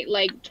guy,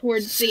 like,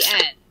 towards the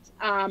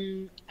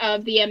end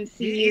of the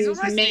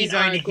MCU's main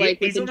arc, like,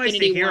 with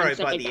Infinity War and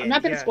stuff like that. I'm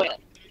not going to spoil it.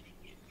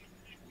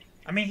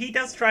 I mean, he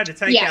does try to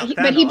take out Thanos.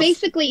 But he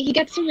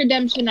gets a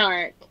redemption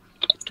arc.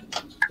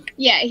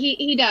 Yeah,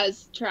 he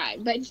does try.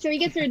 But so he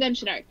gets a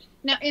redemption arc.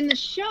 Now, in the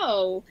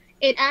show,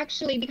 it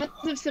actually, because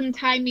of some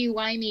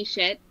timey-wimey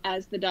shit,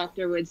 as the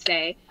Doctor would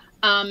say,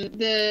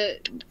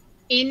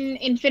 in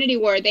Infinity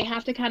War, they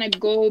have to kind of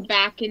go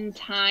back in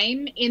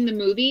time in the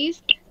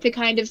movies to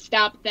kind of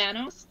stop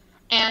Thanos.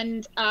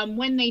 And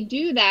when they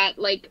do that,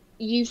 like,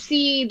 you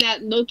see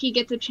that Loki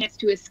gets a chance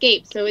to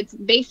escape. So it's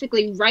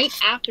basically right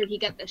after he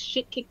got the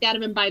shit kicked out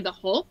of him by the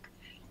Hulk.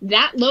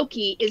 That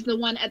Loki is the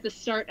one at the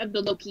start of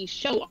the Loki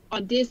show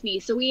on Disney,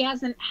 so he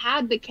hasn't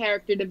had the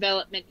character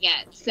development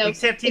yet. So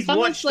except he's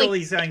watched all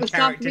his own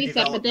character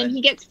development. But then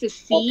he gets to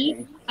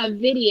see a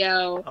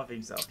video of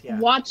himself,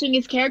 watching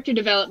his character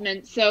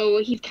development.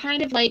 So he's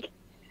kind of like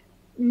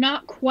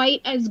not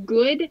quite as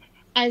good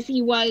as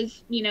he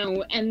was, you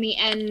know, in the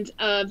end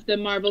of the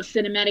Marvel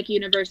Cinematic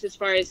Universe as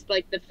far as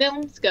like the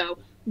films go.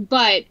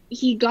 But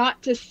he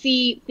got to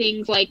see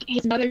things like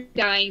his mother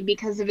dying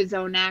because of his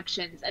own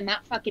actions, and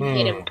that fucking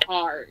hit him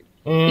hard.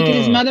 Because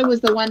his mother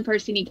was the one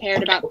person he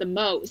cared about the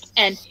most.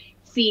 And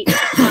see,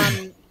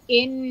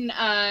 in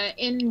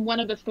one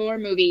of the Thor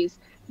movies,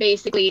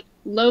 basically,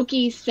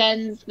 Loki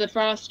sends the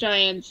Frost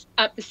Giants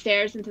up the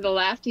stairs and to the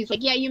left. He's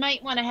like, yeah, you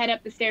might want to head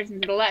up the stairs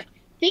and to the left,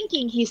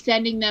 thinking he's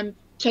sending them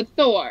to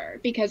Thor,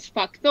 because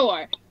fuck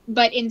Thor.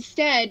 But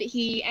instead,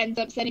 he ends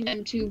up sending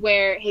them to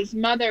where his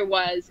mother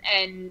was,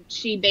 and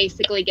she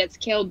basically gets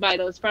killed by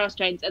those frost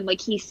giants. And,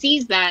 like, he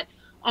sees that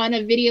on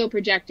a video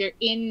projector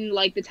in,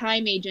 like, the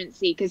time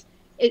agency, because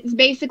it's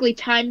basically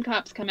time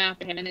cops come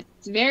after him, and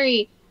it's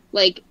very,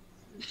 like,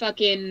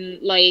 fucking,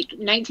 like,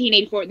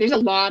 1984. There's a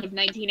lot of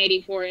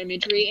 1984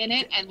 imagery in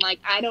it, and, like,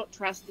 I don't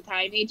trust the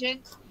time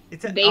agents.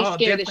 They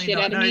scare the shit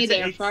out of me.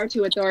 They are far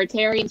too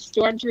authoritarian,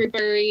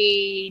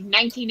 stormtrooper-y,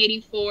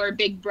 1984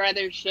 Big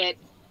Brother shit.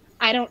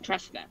 I don't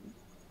trust them.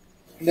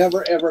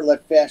 Never ever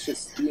let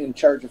fascists be in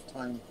charge of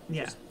time.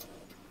 Yeah.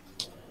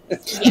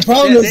 The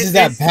problem is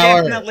that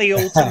power. Definitely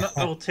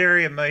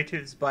ulterior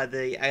motives by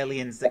the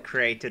aliens that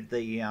created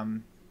the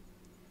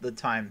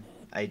time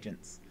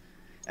agents,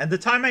 and the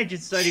time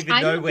agents don't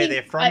even know where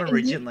they're from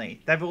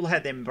originally. They've all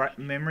had their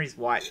memories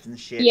wiped and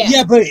shit.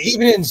 Yeah, but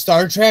even in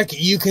Star Trek,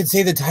 you could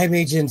say the time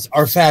agents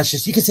are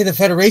fascist. You could say the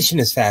Federation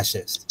is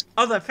fascist.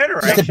 Oh, the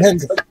Federation. It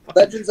depends.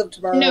 Legends of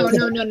Tomorrow.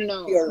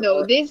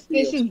 No. This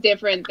is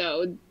different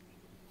though.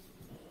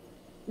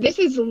 This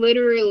is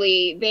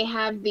literally, they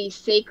have the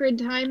sacred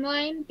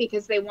timeline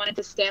because they wanted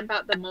to stamp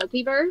out the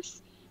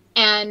multiverse.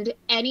 And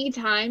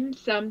anytime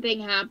something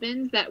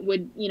happens that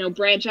would, you know,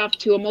 branch off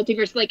to a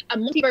multiverse, like a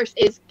multiverse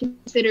is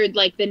considered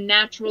like the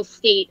natural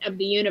state of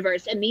the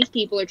universe. And these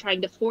people are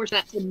trying to force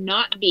that to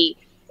not be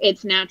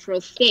its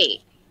natural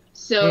state.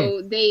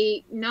 So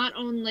they not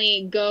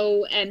only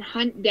go and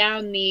hunt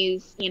down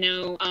these, you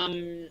know,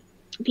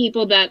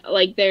 people that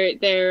like they're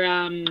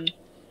variants.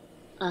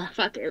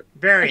 I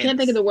can't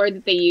think of the word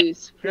that they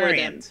use for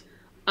them.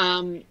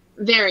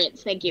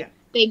 Variants, thank you. Yeah.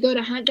 They go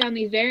to hunt down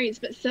these variants,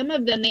 but some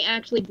of them they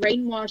actually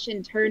brainwash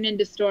and turn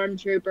into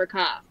stormtrooper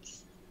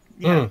cops.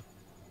 Yeah.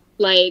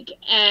 Like,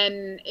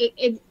 and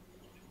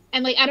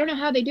and like I don't know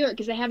how they do it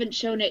because they haven't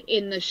shown it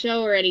in the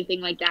show or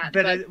anything like that.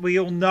 But we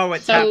all know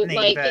it's happening.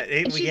 Like, but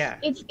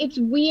it's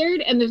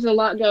weird, and there's a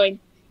lot going.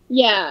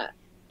 Yeah,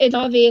 it's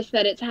obvious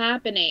that it's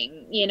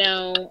happening, you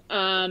know.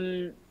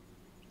 And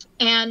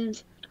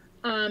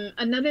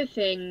another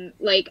thing,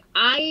 like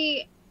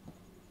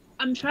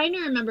I'm trying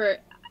to remember.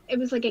 It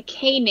was like a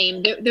K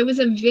name. There was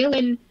a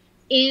villain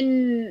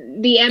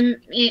in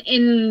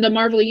the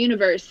Marvel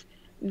universe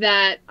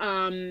that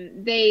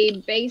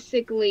they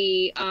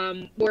basically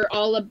were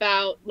all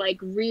about like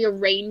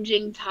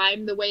rearranging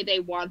time the way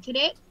they wanted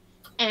it.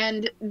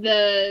 And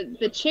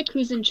the chick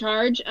who's in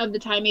charge of the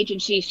time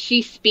agency,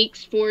 she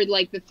speaks for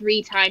like the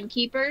 3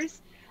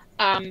 timekeepers.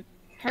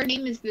 Her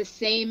name is the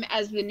same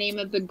as the name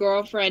of the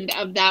girlfriend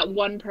of that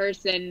one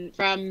person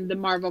from the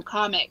Marvel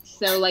comics.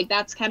 So, like,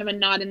 that's kind of a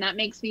nod, and that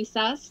makes me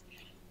sus.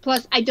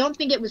 Plus, I don't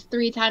think it was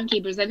 3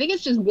 timekeepers. I think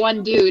it's just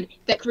one dude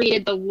that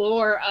created the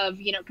lore of,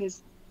 you know,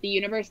 because the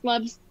universe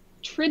loves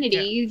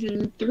trinities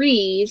and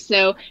 3s.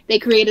 So they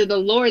created the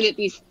lore that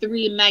these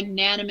 3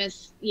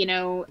 magnanimous, you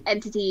know,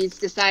 entities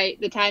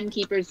the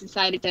timekeepers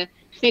decided to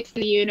fix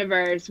the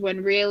universe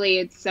when really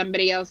it's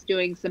somebody else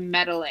doing some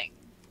meddling.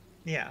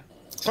 Yeah.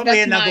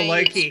 Probably another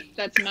Loki.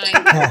 That's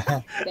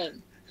my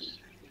thing.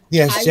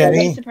 Yes,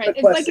 Jenny.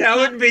 It's like I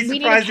wouldn't be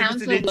surprised if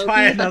it's an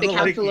entire another Loki.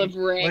 The Council of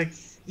Ricks. Like,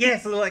 yeah,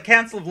 so the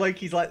Council of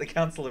Loki's like the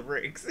Council of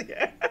Ricks.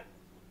 Yeah.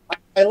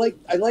 I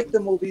like the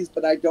movies,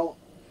 but I don't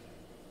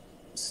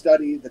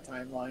study the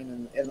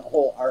timeline and the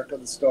whole arc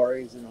of the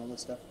stories and all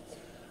this stuff.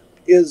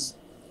 Is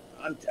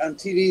on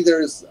TV?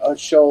 There's a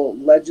show,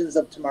 Legends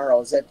of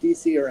Tomorrow. Is that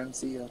DC or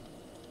MCU?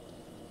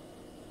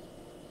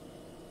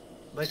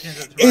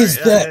 Legends of Tomorrow.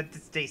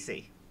 It's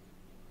DC.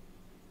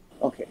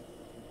 Okay.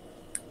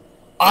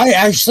 I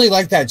actually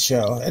like that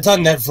show. It's on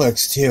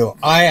Netflix too.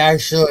 I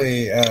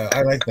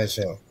like that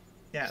show.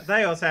 Yeah,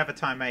 they also have a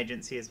time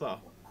agency as well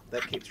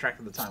that keeps track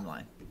of the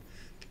timeline.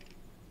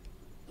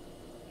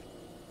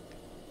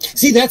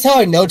 See, that's how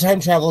I know time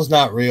travel is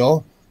not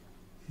real,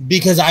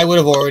 because I would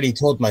have already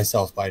told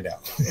myself by now.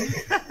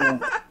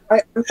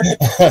 I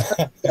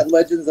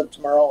Legends of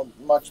Tomorrow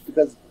much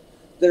because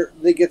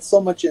they get so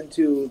much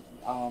into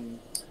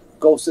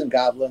ghosts and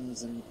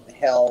goblins and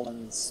hell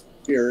and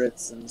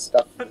spirits and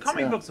stuff. But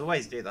comic books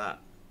always do that.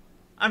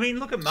 I mean,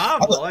 look at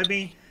Marvel. I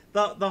mean,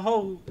 the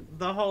whole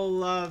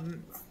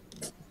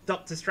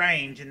Doctor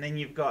Strange, and then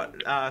you've got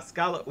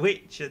Scarlet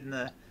Witch and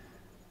the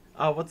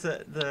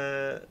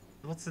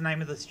what's the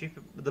name of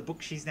the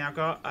book she's now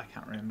got? I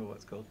can't remember what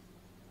it's called.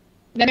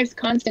 Then there's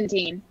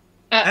Constantine.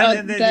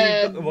 Constantine's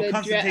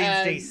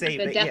DC, the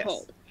but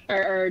Deathhold,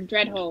 or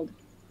Dreadhold.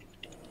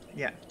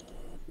 Yeah.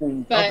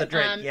 But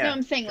no,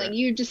 I'm saying like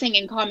you're just saying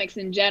in comics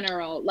in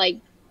general, like.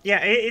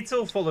 Yeah, it's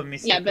all full of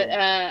mystical. Yeah, but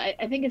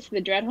I think it's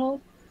the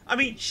Dreadhold. I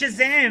mean,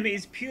 Shazam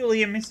is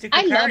purely a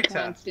mystical character.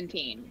 I love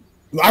Constantine.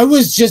 I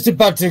was just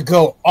about to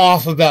go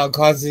off about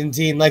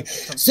Constantine. Like,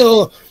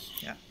 so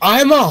yeah.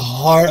 I'm a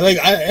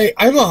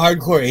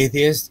hardcore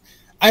atheist.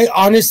 I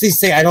honestly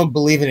say I don't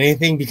believe in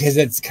anything because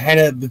it's kind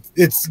of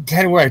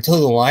where I toe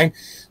the line.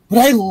 But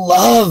I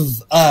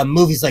love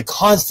movies like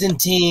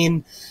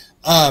Constantine.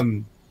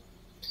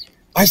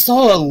 I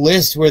saw a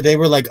list where they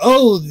were like,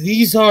 "Oh,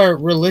 these are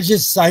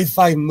religious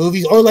sci-fi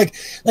movies," or like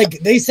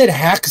they said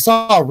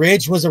Hacksaw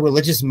Ridge was a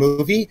religious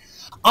movie.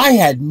 I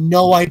had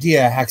no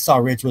idea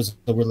Hacksaw Ridge was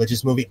a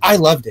religious movie. I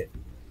loved it.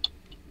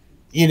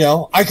 You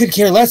know, I could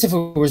care less if it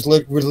was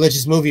a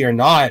religious movie or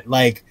not.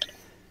 Like,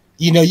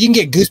 you know, you can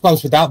get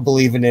goosebumps without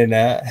believing in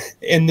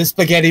the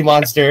spaghetti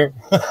monster.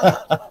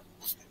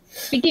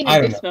 Speaking of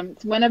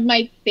Goosebumps, one of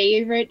my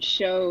favorite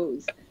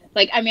shows.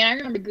 Like, I mean, I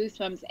remember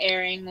Goosebumps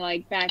airing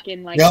like back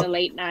in like the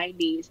late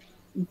 90s.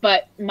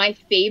 But my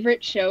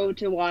favorite show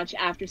to watch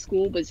after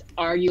school was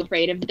Are You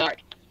Afraid of the Dark?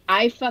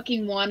 I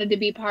fucking wanted to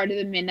be part of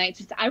the Midnight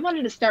Society. I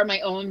wanted to start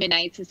my own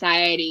Midnight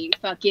Society.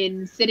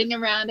 Fucking sitting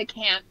around a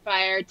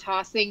campfire,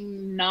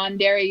 tossing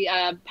non-dairy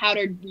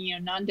powdered,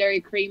 non-dairy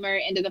creamer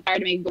into the fire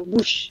to make it go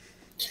whoosh.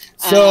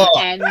 So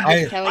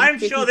I'm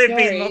sure there've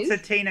been lots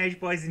of teenage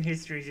boys in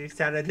history who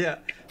sat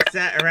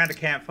around a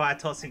campfire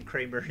tossing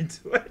creamer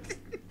into it.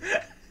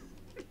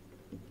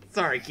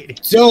 Sorry, Kitty.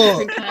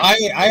 So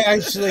I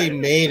actually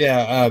made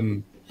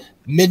a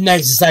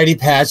Midnight Society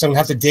patch. I'm gonna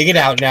have to dig it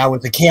out now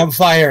with the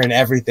campfire and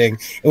everything.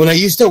 And when I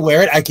used to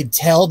wear it, I could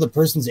tell the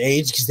person's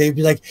age because they'd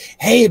be like,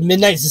 "Hey,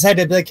 Midnight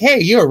Society." I'd be like, "Hey,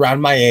 you're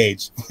around my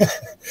age."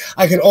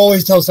 I can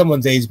always tell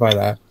someone's age by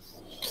that.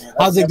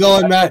 How's it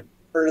going, Matt?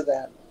 Heard of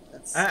that?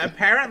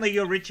 Apparently,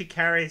 you're Richard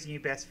Carrier's new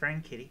best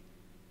friend, Kitty.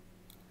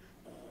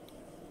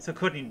 So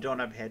according to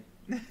Don Head.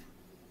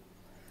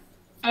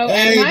 Oh,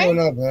 hey,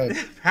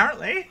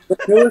 apparently.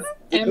 The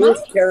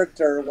newest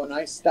character, when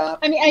I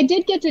stopped... I mean, I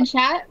did get to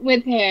chat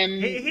with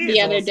him the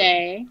other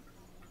day.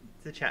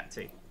 To chat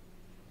to.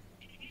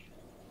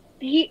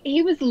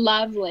 He was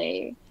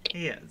lovely.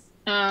 He is.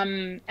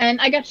 And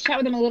I got to chat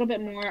with him a little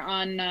bit more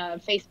on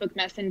Facebook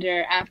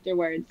Messenger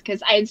afterwards,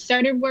 because I had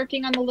started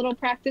working on the little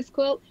practice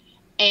quilt,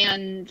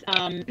 and,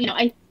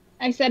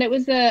 I said it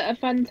was a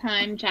fun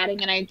time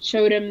chatting, and I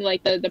showed him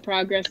like the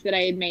progress that I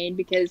had made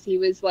because he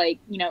was like,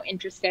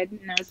 interested,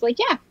 and I was like,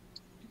 yeah.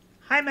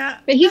 Hi,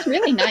 Matt. But he's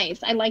really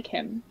nice. I like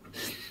him.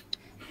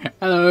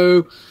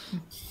 Hello.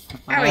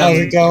 How's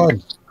it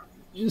going?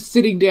 Just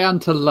sitting down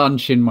to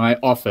lunch in my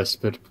office,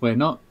 but we're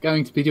not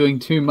going to be doing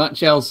too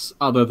much else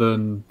other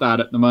than that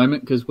at the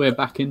moment because we're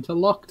back into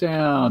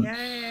lockdown.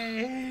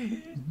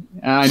 Yay!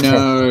 I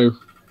know.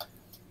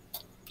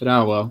 But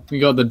oh well, we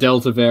got the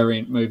Delta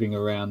variant moving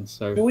around,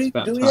 so do we it's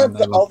about have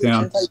time all the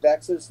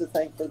anti-vaxxers to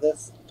thank for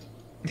this?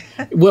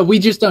 Well, we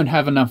just don't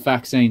have enough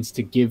vaccines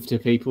to give to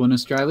people in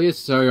Australia,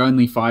 so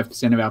only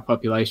 5% of our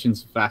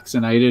population's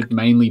vaccinated,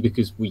 mainly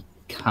because we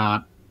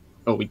can't,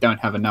 or we don't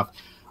have enough.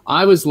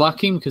 I was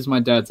lucky because my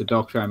dad's a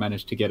doctor. I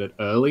managed to get it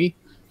early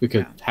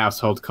because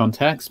household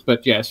contacts.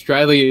 But yeah,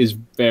 Australia is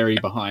very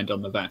behind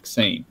on the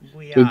vaccine.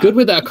 We're good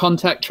with our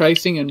contact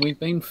tracing, and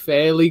we've been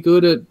fairly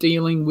good at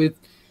dealing with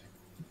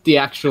the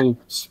actual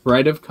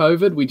spread of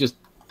COVID. We just,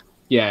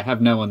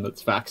 have no one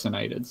that's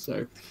vaccinated,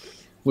 so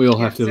we all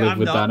have to live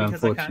with that,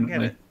 unfortunately. I can't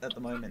get it at the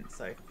moment,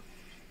 so.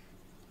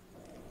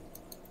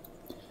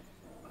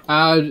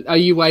 Are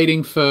you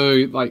waiting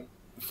for, like,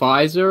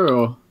 Pfizer,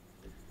 or? Oh,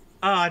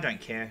 I don't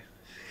care.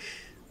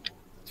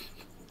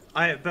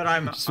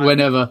 I'm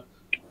whenever.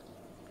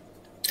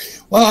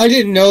 Well, I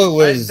didn't know it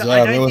was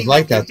it was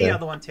like that. The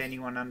other one to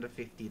anyone under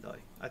 50, though.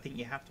 I think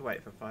you have to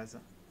wait for Pfizer.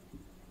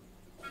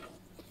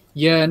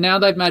 Yeah, now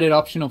they've made it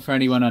optional for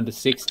anyone under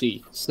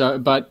 60. So,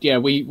 but yeah,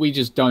 we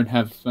just don't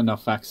have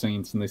enough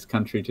vaccines in this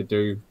country to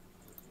do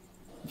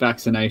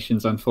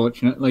vaccinations,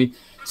 unfortunately.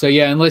 So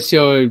yeah, unless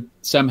you're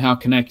somehow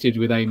connected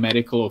with a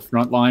medical or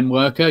frontline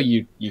worker,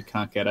 you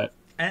can't get it.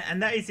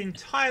 And that is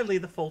entirely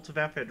the fault of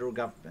our federal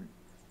government,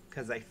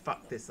 because they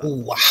fucked this up.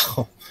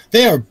 Wow.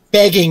 They are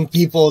begging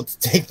people to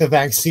take the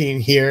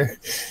vaccine here.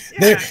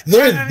 Yeah,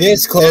 they're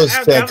this close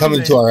to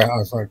coming to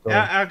our front door.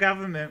 Our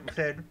government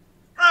said,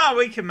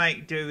 we can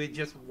make do with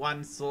just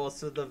one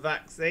source of the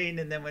vaccine,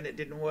 and then when it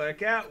didn't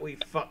work out, we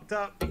fucked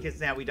up because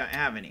now we don't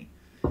have any.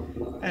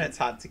 And it's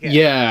hard to get.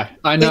 Yeah,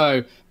 I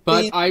know.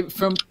 But I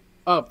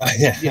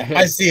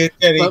see it,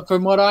 Eddie. But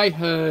from what I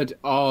heard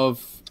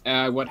of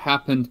what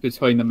happened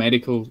between the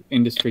medical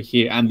industry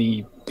here and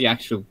the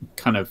actual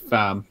kind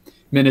of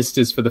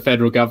ministers for the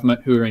federal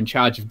government who are in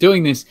charge of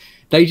doing this,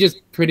 they just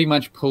pretty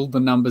much pulled the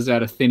numbers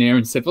out of thin air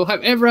and said, we'll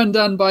have everyone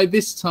done by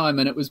this time.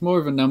 And it was more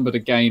of a number to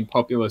gain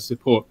popular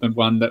support than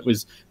one that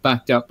was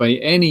backed up by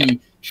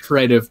any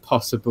shred of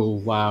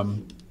possible...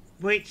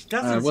 which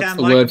doesn't what's sound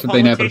the like word a for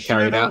being able to politician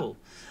carry it at out? all.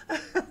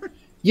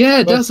 Yeah,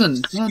 it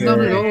doesn't. No, not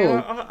at all.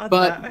 Yeah,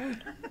 but,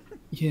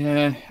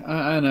 yeah,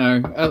 I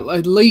know.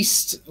 At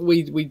least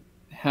we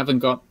haven't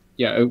got...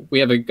 we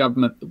have a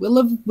government that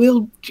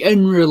will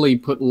generally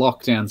put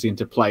lockdowns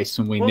into place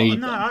when we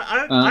need them.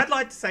 I'd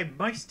like to say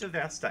most of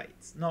our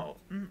states, not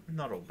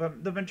all,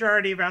 but the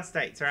majority of our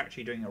states are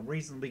actually doing a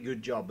reasonably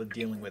good job of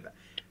dealing with it.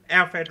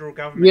 Our federal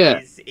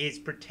government is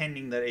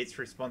pretending that it's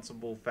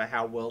responsible for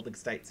how well the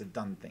states have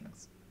done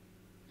things.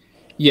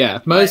 Yeah,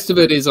 most of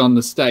it is on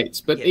the states,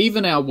 but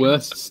even our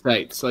worst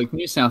states, like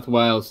New South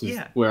Wales, is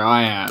where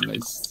I am,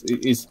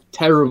 is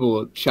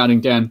terrible at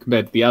shutting down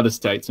compared to the other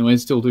states, and we're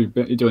still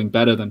doing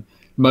better than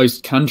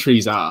most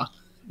countries are.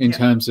 in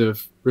terms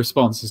of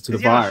responses to the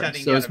 'Cause you're not virus.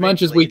 shutting So down as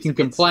much as eventually, we it's can a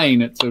bit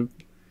complain, it's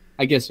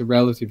I guess, a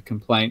relative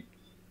complaint.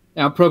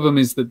 Our problem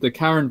is that the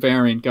current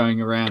variant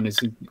going around is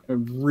a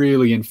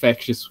really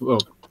infectious, well,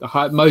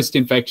 the most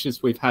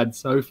infectious we've had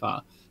so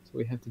far. So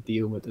we have to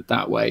deal with it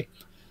that way.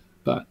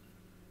 But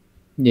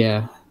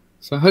yeah,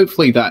 so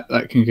hopefully that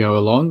can go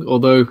along.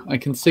 Although I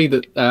can see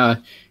that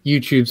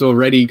YouTube's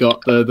already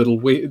got the little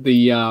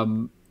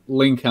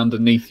link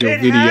underneath your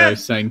video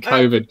saying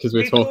COVID because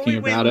we're talking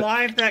about it. Before we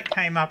went live, that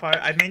came up.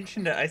 I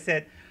mentioned it. I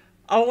said,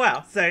 "Oh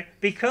wow!" So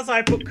because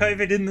I put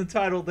COVID in the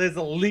title, there's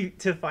a link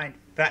to find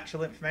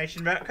factual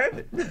information about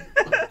COVID,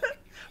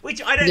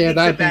 which I don't think is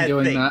a bad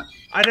thing.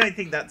 I don't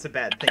think that's a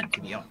bad thing,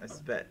 to be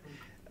honest. But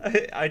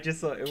I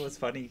just thought it was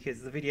funny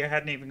because the video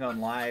hadn't even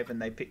gone live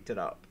and they picked it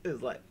up. It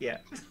was like, yeah.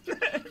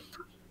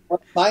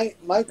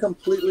 My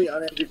completely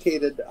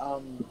uneducated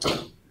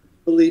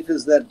belief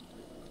is that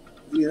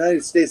the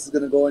United States is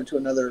going to go into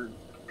another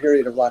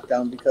period of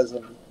lockdown because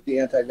of the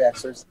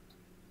anti-vaxxers,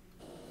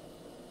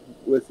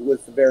 with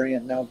the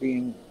variant now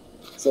being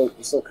so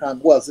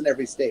common. Well, it's in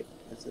every state.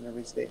 It's in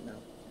every state now.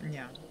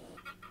 Yeah.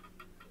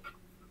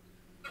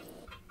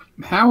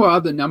 How are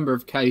the number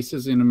of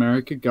cases in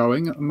America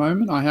going at the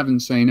moment? I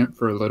haven't seen it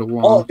for a little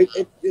while. Oh,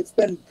 it's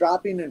been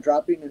dropping and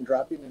dropping and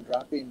dropping and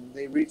dropping.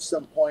 They reached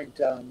some point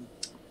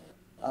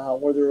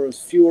where there was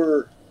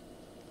fewer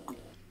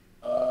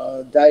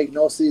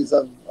diagnoses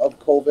of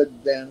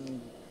COVID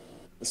than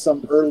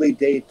some early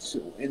date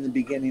in the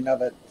beginning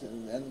of it,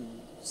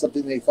 and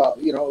something they thought,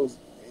 it was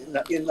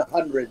in the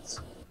hundreds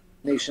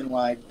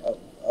nationwide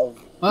of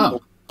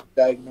people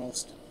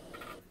diagnosed.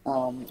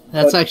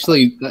 That's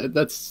actually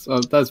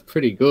that's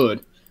pretty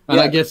good, and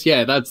I guess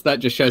that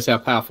just shows how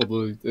powerful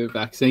the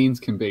vaccines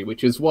can be,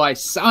 which is why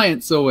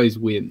science always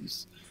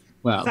wins.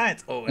 Well,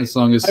 science always. As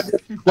long as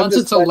once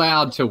it's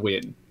allowed to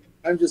win.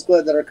 I'm just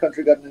glad that our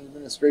country got an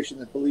administration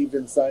that believed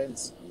in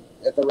science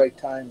at the right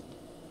time,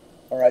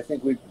 or I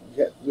think we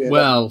have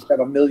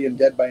 1 million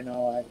dead by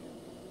now.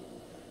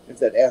 If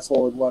that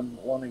asshole had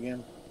won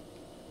again.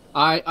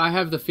 I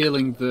have the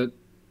feeling that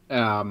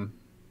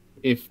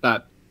if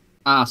that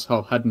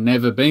asshole had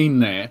never been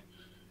there,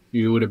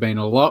 you would have been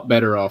a lot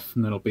better off,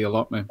 and there'll be a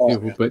lot more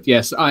people. Yeah. But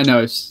yes, I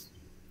know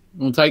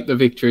we'll take the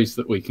victories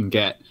that we can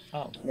get.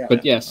 Oh, yeah,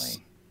 but yes,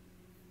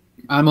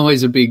 I'm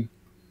always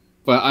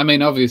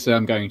obviously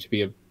I'm going to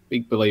be a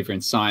big believer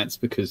in science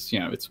because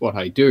it's what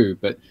I do.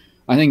 But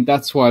I think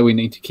that's why we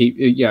need to keep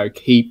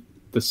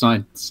the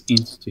science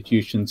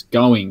institutions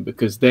going,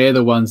 because they're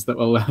the ones that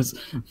will allow us.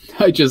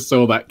 I just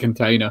saw that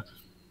container.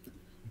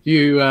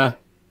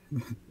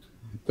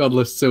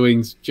 Godless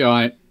Suing's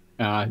giant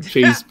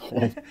cheese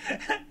ball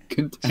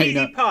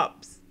container. Cheesy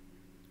Pops.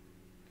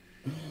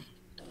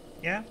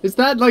 Yeah. Is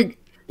that like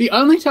the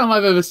only time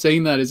I've ever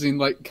seen that is in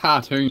like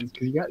cartoons?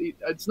 Because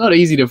it's not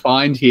easy to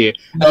find here.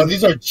 No,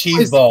 these are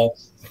cheese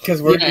balls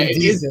because we're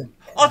indecent.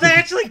 Oh, they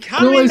actually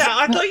come in that.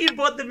 I thought you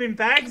bought them in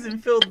bags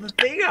and filled the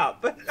thing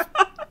up.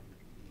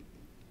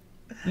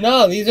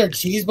 No, these are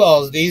cheese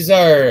balls. These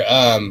are.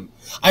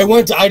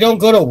 I don't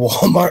go to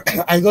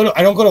Walmart. I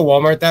don't go to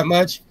Walmart that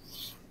much.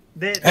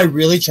 I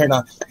really try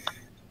not,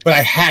 but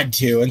I had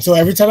to, and so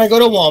every time I go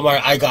to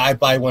Walmart, I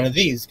buy one of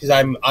these because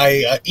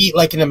I eat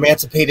like an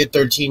emancipated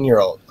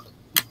 13-year-old.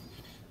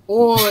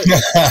 Or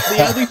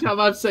the only time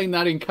I've seen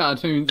that in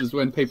cartoons is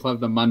when people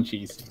have the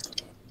munchies.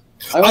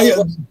 I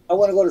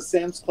want to go to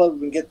Sam's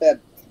Club and get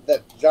that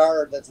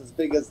jar that's as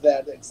big as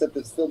that, except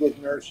it's filled with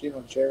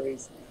maraschino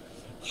cherries.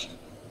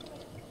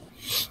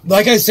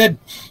 Like I said,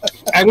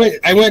 I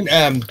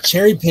went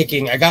cherry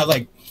picking. I got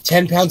like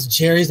 10 pounds of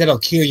cherries. That'll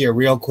kill you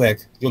real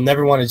quick. You'll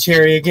never want a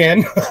cherry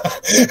again.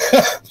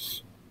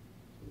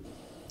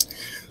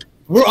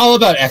 We're all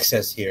about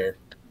excess here.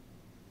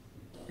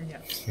 Yeah.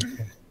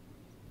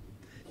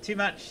 Too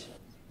much.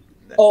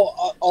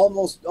 Oh,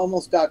 almost,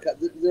 Doc.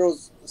 There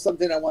was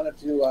something I wanted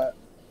to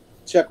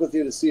check with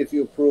you to see if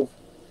you approve.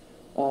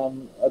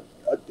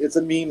 It's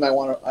a meme I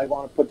want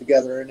to put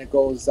together, and it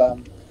goes,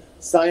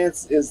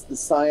 "Science is the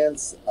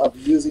science of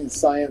using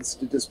science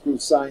to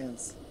disprove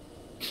science."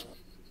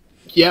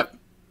 Yep,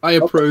 I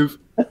approve.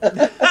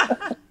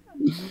 I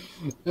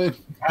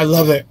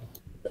love it.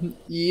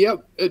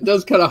 Yep, it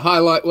does kind of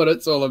highlight what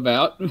it's all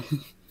about.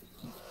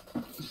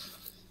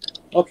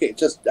 Okay,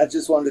 I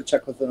just wanted to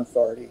check with an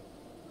authority.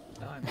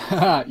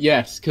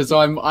 Yes, because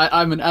I'm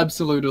an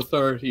absolute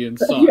authority in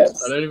science.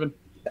 Yes. I don't even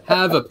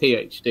have a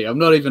PhD. I'm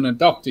not even a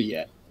doctor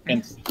yet.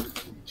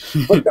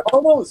 But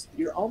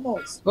you're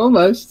almost.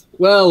 Almost.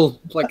 Well,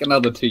 like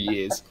another 2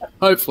 years.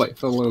 Hopefully,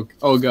 if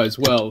all goes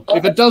well.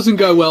 If it doesn't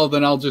go well,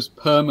 then I'll just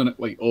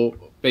permanently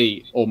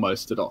be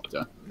almost a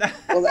doctor.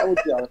 Well, that would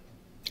be all right.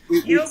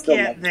 You'll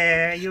get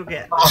there. You'll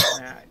get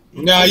there.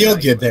 No, you'll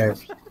get there.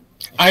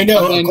 I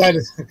know.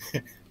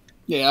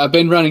 Yeah, I've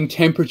been running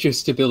temperature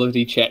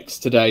stability checks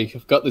today.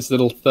 I've got this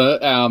little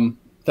thermistor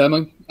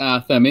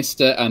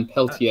and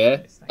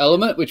Peltier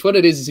element, which what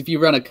it is if you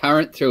run a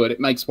current through it, it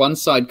makes one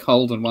side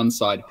cold and one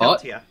side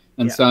hot. Peltier.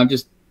 And so I'm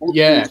just,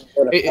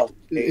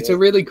 it's a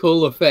really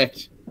cool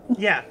effect.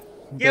 Yeah.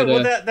 Yeah,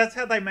 But, well, that's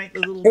how they make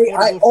the little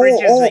portable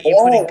fridges that you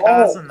put in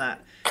cars and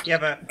that. You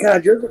have a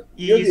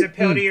you use a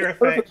Peltier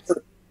effect,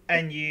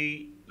 and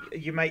you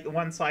make the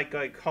one side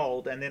go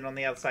cold, and then on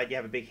the other side you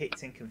have a big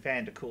heatsink and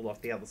fan to cool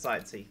off the other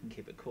side, so you can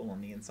keep it cool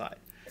on the inside.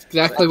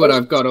 Exactly what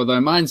I've got, although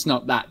mine's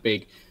not that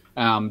big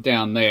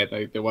down there,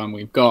 the one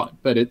we've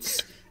got, but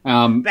it's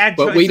bad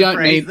but choice we of don't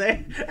phrase need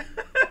there.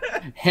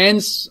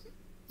 hence.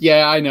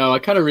 Yeah, I know. I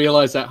kind of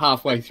realized that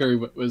halfway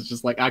through, but was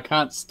just like, I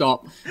can't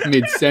stop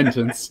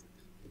mid-sentence.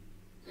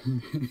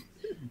 Don't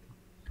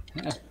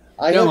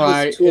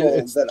worry.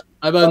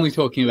 I'm only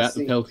talking about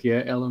the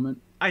Peltier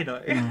element. I know.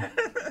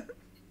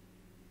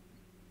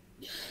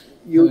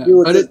 With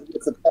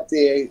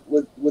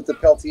the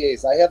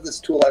Peltiers, I have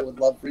this tool I would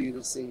love for you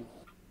to see.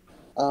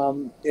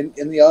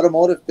 In the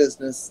automotive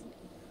business,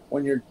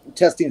 when you're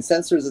testing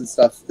sensors and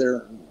stuff,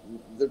 they're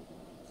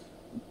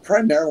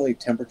primarily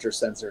temperature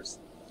sensors.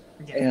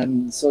 Yeah.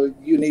 And so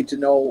you need to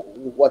know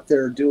what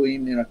they're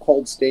doing in a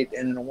cold state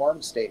and in a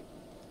warm state.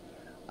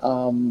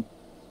 So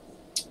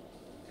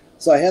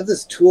I have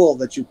this tool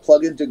that you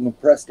plug into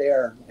compressed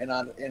air, and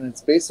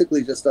it's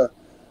basically just an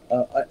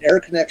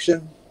air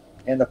connection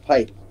and a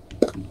pipe.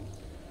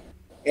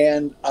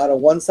 And out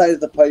of one side of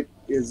the pipe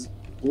is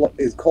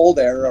cold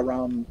air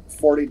around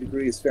 40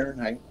 degrees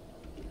Fahrenheit,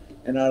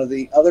 and out of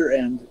the other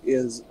end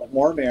is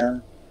warm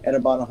air at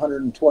about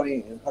 120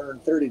 and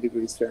 130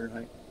 degrees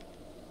Fahrenheit.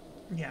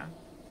 Yeah.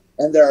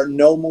 And there are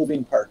no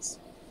moving parts.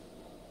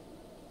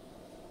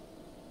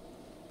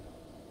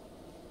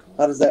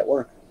 How does that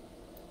work?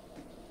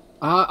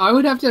 I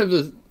would have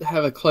to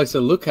have a closer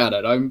look at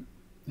it. I'm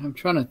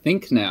trying to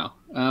think now.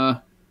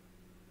 I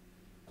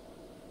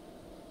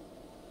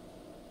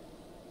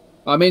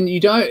mean,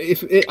 you don't.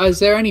 Is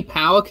there any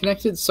power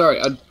connected?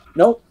 Sorry.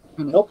 Nope.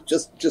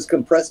 Just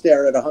compressed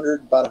air at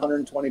about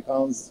 120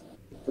 pounds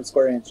per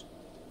square inch.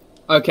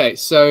 Okay,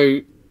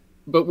 so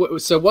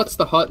what's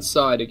the hot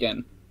side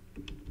again?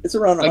 It's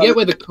around. I get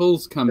where the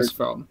cools comes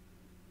from.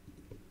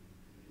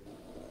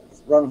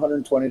 It's around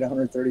 120 to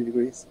 130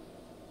 degrees.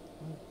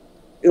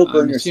 It'll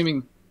burn your.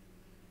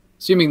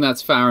 Assuming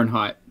that's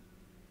Fahrenheit.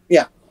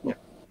 Yeah.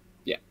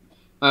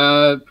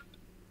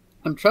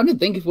 I'm trying to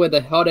think of where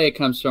the hot air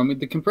comes from. With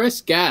the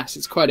compressed gas,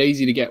 it's quite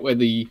easy to get where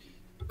the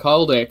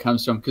cold air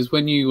comes from, because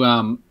when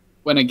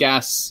a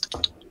gas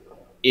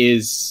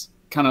is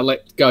kind of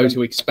let go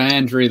to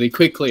expand really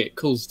quickly, it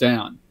cools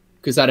down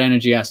because that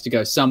energy has to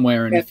go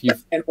somewhere. And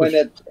when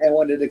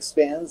it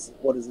expands,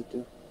 what does it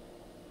do?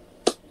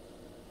 It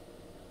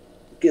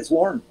gets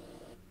warm.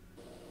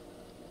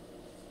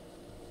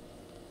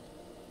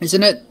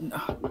 Isn't it?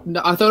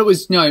 No, I thought it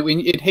was no.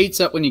 When it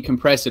heats up when you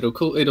compress it,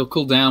 it'll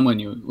cool down when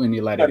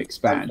you let it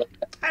expand.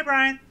 Hi,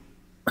 Brian.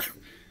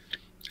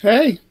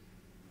 Hey.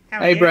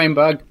 Hey, Brain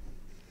Bug.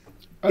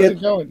 How's it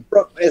going?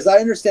 As I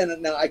understand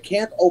it now, I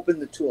can't open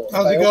the tool.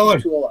 How's it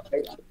going?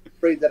 I'm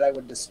afraid that I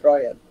would destroy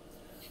it.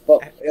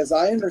 But as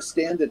I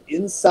understand it,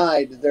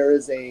 inside there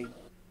is a.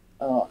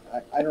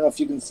 I don't know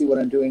if you can see what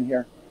I'm doing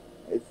here.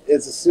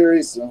 It's a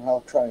series.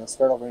 I'll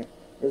start over here.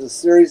 There's a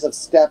series of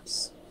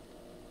steps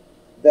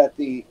that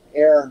the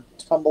air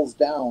tumbles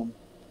down,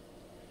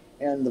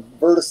 and the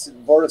vortices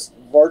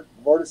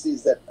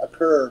that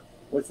occur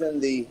within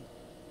the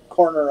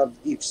corner of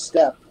each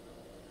step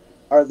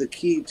are the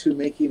key to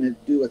making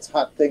it do its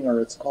hot thing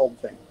or its cold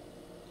thing.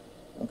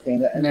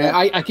 Okay.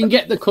 I can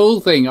get the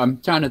cool thing.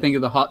 I'm trying to think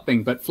of the hot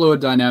thing, but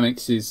fluid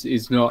dynamics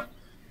is not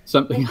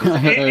something I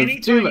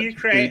have too much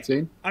experience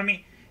in. I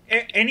mean,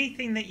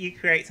 anything that you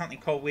create something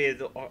cold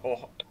with,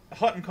 or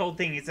hot and cold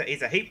thing is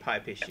a heat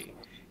pipe issue.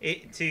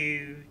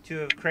 To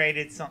have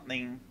created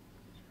something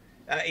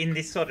in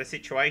this sort of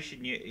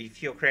situation,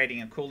 if you're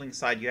creating a cooling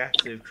side, you have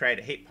to create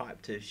a heat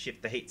pipe to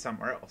shift the heat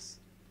somewhere else.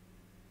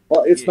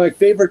 Well, it's my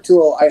favorite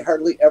tool. I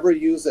hardly ever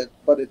use it,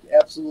 but it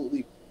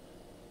absolutely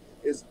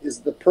is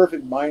the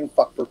perfect mind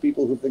fuck for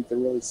people who think they're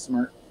really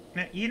smart.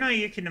 Now,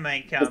 you can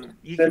make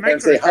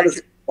say, how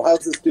does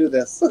this do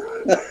this?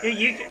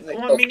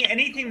 I mean,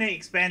 anything that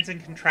expands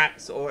and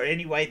contracts, or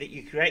any way that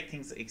you create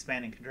things that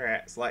expand and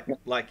contracts,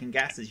 like in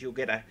gases, you'll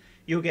get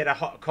a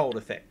hot cold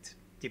effect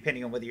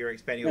depending on whether you're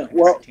expanding or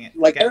contracting it.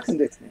 Like air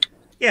conditioning.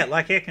 Yeah,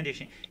 like air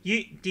conditioning.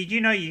 Did you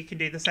know you can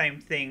do the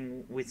same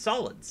thing with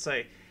solids?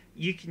 So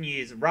you can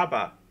use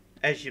rubber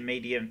as your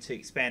medium to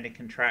expand and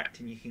contract,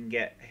 and you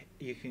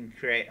can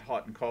create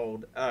hot and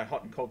cold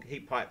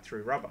heat pipe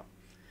through rubber.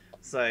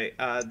 So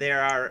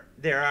there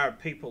are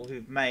people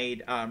who've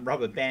made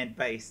rubber band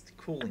based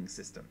cooling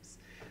systems,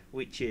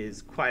 which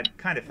is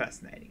kind of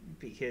fascinating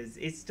because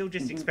it's still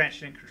just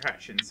expansion and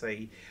contraction. So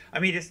I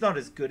mean, it's not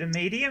as good a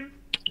medium.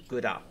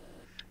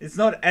 It's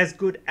not as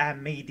good a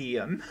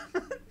medium.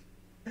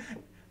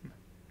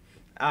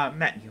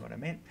 Matt knew what I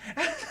meant.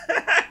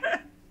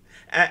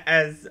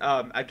 As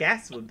a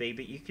gas would be,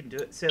 but you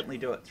can certainly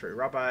do it through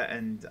rubber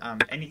and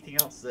anything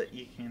else that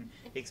you can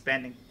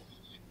expand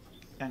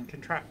and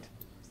contract.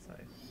 So.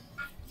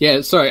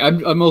 Yeah, sorry,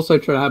 I'm also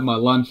trying to have my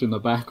lunch in the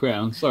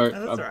background, so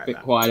I'm a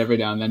bit quiet every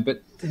now and then.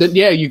 But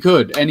yeah, you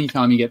could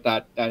anytime you get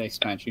that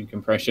expansion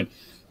compression.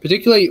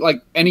 particularly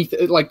like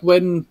anything, like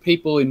when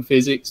people in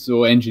physics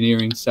or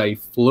engineering say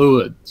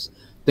fluids,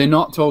 they're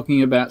not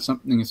talking about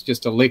something that's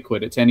just a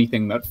liquid. It's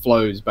anything that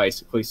flows,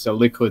 basically. So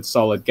liquid,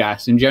 solid,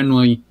 gas, and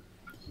generally,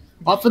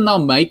 often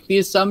they'll make the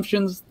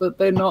assumptions that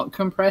they're not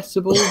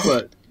compressible,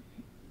 but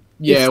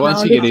yeah,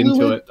 once you get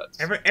into it,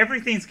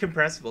 everything's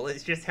compressible.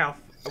 It's just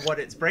what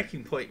its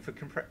breaking point for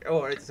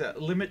or its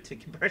limit to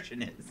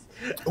compression is.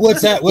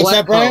 What's that? What's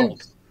that, Brian?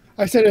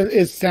 I said,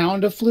 is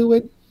sound a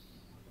fluid?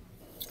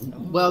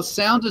 Well,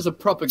 sound is a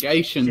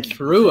propagation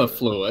through a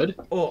fluid,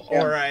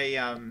 or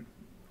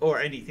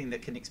anything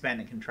that can expand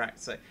and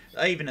contract. So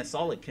even a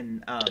solid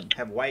can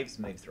have waves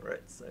move through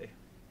it. So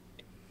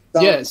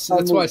yes,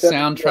 that's why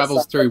sound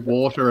travels through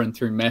water and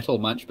through metal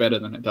much better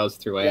than it does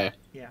through air.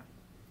 Yeah.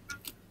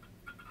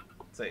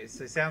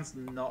 So sound's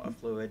not a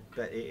fluid,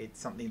 but it's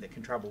something that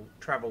can travel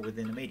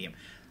within a medium.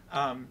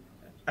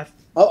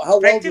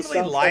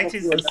 Effectively, light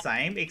is the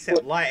same,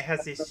 except light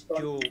has this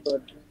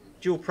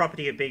dual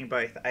property of being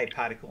both a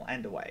particle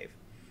and a wave.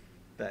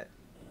 But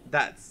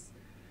that's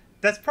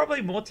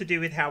probably more to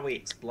do with how we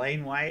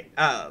explain light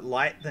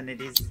than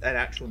it is an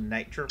actual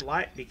nature of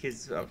light,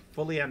 because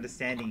fully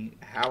understanding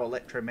how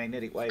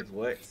electromagnetic waves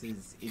works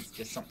is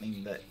just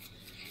something that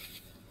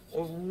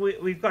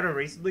we've got a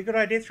reasonably good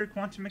idea through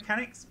quantum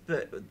mechanics,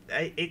 but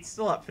it's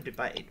still up for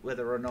debate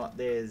whether or not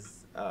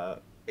there's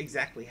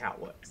exactly how it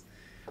works.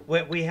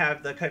 We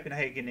have the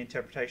Copenhagen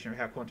interpretation of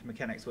how quantum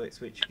mechanics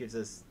works, which gives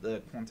us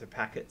the quantum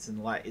packets,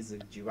 and light is a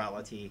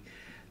duality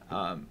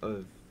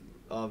of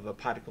a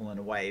particle and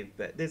a wave.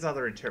 But there's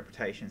other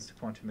interpretations to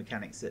quantum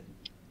mechanics that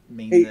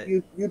mean that...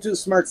 you two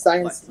smart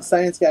science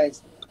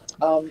guys.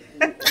 Sorry.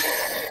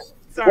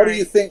 What do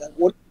you think?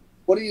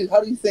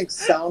 How do you think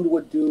sound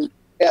would do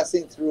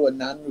passing through a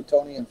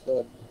non-Newtonian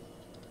fluid?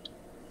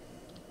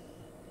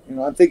 You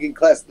know, I'm thinking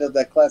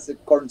that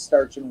classic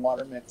cornstarch and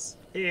water mix.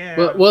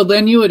 Yeah. Well,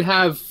 then you would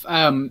have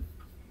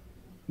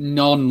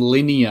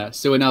non-linear.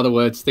 So, in other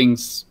words,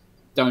 things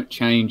don't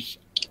change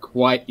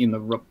quite in the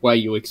way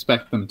you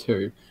expect them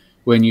to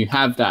when you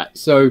have that.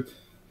 So,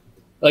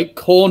 like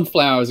corn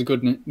flour is a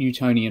good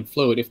Newtonian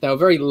fluid. If they were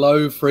very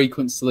low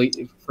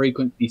frequency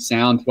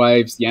sound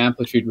waves, the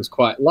amplitude was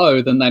quite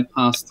low, then they'd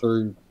pass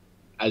through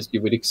as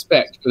you would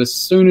expect. But as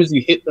soon as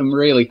you hit them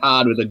really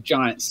hard with a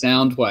giant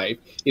sound wave,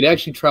 it'd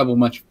actually travel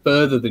much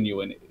further than you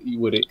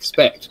would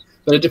expect.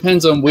 But it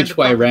depends on which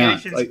way around.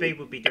 The propagation speed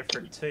would be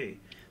different too.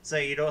 So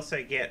you'd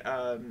also get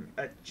a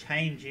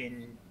change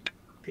in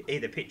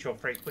either pitch or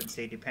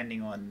frequency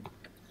depending on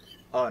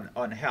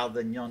how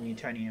the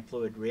non-Newtonian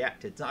fluid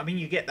reacted. So, I mean,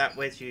 you get that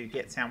where you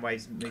get sound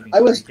waves moving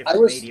through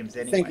different mediums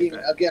anyway. Thinking,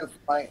 again,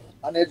 from my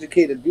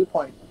uneducated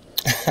viewpoint,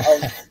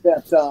 that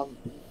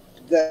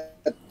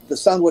the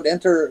sound would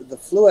enter the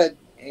fluid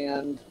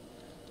and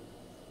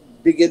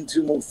begin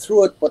to move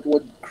through it, but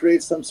would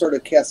create some sort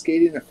of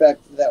cascading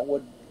effect that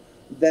would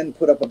then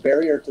put up a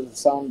barrier to the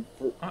sound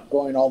for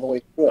going all the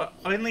way through it.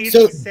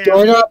 So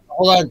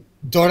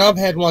Doorknob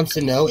Head wants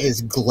to know,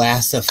 is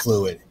glass a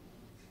fluid?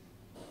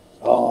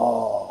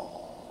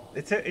 Oh,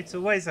 it's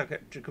always a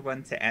good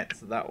one to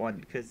answer that one,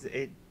 because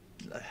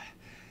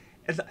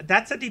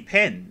that's a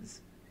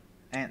depends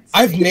answer.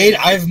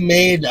 I've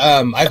made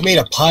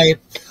a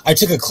pipe. I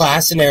took a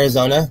class in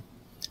Arizona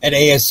at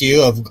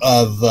ASU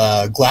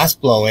of glass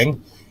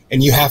blowing,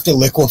 and you have to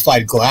liquefy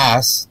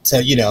glass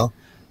to You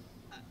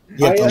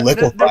have to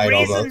liquefy it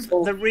almost.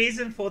 The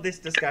reason for this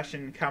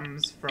discussion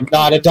comes from...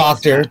 Not a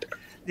doctor.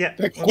 Yeah,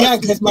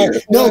 because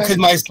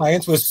my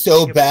science was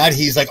so bad.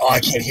 He's like, "Oh, I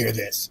can't hear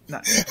this." No.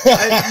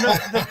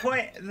 The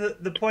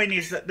point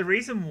is that the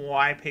reason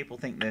why people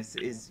think this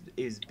is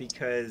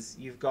because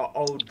you've got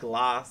old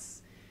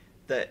glass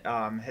that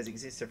has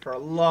existed for a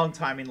long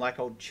time in like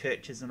old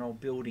churches and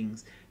old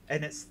buildings,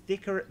 and it's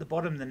thicker at the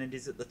bottom than it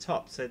is at the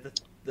top. So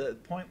the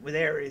point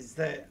there is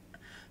that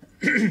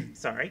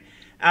sorry.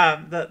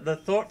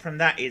 The thought from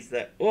that is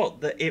that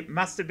it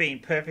must have been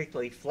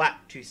perfectly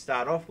flat to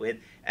start off with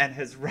and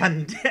has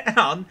run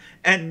down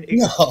and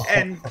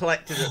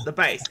collected at the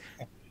base.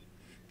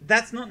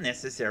 That's not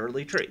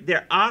necessarily true.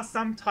 There are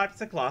some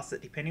types of glass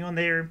that, depending on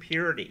their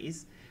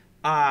impurities,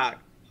 are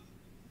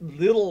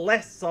little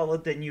less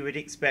solid than you would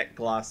expect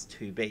glass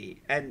to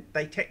be, and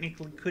they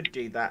technically could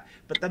do that.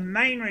 But the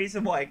main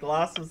reason why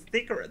glass was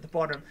thicker at the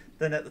bottom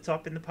than at the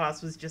top in the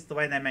past was just the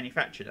way they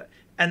manufactured it.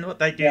 And what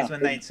they do is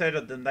when they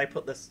inserted them, they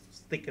put the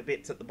thicker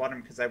bits at the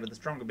bottom because they were the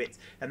stronger bits,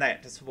 and they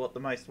had to support the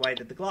most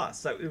weight of the glass.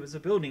 So it was a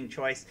building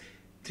choice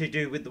to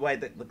do with the way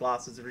that the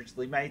glass was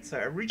originally made. So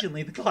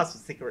originally the glass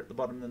was thicker at the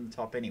bottom than the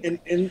top anyway.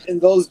 In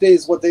those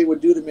days, what they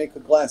would do to make a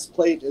glass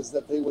plate is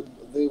that they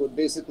would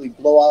basically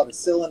blow out a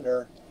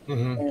cylinder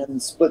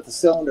and split the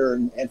cylinder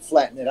and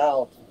flatten it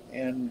out.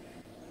 And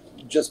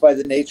just by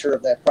the nature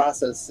of that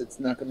process, it's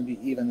not going to be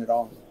even at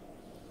all.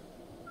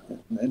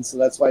 And so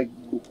that's why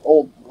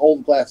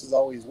old glass is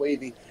always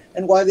wavy,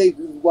 and why they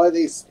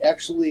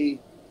actually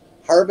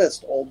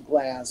harvest old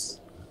glass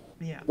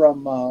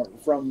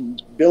from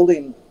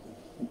buildings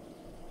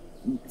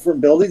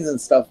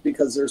and stuff,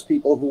 because there's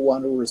people who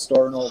want to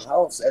restore an old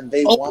house and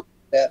they want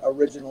that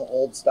original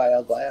old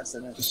style glass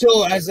in it.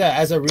 So as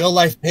a real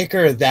life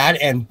picker,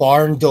 that and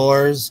barn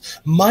doors.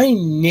 My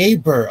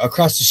neighbor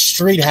across the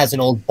street has an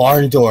old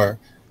barn door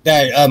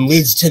that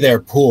leads to their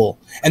pool,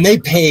 and they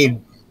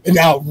paid an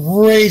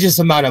outrageous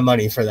amount of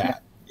money for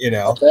that. You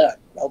know,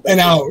 I'll bet an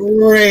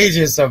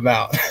outrageous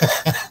amount.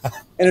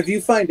 And if you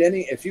find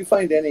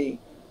any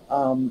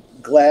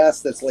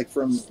glass that's like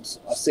from,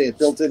 I'll say, a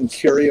built-in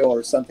curio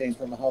or something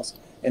from a house,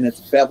 and it's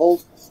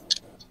beveled,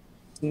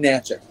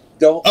 snatch it.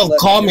 Don't. Oh,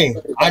 call me.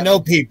 I know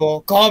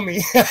people. Call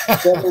me.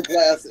 Beveled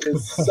glass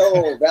is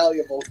so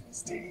valuable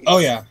these days. Oh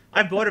yeah.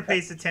 I bought a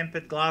piece of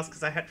tempered glass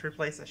because I had to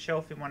replace a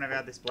shelf in one of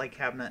our display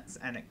cabinets,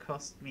 and it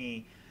cost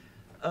me.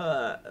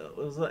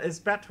 It's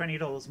about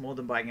 $20 more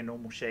than buying a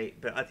normal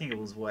sheet, but I think it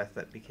was worth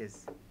it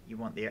because you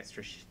want the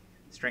extra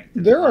strength.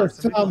 Of There the are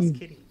glass, and we lost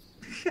Kitty.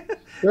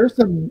 There's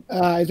some.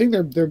 I think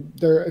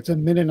they're. It's a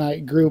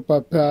Mennonite group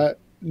up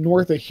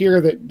north of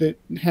here that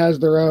has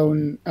their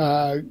own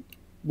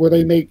where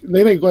they make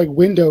like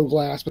window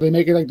glass, but they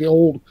make it like the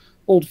old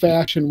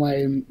fashioned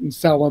way and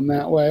sell them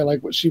that way,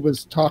 like what she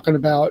was talking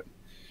about,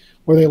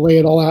 where they lay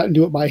it all out and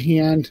do it by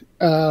hand.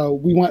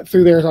 We went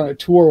through theirs on a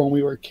tour when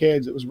we were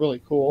kids. It was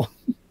really cool.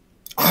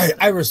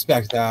 I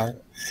respect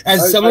that.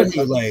 As someone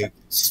who like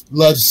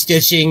loves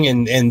stitching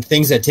and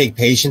things that take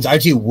patience, I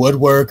do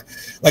woodwork.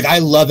 Like I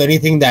love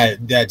anything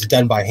that's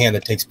done by hand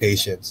that takes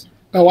patience.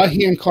 Oh, I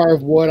hand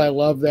carve wood. I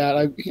love that.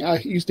 I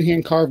used to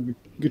hand carve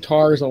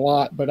guitars a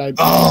lot, but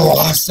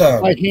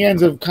awesome. My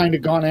hands have kind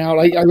of gone out.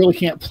 I really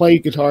can't play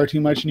guitar too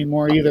much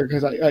anymore either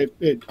because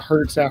it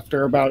hurts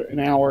after about an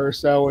hour or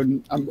so,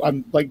 and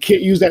I'm like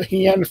can't use that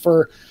hand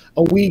for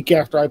a week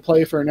after I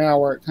play for an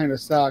hour. It kind of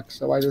sucks.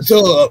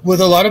 So with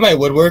a lot of my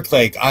woodwork,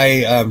 like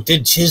I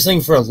did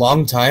chiseling for a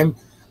long time.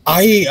 I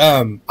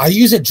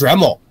use a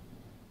Dremel.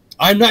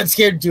 I'm not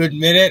scared to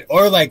admit it.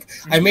 Or like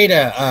I made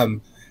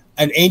an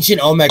ancient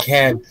Olmec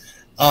hand.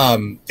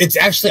 It's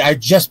actually I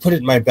just put it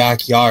in my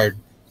backyard.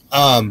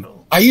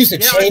 I used a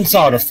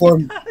chainsaw to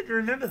form. I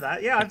remember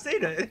that. Yeah, I've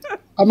seen it.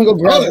 I'm gonna go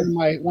grab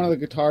one of the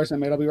guitars I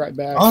made. I'll be right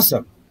back.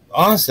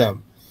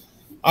 Awesome.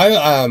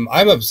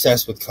 I'm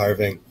obsessed with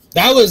carving.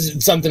 That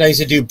was something I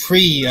used to do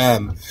pre.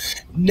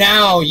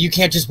 Now you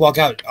can't just walk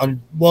out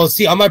on. Well,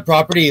 see, on my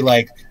property,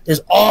 like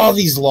there's all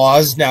these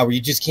laws now where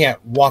you just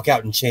can't walk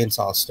out and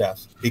chainsaw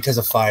stuff because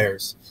of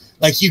fires.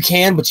 Like you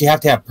can, but you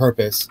have to have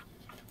purpose.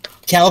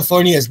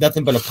 California is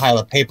nothing but a pile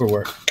of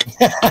paperwork.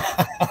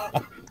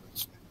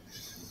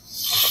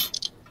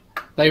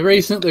 They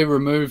recently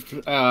removed,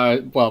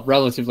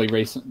 relatively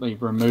recently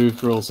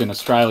removed rules in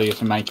Australia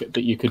to make it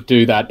that you could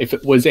do that if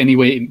it was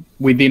anywhere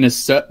within a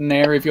certain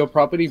area of your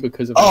property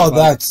because of.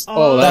 That's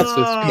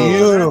just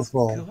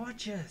beautiful. That's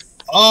gorgeous.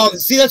 Oh,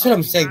 see, that's what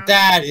I'm saying.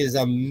 That is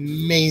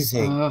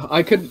amazing.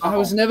 I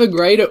was never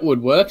great at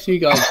woodwork, so you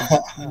guys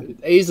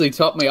easily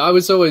taught me. I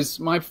was always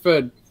my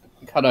preferred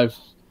kind of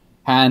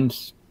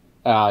hand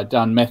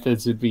done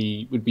methods would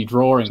be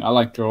drawing. I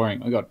like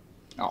drawing. I got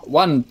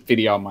one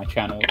video on my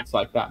channel that's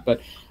like that,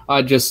 but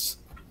I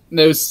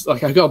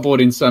got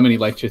bored in so many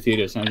lecture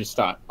theaters and I just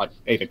start like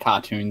either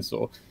cartoons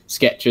or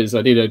sketches.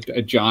 I did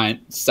a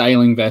giant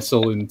sailing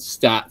vessel in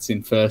stats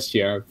in first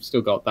year. I've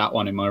still got that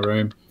one in my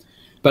room,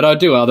 but I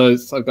do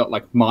others. I've got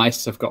like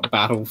mice. I've got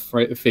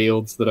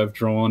battlefields that I've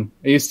drawn.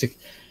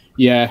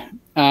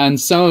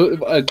 And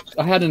so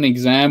I had an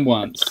exam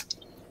once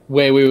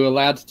where we were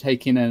allowed to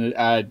take in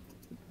a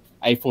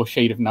A4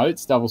 sheet of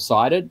notes,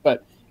 double-sided,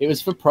 but it was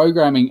for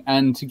programming,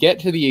 and to get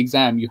to the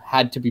exam, you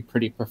had to be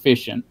pretty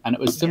proficient, and it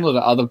was similar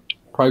to other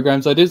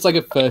programs I did. It's like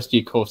a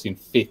first-year course in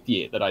fifth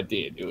year that I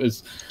did. It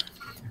was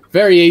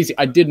very easy.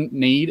 I didn't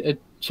need a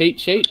cheat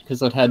sheet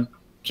because I'd had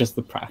just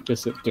the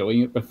practice of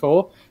doing it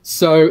before.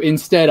 So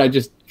instead, I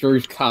just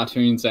drew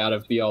cartoons out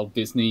of the old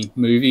Disney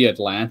movie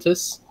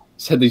Atlantis.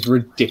 Just had these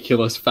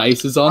ridiculous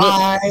faces on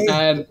it.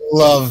 I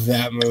love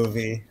that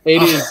movie.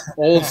 It is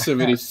awesome.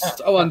 It is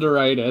so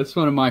underrated. It's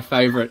one of my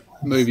favorite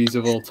movies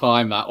of all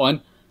time, that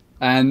one.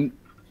 And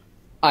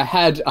I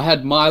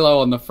had Milo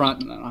on the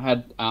front and I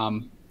had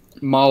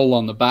Mole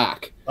on the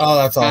back. Oh,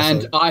 that's awesome.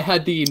 And I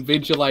had the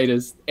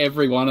invigilators,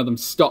 every one of them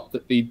stopped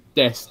at the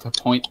desk to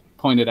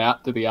point it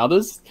out to the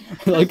others.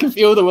 Like a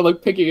few of them were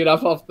like picking it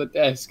up off the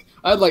desk.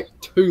 I had like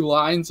 2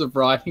 lines of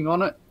writing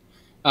on it.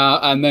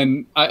 And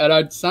then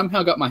I'd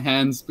somehow got my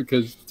hands,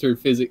 because through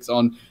physics,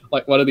 on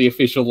like one of the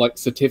official like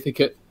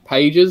certificate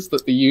pages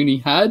that the uni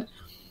had.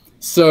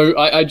 So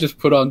I just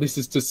put on, this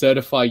is to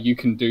certify you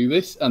can do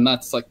this. And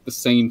that's like the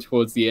scene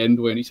towards the end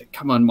when he said,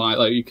 come on,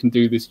 Milo, you can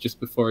do this, just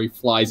before he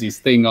flies his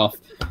thing off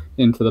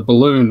into the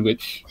balloon,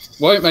 which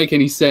won't make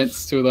any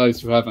sense to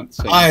those who haven't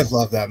seen it. I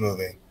love that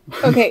movie.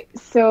 Okay,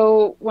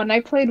 so when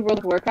I played World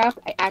of Warcraft,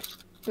 I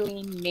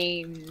actually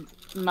named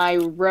my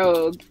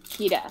rogue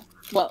Kita.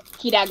 Well,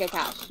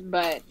 Kitagakash,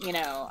 but,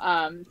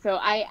 so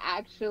I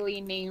actually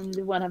named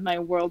one of my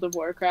World of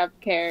Warcraft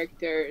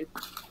characters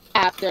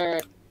after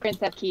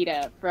Princess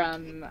Kita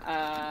from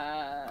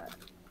that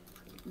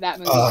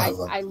movie.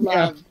 I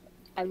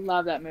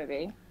love that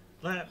movie.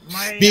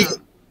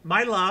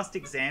 My last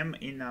exam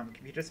in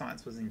computer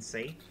science was in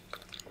C,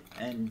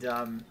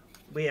 and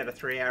we had a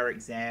 3-hour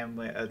exam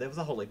where there was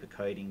a whole heap of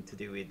coding to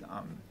do with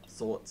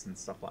sorts and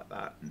stuff like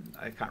that. And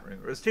I can't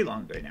remember. It was too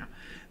long ago now.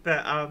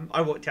 But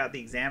I walked out the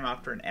exam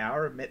after an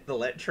hour and met the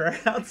lecturer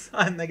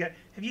outside, and they go,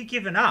 "Have you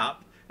given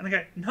up?" And I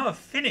go, "No, I've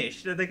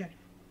finished." And they go,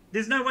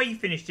 "There's no way you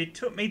finished. It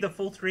took me the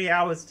full 3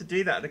 hours to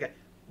do that." And they go,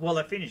 "Well,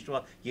 I finished."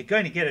 "Well, you're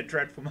going to get a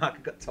dreadful mark." I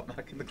got top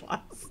mark in the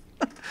class.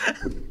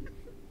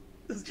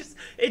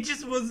 It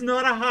just was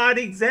not a hard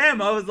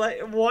exam. I was like,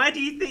 why do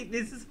you think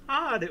this is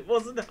hard? It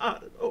wasn't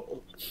hard at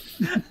all.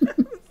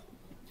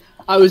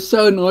 I was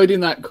so annoyed in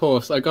that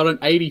course. I got an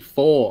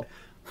 84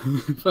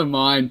 for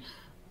mine.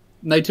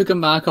 And they took a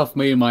mark off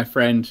me and my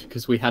friend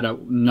because we had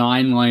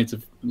 9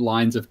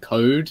 lines of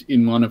code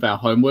in one of our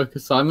homework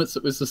assignments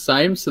that was the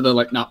same. So they're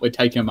like, "No, we're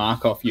taking a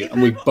mark off you,"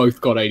 and we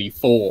both got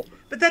 84.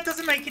 But that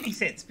doesn't make any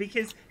sense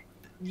because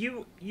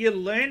you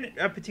learn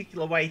a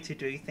particular way to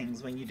do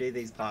things when you do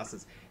these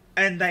classes.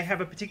 And they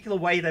have a particular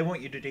way they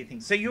want you to do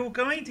things. So you're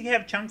going to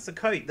have chunks of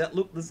code that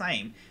look the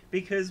same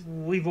because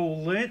we've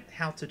all learnt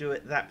how to do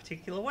it that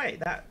particular way.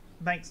 That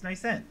makes no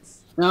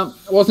sense. No,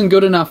 it wasn't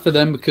good enough for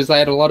them because they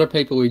had a lot of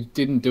people who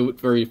didn't do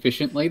it very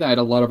efficiently. They had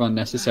a lot of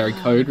unnecessary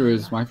code,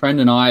 whereas my friend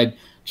and I had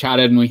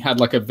chatted and we had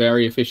like a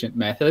very efficient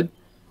method.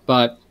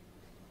 But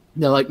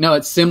they're like, "No,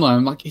 it's similar."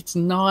 I'm like, "It's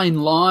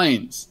 9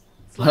 lines."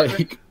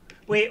 Like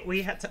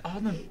we had to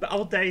the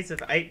old days of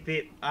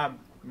 8-bit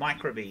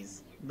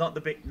microbees. Not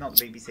the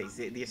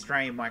BBCs, the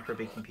Australian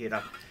microbit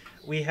computer.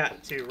 We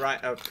had to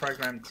write a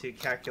program to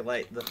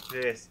calculate the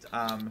first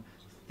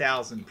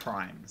 1,000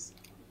 primes.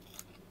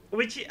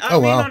 Which,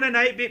 on an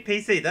 8-bit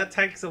PC, that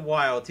takes a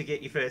while to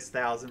get your first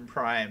 1,000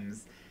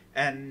 primes.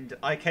 And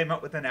I came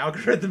up with an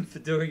algorithm for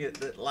doing it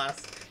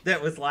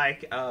that was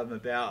like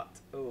about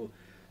a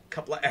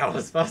couple of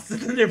hours faster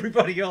than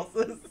everybody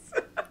else's.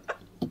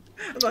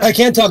 Like, I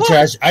can't talk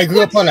trash. I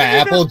grew up on an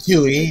Apple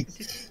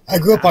IIe. I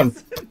grew up on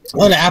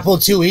an Apple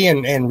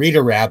IIe and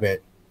Reader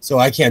Rabbit, so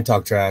I can't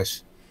talk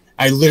trash.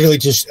 I literally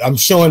I'm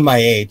showing my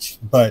age,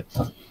 but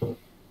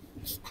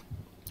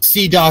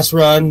CDOS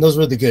run, those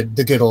were the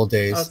good old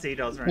days. Oh,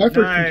 CDOS run. My first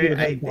computer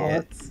had 8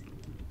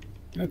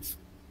 bits.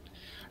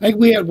 I think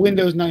we had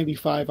Windows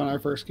 95 on our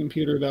first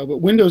computer though, but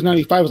Windows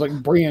 95 was like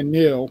brand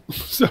new.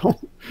 So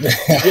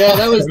yeah,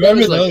 that was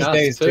remember like those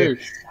days too.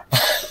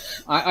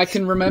 I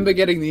can remember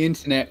getting the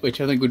internet,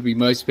 which I think would be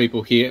most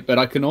people here, but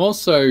I can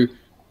also.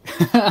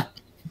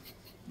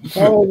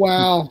 Oh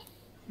wow!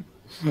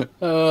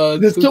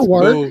 This still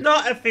work? cool.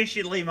 Not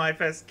officially my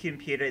first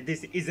computer.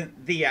 This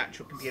isn't the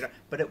actual computer,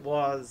 but it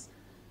was.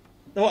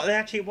 Well,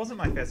 actually, it wasn't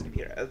my first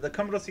computer. The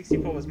Commodore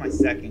 64 was my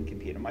second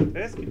computer. My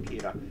first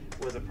computer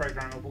was a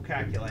programmable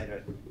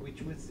calculator,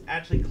 which was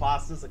actually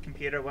classed as a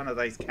computer, one of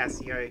those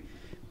Casio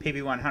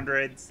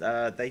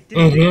PB100s. They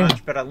didn't do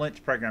much, but I learnt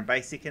to program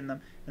BASIC in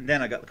them. And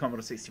then I got the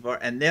Commodore 64,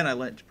 and then I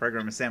learnt to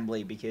program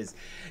assembly because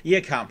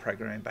you can't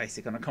program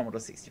BASIC on a Commodore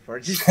 64.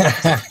 It just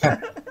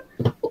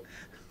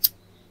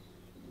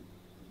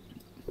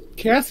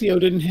Casio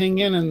didn't hang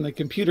in the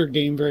computer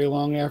game very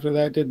long after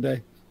that, did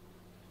they?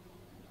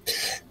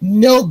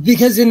 No,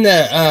 because in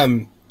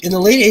the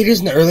late 80s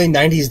and the early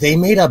 90s, they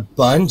made a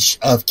bunch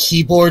of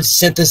keyboards,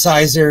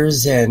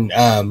 synthesizers,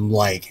 and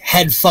like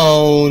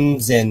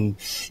headphones, and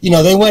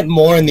they went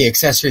more in the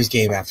accessories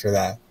game after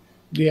that.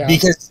 Yeah,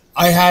 because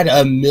I had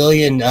a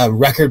million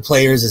record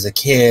players as a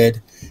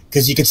kid,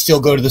 because you could still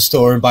go to the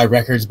store and buy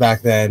records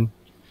back then.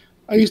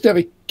 I used to have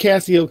a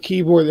Casio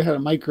keyboard that had a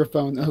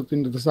microphone that hooked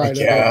into the side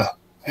of it.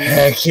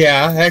 Heck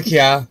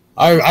yeah.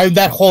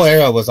 That whole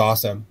era was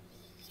awesome.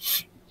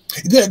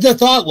 The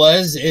thought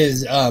is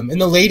in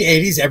the late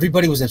 80s,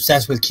 everybody was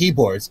obsessed with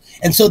keyboards.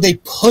 And so they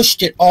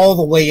pushed it all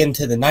the way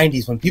into the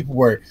 90s when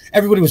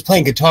everybody was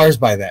playing guitars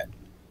by then.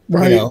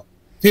 Right.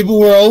 People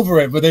were over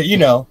it, but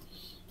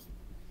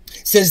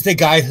says the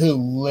guy who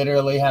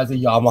literally has a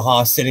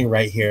Yamaha sitting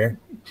right here.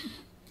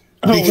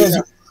 Because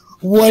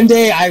one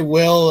day I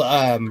will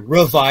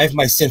revive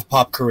my synth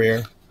pop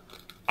career.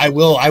 I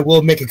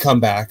will make a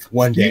comeback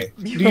one day.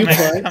 Do you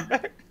play?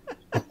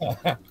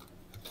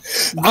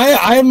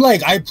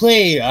 I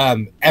play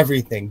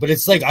everything, but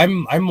it's like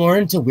I'm more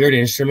into weird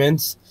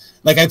instruments.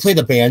 Like I play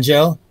the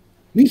banjo.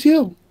 Me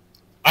too.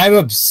 I'm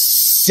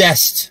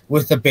obsessed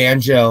with the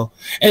banjo,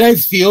 and I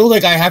feel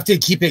like I have to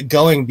keep it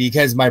going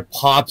because my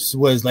pops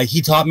was like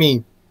he taught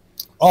me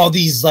all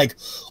these like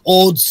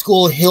old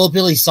school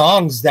hillbilly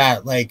songs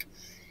that like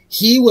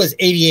he was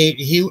 88.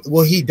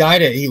 He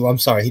died at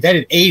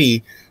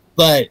 80,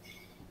 but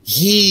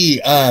he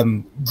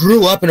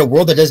grew up in a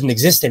world that doesn't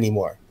exist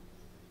anymore.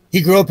 He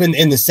grew up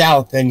in the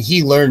South, and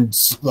he learned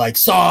like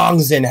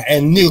songs and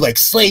knew like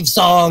slave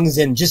songs,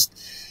 and just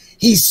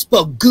he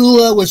spoke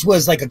Gula, which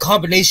was like a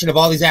combination of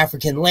all these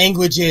African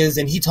languages,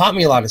 and he taught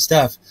me a lot of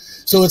stuff.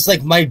 So it's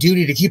like my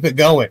duty to keep it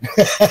going.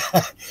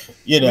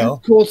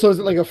 Cool. So is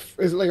it like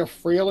a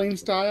frailing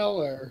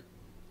style or?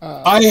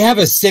 I have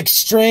a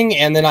 6-string,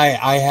 and then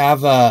I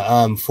have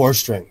a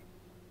 4-string.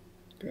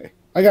 Okay,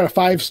 I got a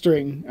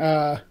 5-string.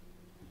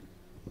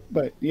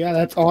 But yeah,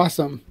 that's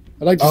awesome.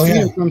 I'd like to see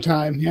it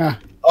sometime. Yeah.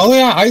 Oh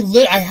yeah,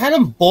 I had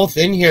them both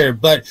in here,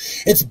 but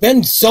it's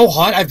been so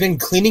hot. I've been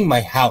cleaning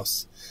my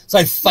house, so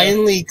I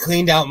finally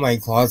cleaned out my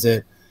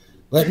closet.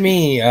 Let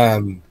me.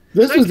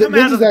 This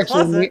is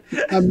actually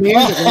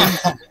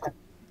amazing.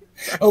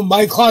 Oh,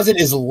 my closet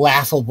is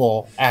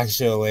laughable.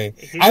 Actually,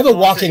 I have a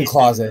walk-in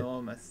closet.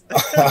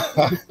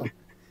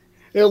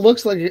 It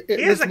looks like he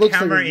has a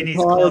camera in his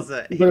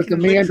closet. He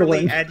can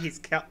literally add his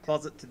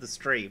closet to the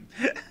stream.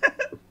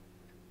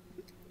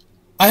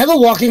 I have a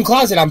walk-in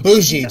closet. I'm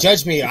bougie.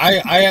 Judge me.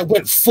 I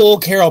went full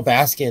Carol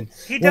Baskin.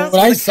 He does.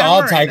 When I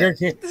saw Tiger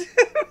King,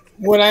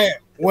 when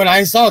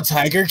I saw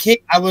Tiger King,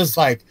 I was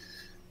like,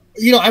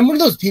 I'm one of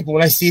those people.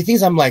 When I see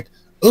things, I'm like,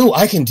 "Ooh,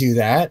 I can do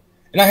that."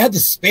 And I had the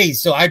space,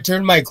 so I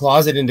turned my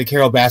closet into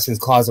Carol Baskin's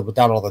closet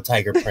without all the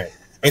tiger print.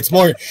 It's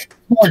more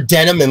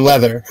denim and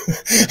leather.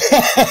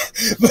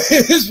 But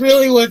it's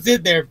really what's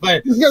in there.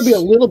 But there's got to be a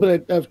little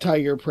bit of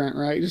tiger print,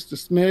 right? Just a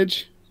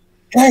smidge.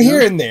 Yeah,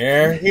 here and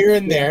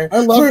there. I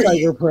love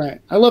tiger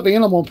print. I love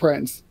animal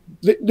prints.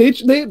 They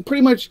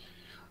pretty much.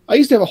 I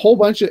used to have a whole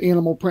bunch of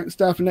animal print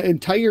stuff,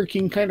 and Tiger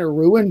King kind of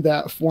ruined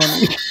that for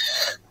me.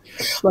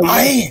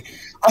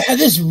 I had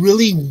this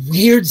really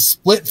weird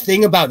split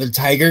thing about the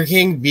Tiger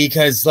King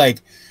because,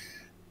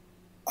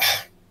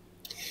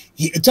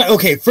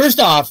 okay, first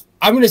off,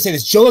 I'm going to say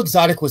this. Joe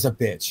Exotic was a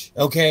bitch,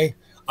 okay?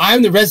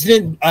 I'm the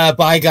resident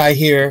bi guy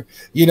here.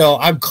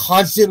 I'm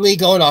constantly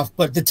going off,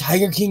 but the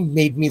Tiger King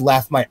made me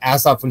laugh my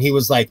ass off when he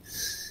was like,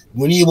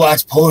 when you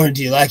watch porn,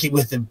 do you like it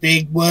with the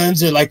big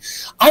ones? Or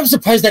I'm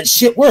surprised that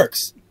shit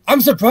works.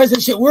 I'm surprised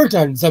that shit worked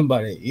on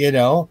somebody,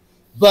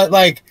 But,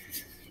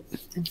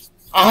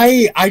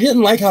 I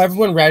didn't like how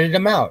everyone ratted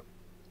him out.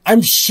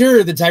 I'm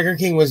sure the Tiger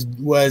King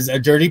was a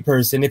dirty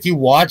person. If you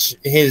watch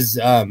his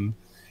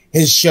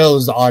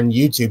shows on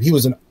YouTube, he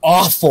was an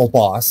awful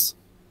boss.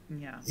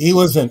 Yeah. He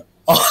was an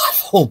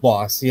awful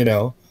boss,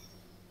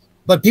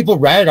 But people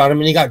ratted on him,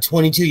 and he got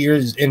 22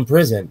 years in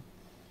prison.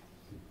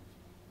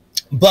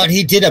 But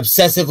he did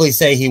obsessively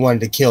say he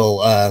wanted to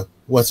kill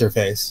what's her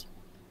face,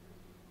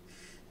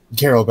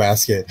 Carol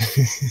Baskin.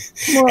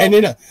 Well, and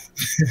then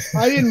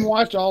I didn't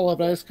watch all of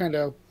it. I just kind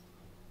of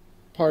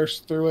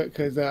parsed through it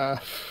because I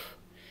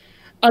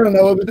don't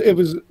know. It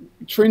was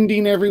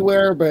trending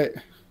everywhere, but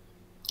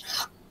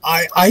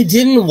I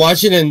didn't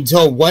watch it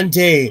until one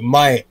day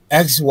my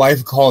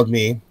ex-wife called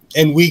me,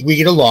 and we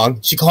get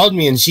along. She called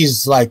me and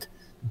she's like,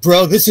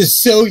 "Bro, this is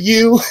so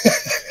you.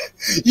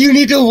 You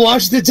need to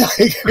watch the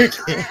Tiger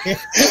King."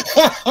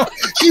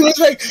 She was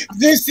like,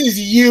 "This is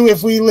you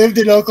if we lived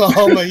in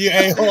Oklahoma, you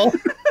a-hole."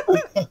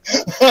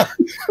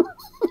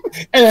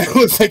 And I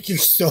was like, "You're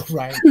so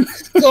right."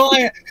 So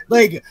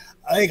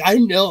I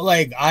know,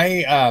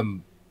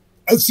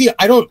 see,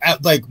 I don't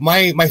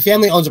my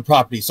family owns a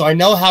property, so I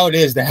know how it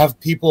is to have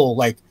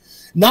people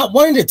not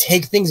wanting to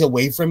take things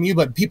away from you,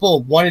 but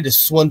people wanting to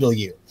swindle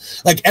you.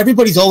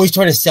 Everybody's always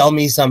trying to sell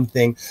me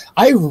something.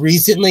 I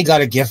recently got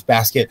a gift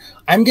basket.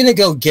 I'm gonna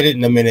go get it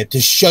in a minute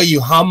to show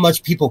you how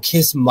much people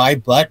kiss my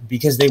butt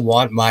because they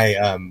want my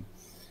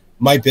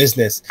my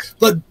business.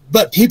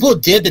 But people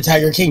did the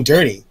Tiger King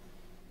dirty.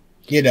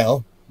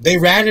 They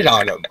ratted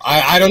on him.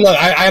 I don't know.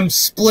 I'm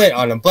split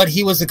on him, but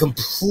he was a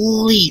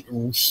complete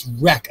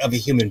wreck of a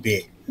human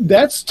being.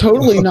 That's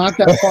totally not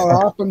that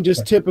far off from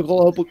just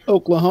typical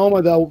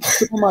Oklahoma, though.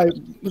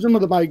 Some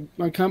of my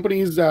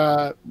company's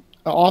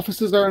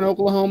offices are in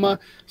Oklahoma,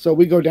 so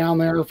we go down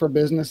there for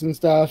business and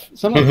stuff.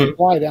 Sometimes we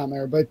fly down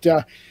there, but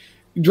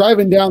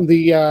driving down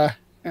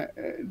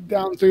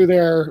down through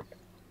there,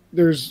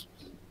 there's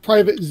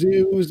private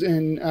zoos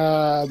and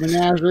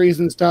menageries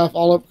and stuff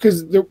all up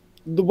because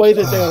the way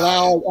that they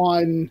allow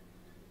on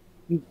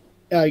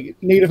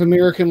Native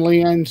American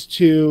land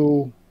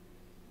you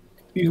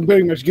can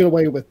pretty much get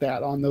away with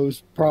that on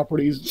those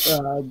properties.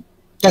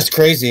 That's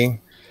crazy.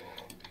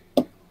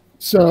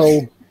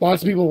 So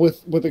lots of people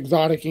with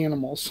exotic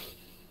animals.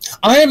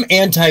 I am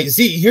anti.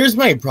 See, here's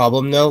my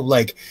problem though.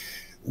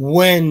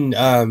 When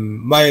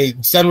my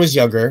son was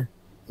younger,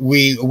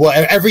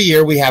 every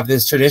year we have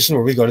this tradition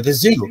where we go to the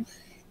zoo,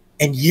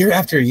 and year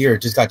after year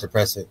it just got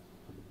depressing.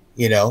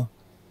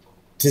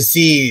 To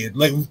see at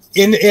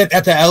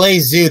the LA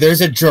Zoo,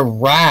 there's a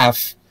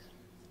giraffe.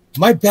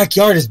 My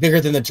backyard is bigger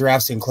than the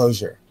giraffe's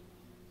enclosure.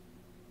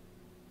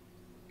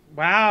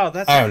 Wow,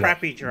 that's a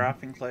crappy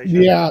giraffe enclosure.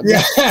 Yeah,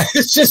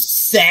 it's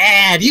just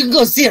sad. You can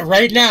go see it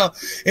right now.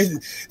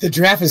 The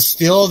giraffe is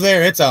still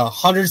there. It's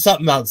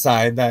 100-something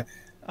outside. That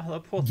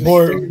poor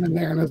thing. In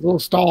there in his little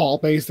stall,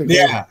 basically.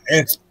 Yeah,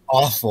 it's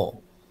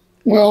awful.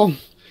 Well,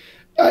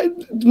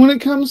 when it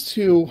comes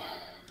to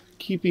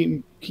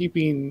keeping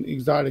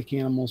exotic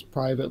animals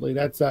privately,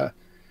 that's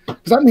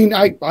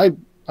because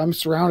I'm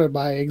surrounded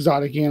by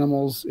exotic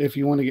animals, if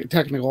you want to get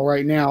technical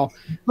right now.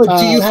 But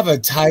do you have a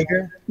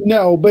tiger?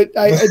 No, but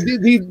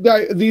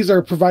these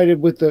are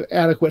provided with the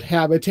adequate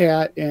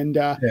habitat, and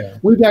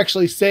we've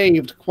actually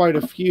saved quite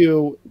a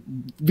few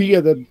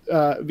via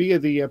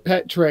the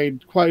pet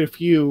trade. Quite a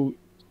few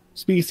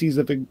species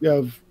of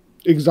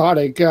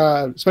exotic,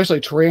 especially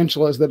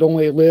tarantulas that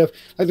only live.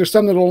 Like there's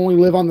some that only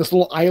live on this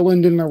little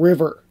island in the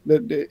river,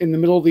 that in the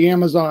middle of the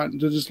Amazon.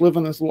 To just live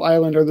on this little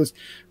island or this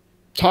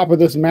top of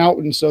this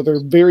mountain, so they're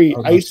very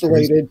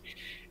isolated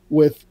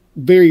with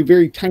very,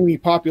 very tiny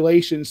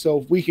populations.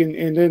 So if we can,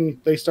 and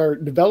then they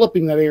start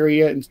developing that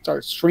area and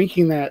start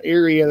shrinking that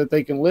area that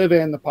they can live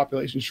in, the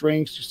population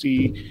shrinks. You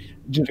see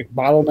genetic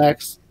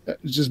bottlenecks.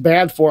 It's just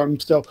bad for them.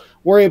 So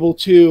we're able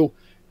to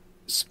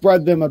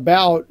spread them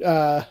about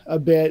a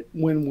bit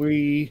when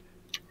we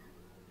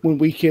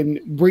can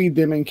breed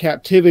them in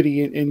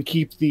captivity and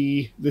keep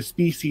the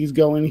species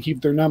going and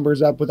keep their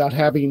numbers up without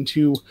having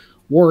to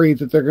worry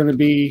that they're going to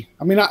be.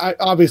 I mean,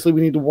 obviously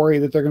we need to worry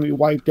that they're going to be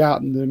wiped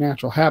out in their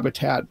natural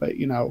habitat, but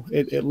you know,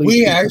 at least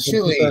we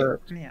actually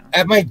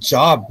at my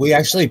job we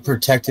actually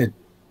protected.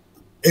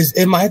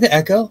 Am I the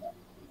echo?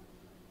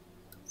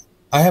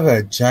 I have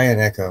a giant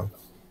echo.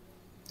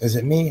 Is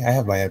it me? I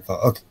have my headphone.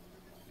 Okay.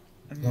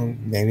 No,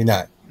 maybe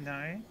not.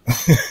 No.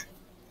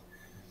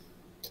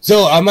 So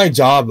on my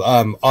job,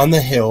 on the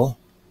hill,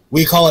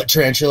 we call it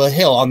Tarantula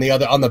Hill. On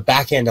the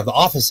back end of the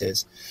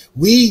offices,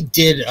 we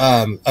did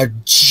a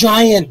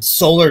giant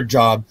solar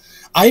job.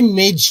 I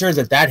made sure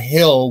that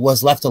hill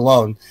was left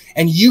alone,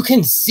 and you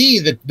can see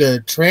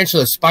the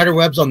tarantula spider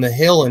webs on the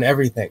hill and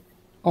everything.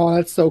 Oh,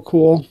 that's so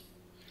cool.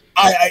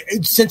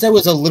 Since I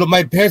was a little,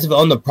 my parents have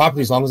owned the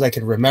property as long as I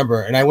can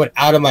remember, and I went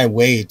out of my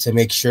way to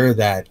make sure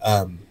that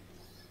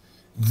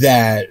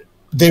that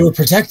they were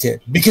protected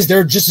because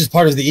they're just as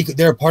part of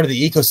they're a part of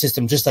the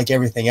ecosystem, just like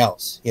everything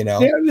else. You know,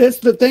 that's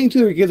the thing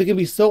too. They can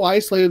be so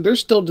isolated. They're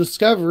still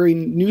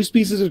discovering new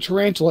species of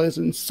tarantulas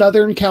in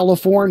Southern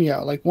California,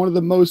 like one of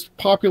the most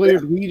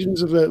populated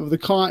regions of the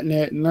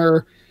continent, and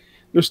they're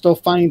still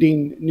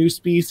finding new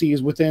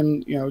species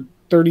within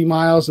 30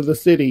 miles of the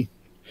city.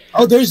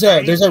 Oh, there's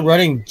a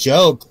running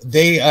joke.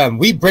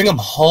 We bring them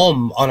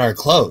home on our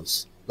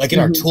clothes, like in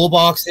our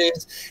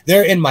toolboxes.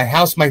 They're in my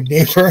house. My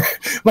neighbor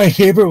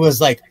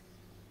was like,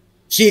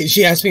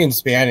 she asked me in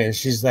Spanish.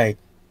 She's like,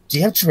 "Do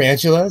you have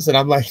tarantulas?" And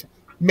I'm like,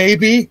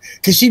 "Maybe,"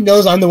 because she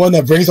knows I'm the one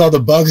that brings all the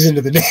bugs into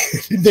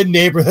the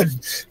neighborhood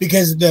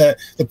because the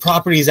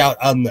property is out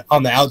on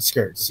the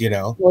outskirts. You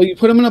know. Well, you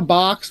put them in a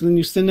box and then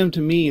you send them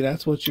to me.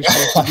 That's what you're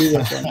supposed to do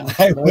with them.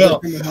 I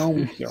will.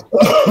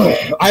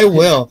 I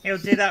will. He'll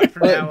do that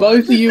for now.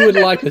 Both of you would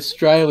like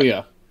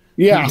Australia.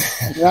 Yeah,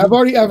 I've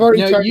already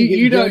tried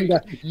you don't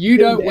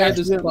wear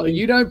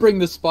you don't bring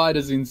the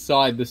spiders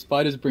inside. The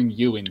spiders bring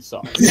you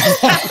inside.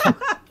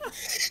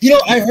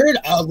 I heard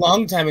a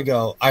long time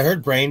ago. I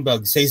heard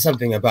Brainbug say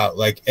something about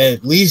like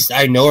at least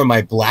I know where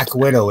my black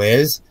widow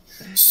is.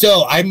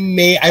 So I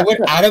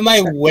went out of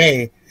my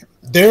way.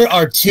 There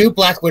are 2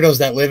 black widows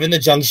that live in the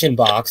junction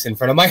box in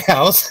front of my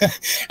house,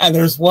 and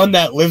there's one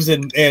that lives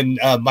in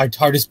my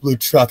TARDIS blue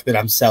truck that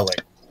I'm selling.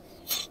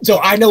 So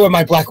I know where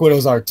my black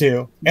widows are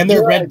too, and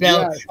they're red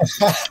belly.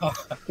 Yeah.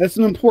 That's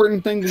an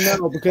important thing to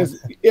know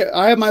because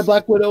I have my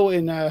black widow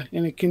in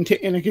a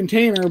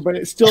container, but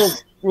it's still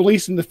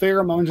releasing the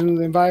pheromones into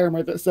the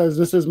environment that says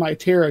this is my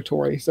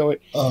territory. So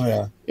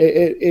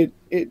it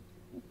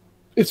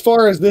as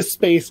far as this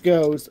space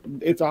goes,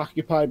 it's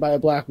occupied by a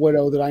black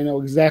widow that I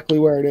know exactly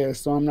where it is.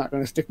 So I'm not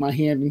going to stick my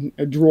hand in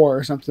a drawer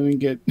or something and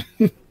get.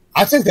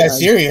 I took that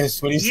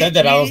serious when he said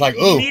that. I was like,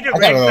 "Oh, I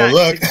gotta go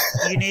look."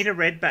 You need a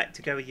redback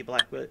to go with your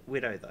black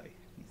widow, though.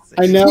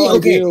 I know.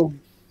 Okay. I do.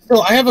 So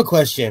I have a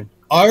question.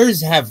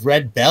 Ours have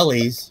red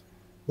bellies.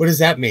 What does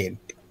that mean?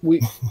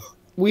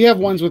 We have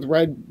ones with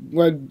red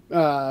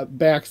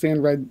backs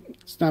and red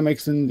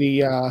stomachs in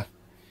the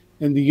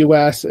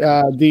U.S.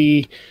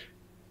 The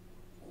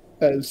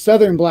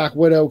southern black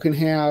widow can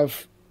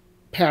have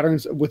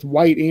patterns with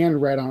white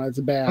and red on its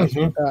back.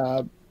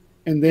 Mm-hmm.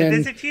 And then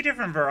there's a few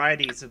different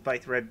varieties of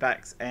both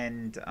redbacks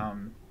and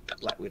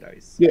black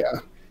widows. Yeah,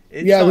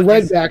 the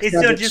redbacks. It's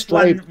not just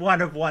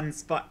one of one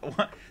spot.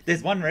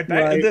 There's one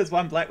redback and there's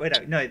one black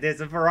widow. No,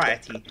 there's a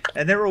variety,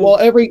 and they're all.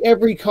 Well,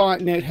 every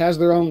continent has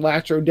their own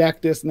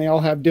Latrodectus, and they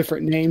all have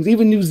different names.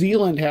 Even New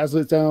Zealand has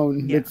its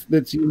own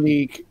that's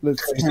unique.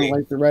 That's kind of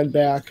like the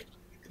redback.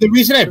 The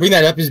reason I bring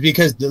that up is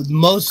because the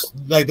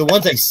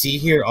ones I see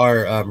here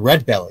are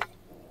red belly.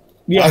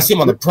 Yeah, I see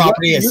them on the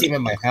property. I see them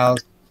in my house.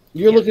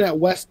 You're looking at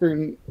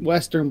Western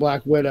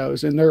black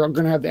widows, and they're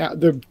going to have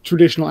the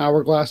traditional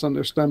hourglass on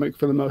their stomach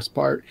for the most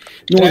part.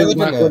 Northern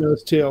black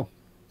widows too.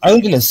 I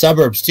live in the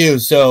suburbs too,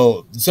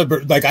 so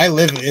I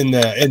live in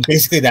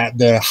basically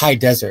the high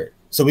desert.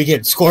 So we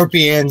get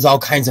scorpions, all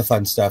kinds of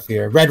fun stuff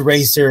here. Red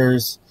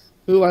racers.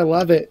 Ooh, I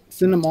love it.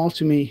 Send them all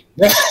to me.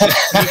 You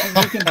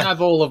can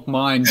have all of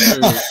mine too.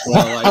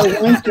 Well,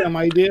 I want them.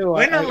 I do.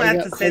 We're not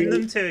allowed to send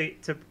them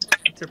to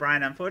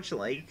Brian,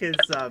 unfortunately, because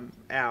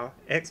our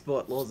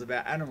export laws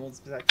about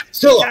animals.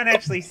 So we can't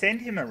actually send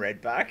him a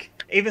redback,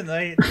 even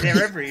though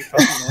they're every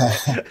fucking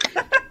way.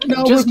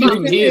 No, just give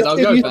them here. They'll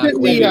go back.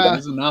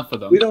 There's enough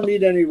of them. We don't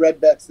need any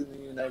redbacks in the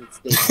United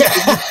States.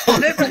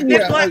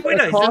 They're black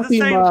widows. They're the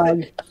same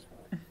thing.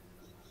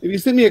 If you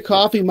sent me a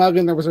coffee mug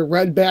and there was a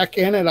redback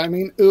in it, I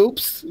mean,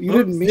 oops, you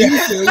didn't mean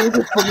to. You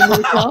just put me in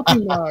a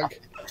coffee mug.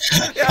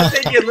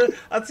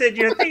 I'll send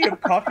you a thing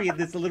of coffee and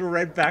there's a little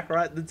red back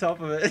right at the top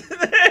of it.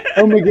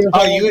 Oh my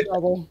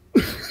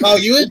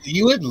god!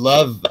 You would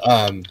love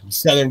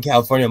Southern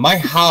California. My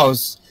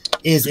house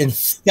is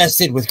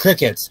infested with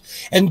crickets,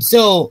 and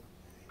so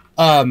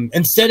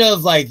instead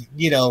of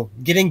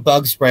getting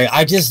bug spray,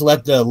 I just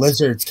let the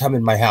lizards come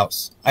in my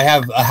house. I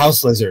have a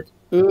house lizard.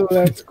 Ooh,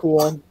 that's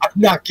cool. I'm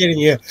not kidding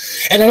you,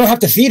 and I don't have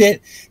to feed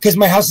it because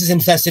my house is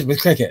infested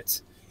with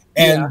crickets.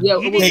 And we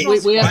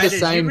have the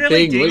same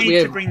thing. We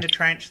need to bring the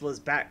tarantulas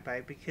back,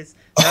 babe, because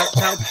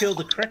they'll kill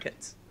the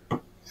crickets.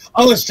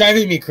 Oh, it's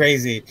driving me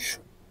crazy.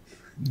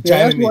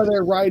 That's why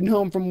they're riding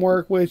home from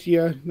work with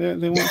you.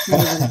 They want some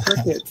of the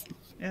crickets.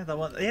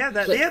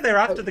 Yeah, they're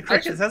after the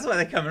crickets. That's why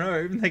they're coming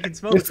home. They can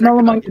smell. They smell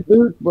them on your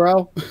boots,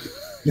 bro.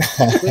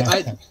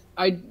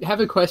 I have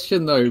a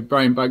question though,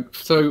 Brain Bug.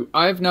 So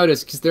I've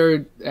noticed because there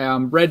are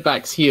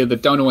redbacks here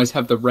that don't always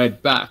have the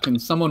red back, and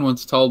someone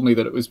once told me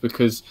that it was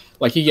because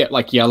you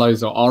get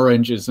yellows or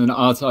oranges, and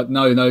I was like,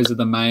 no, those are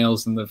the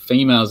males and the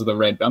females are the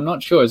red. But I'm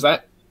not sure. Is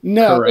that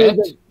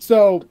correct?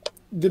 So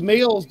the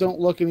males don't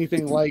look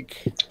anything like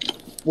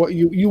what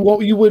you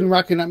wouldn't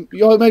recognize.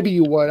 Maybe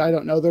you would. I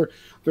don't know.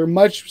 They're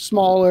much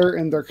smaller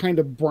and they're kind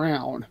of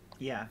brown.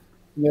 Yeah.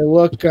 And they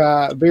look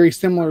very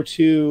similar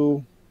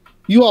to.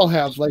 You all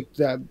have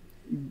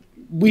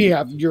we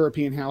have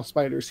European house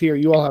spiders here.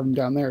 You all have them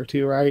down there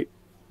too, right?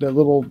 The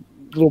little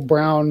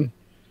brown.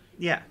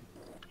 Yeah.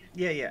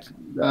 There's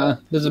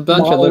a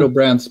bunch of little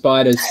brown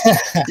spiders.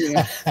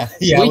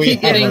 Yeah, we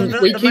keep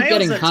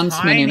getting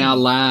huntsmen in our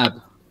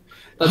lab.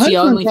 That's the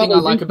only thing I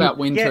like about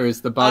winter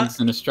is the bugs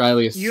in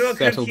Australia You'll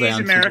settle down.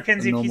 confuse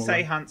Americans if you say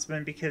life.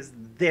 huntsman because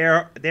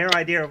their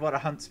idea of what a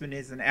huntsman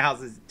is and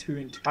ours is two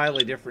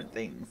entirely different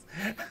things.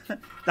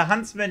 The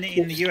huntsman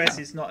in the US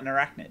is not an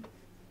arachnid.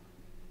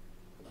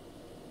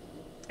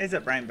 Is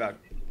it, Brain Bug?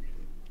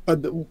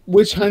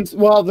 Which hunts?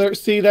 Well,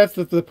 that's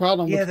the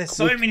problem. Yeah, there's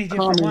so many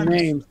different ones.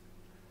 Names.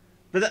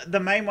 But the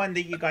main one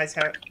that you guys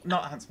have,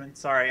 not huntsman.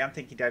 Sorry, I'm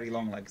thinking Daddy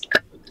Longlegs.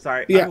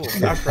 Sorry, yeah.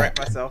 I'll correct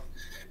myself.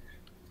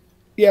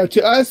 Yeah,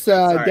 to us,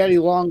 Daddy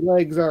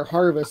Longlegs are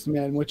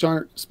harvestmen, which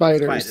aren't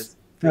spiders.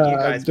 For you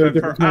guys, they're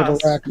but for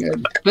us, our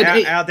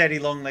Daddy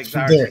Longlegs are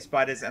actually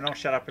spiders, and I'll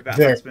shut up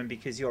about huntsmen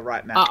because you're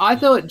right, Matt. I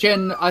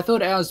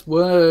thought ours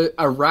were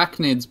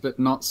arachnids, but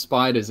not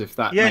spiders. If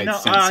that made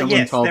sense.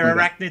 Yes, they're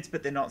arachnids,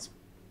 but they're not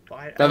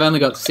spiders. They've only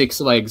got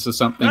 6 legs or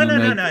something. No.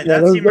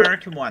 That's the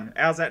American one.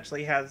 Ours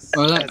actually has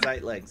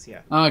 8 legs.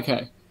 Yeah.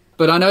 Okay,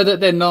 but I know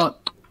that they're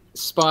not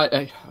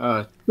spider.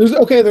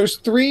 There's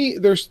three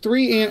in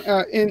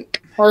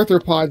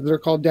arthropods that are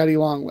called daddy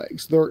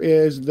longlegs. There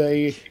is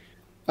the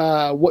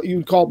what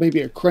you'd call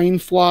maybe a crane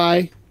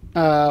fly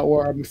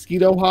or a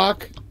mosquito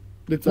hawk.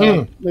 That's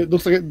it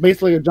looks like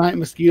basically a giant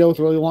mosquito with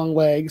really long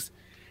legs.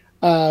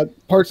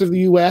 Parts of the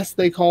U.S.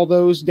 they call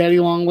those daddy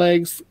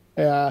longlegs.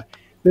 Then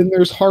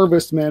there's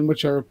harvestmen,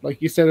 which are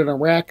like you said an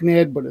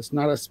arachnid, but it's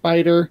not a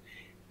spider.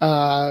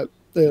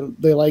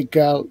 They like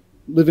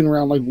living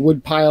around like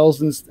wood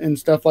piles and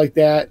stuff like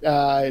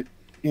that.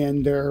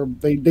 And they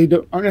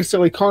aren't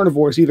necessarily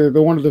carnivores either.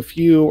 They're one of the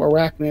few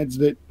arachnids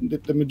that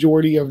the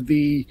majority of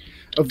the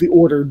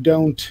order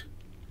don't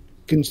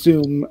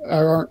consume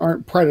or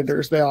aren't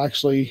predators. They're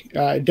actually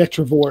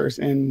detrivores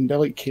and they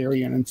like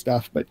carrion and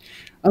stuff. But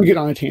I'm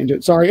getting on a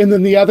tangent. Sorry. And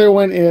then the other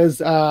one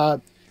is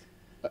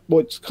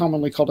what's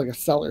commonly called like a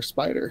cellar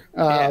spider.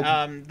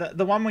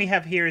 The one we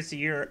have here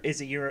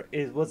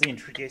it was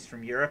introduced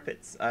from Europe.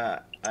 It's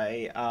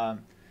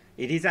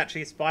it is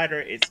actually a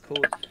spider. It's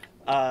called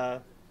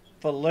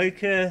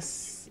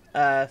Phylocus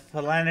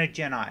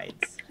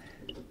phalanogenides.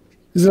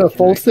 Is it a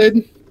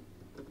fulcid?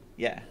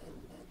 Yeah.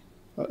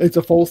 It's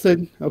a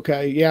fulcid?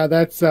 Okay. Yeah,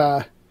 it's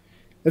a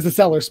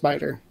cellar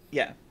spider.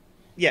 Yeah.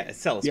 Yeah,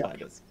 cellar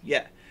spiders.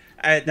 Yeah.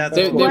 That's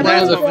there's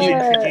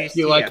a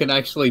few I can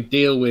actually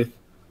deal with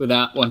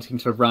without wanting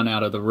to run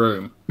out of the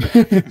room.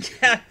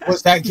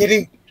 What's that,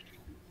 Kitty?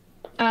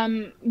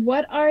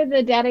 What are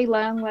the daddy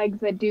longlegs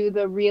that do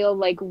the real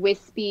like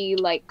wispy,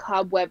 like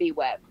cobwebby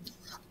webs?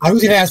 I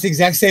was going to ask the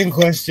exact same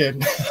question.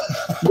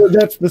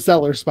 That's the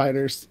cellar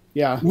spiders.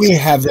 Yeah. We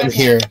have them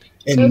here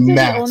in Those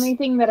mass. are the only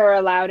thing that are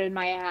allowed in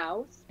my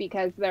house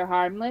because they're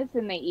harmless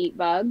and they eat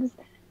bugs.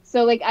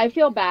 So, like, I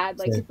feel bad.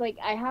 Like, it's like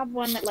I have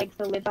one that likes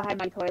to live behind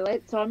my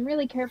toilet. So I'm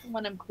really careful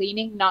when I'm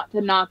cleaning not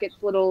to knock its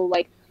little,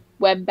 like,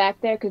 web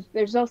back there. Because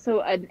there's also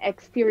an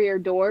exterior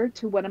door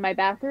to one of my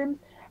bathrooms.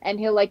 And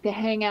he'll like to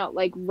hang out,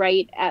 like,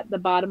 right at the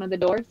bottom of the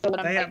door. So when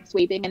I'm, like,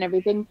 sweeping and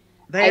everything,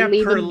 they are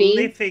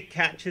prolific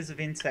catchers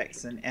of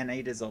insects and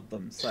eaters of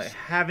them. So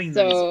having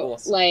them is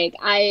awesome. Like,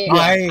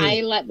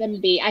 I let them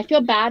be. I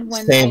feel bad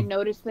when I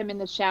notice them in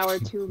the shower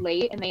too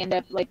late and they end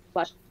up, like,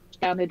 flushed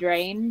down the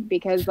drain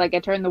because, like, I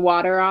turn the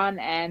water on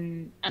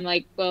and I'm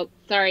like, well,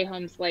 sorry,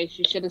 home slice,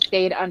 you should have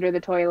stayed under the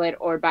toilet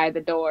or by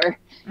the door.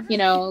 You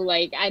know,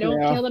 like, I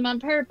don't kill them on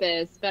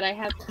purpose, but I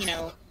have, you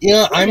know.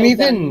 Yeah, I'm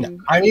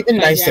even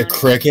nice to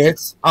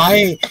crickets.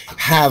 I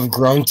have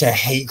grown to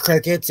hate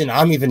crickets, and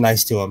I'm even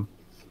nice to them.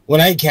 when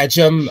I catch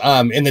them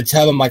in the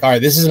tub, I'm like, all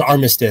right, this is an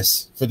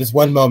armistice for this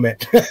one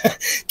moment.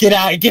 Get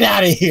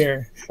out of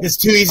here. It's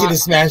too easy to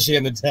smash you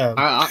in the tub.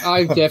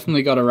 I've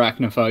definitely got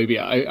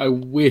arachnophobia. I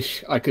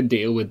wish I could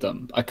deal with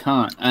them. I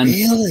can't. And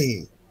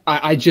really?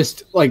 I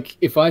just, like,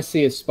 if I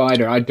see a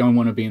spider, I don't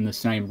want to be in the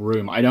same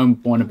room. I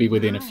don't want to be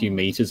within a few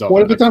meters of it.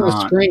 What if it's on a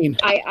screen?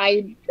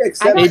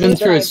 Even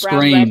through a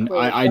screen,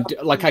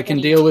 I can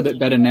deal with it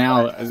better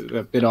now,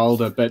 a bit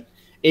older, but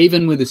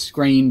even with a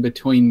screen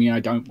between me, I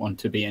don't want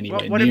to be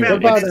anywhere near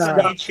it. What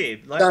about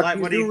YouTube?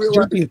 What are you...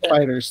 Jumping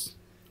spiders.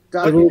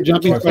 Jumping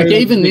spiders. Like,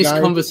 even this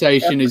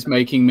conversation is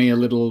making me a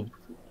little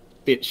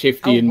bit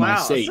shifty in my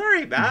seat.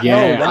 Sorry, Matt.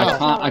 Yeah,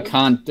 I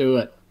can't do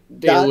it.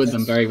 Deal with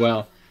them very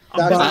well.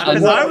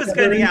 Because I was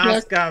going to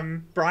ask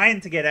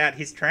Brian to get out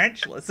his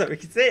tarantula so we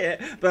could see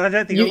it, but I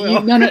don't think it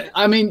will. No,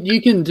 I mean,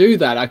 you can do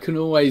that. I can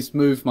always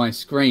move my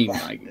screen,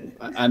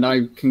 and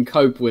I can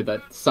cope with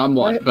it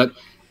somewhat. But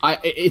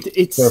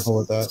it's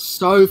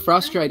so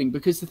frustrating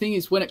because the thing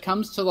is, when it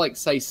comes to, like,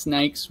 say,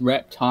 snakes,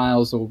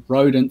 reptiles, or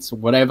rodents or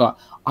whatever,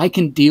 I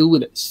can deal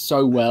with it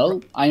so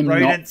well. I am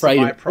not afraid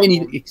of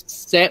anything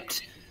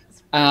except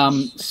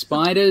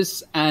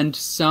spiders and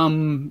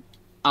some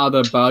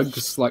other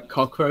bugs like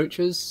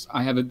cockroaches.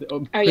 I have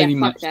pretty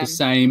much the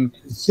same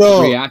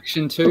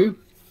reaction to.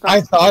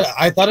 I thought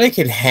I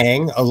could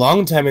hang a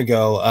long time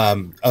ago.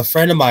 A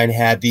friend of mine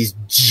had these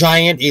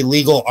giant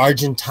illegal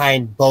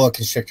Argentine boa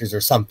constrictors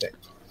or something,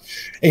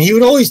 and he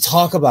would always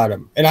talk about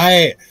them.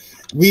 And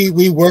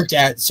we worked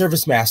at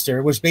Service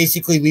Master, which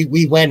basically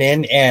we went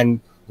in and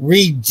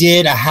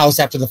redid a house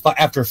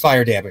after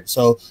fire damage.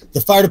 So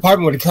the fire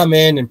department would come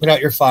in and put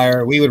out your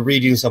fire. We would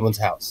redo someone's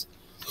house.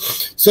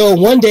 So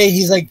one day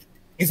he's like,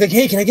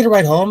 hey, can I get a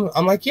ride home?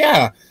 I'm like,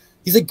 yeah.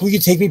 He's like, will you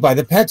take me by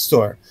the pet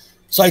store?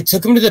 So I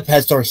took him to the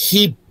pet store.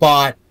 He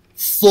bought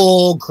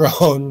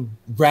full-grown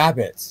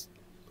rabbits.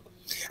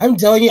 I'm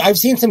telling you, I've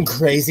seen some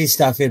crazy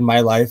stuff in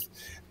my life.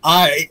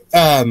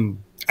 I'm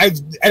not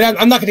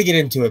going to get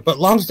into it, but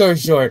long story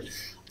short,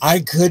 I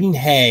couldn't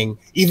hang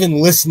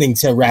even listening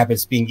to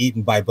rabbits being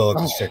eaten by boa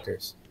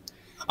constrictors.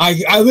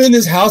 I'm in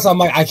this house. I'm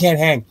like, I can't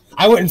hang.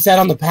 I went and sat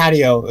on the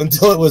patio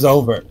until it was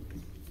over.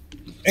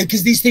 And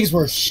because these things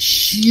were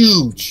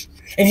huge,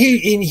 and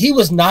he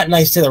was not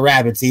nice to the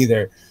rabbits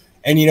either.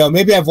 And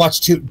maybe I've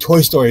watched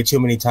Toy Story too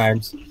many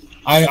times.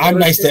 I'm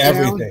nice to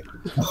everything.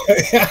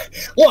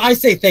 Well, I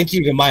say thank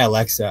you to my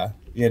Alexa.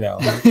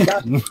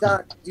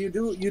 Doc, you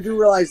do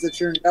realize that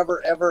you're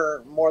never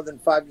ever more than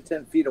 5 to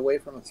 10 feet away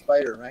from a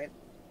spider, right?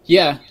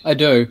 Yeah, I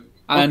do,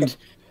 and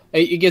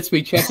it gets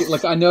me checking.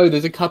 Like, I know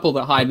there's a couple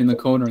that hide in the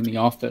corner in the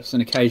office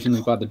and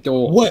occasionally by the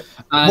door.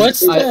 What's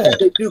that?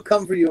 They do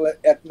come for you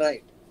at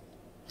night.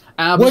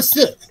 What's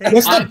the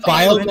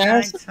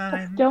biomass?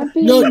 Don't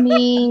be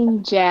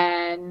mean,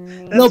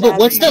 Jen. No, but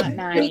what's the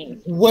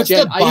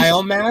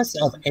biomass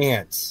of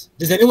ants?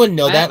 Does anyone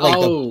know that?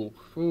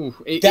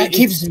 That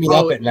keeps me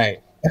up at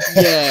night.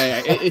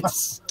 Yeah,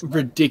 it's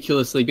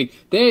ridiculously big.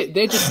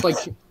 They're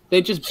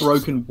just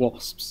broken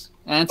wasps.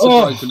 Ants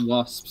are broken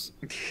wasps.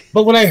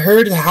 But when I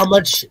heard how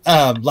much,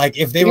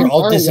 if they were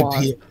all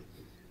disappeared.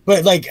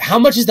 But how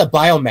much is the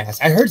biomass?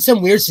 I heard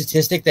some weird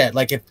statistic that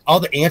if all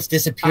the ants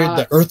disappeared,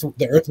 the Earth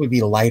would be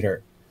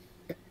lighter.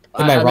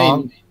 Am I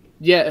wrong?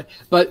 Yeah,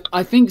 but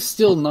I think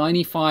still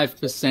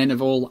 95%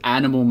 of all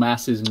animal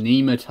mass is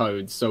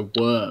nematodes, so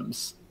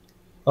worms.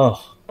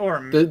 Oh,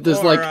 there's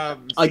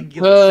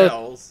singular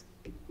cells.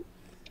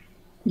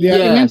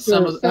 Yeah, I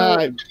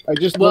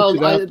just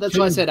that's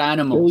why I said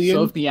animals. Billion?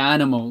 So of the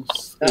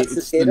animals,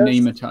 it's the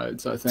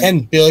nematodes. I think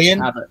 10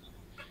 billion.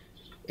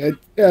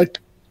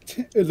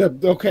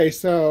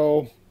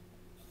 So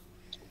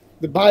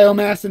the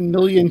biomass in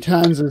million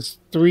tons is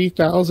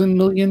 3,000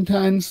 million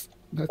tons.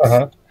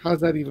 How does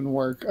that even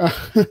work?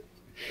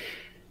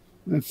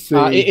 Let's see.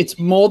 It's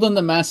more than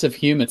the mass of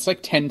humans. It's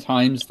like 10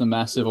 times the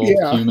mass of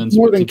all humans.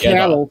 More than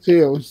cattle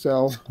too.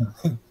 So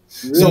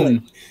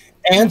really.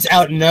 Ants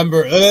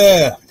outnumber.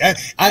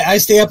 I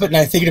stay up at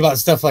night thinking about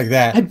stuff like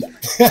that.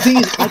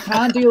 I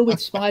can't deal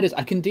with spiders.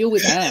 I can deal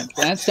with ants.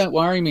 Ants don't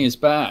worry me as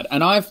bad.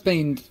 And I've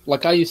been,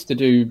 I used to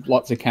do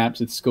lots of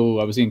camps at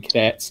school. I was in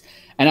cadets,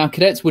 and our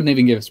cadets wouldn't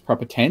even give us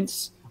proper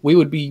tents. We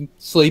would be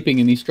sleeping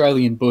in the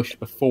Australian bush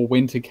before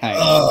winter came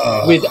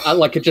with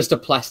just a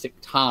plastic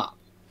tarp.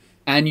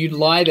 And you'd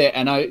lie there,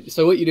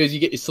 so what you do is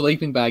you get your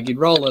sleeping bag, you'd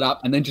roll it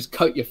up, and then just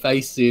coat your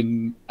face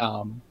in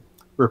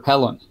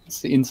repellent,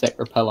 insect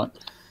repellent,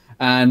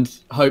 and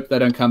hope they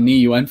don't come near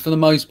you. And for the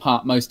most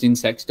part, most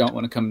insects don't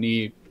want to come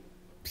near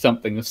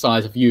something the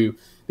size of you.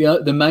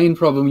 The main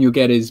problem you'll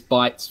get is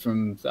bites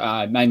from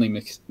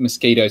mainly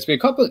mosquitoes. We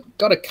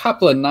got a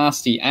couple of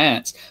nasty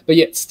ants, but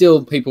yet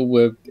still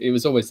it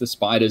was always the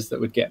spiders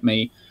that would get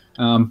me.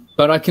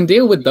 But I can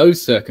deal with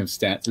those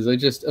circumstances.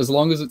 As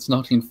long as it's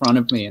not in front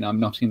of me and I'm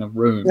not in a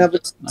room. Yeah,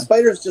 but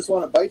spiders just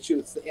want to bite you.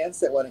 It's the ants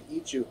that want to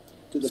eat you.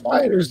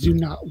 Spiders do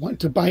not want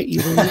to bite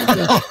you.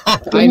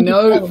 I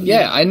know.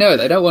 Yeah, I know.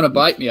 They don't want to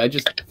bite me.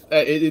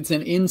 It's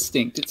an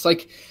instinct. It's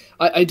like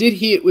I did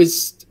hear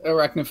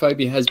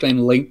arachnophobia has been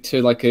linked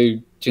to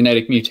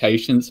genetic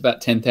mutations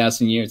about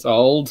 10,000 years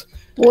old.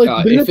 Well,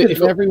 it benefits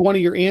every one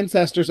of your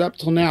ancestors up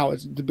till now.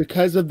 It's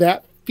because of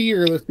that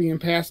fear that's being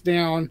passed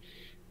down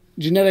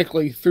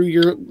genetically through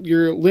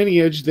your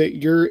lineage that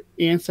your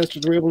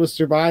ancestors were able to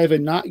survive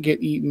and not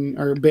get eaten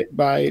or bit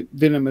by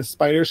venomous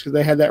spiders because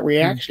they had that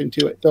reaction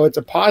to it. So it's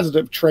a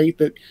positive trait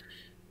that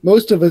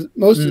most have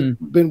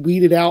been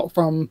weeded out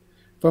from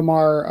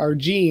our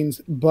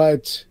genes,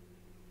 but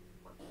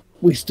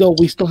we still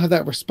have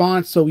that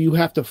response. So you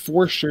have to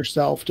force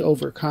yourself to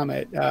overcome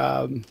it.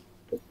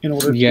 In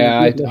order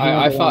to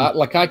I thought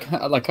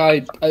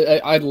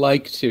I'd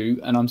like to,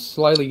 and I'm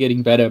slowly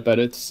getting better, but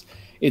it's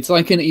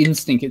like an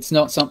instinct. It's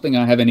not something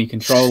I have any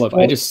control of.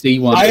 I just see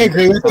one. I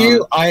agree with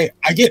you. I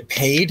get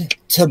paid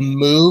to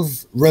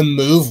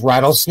remove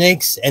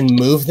rattlesnakes and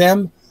move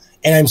them,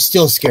 and I'm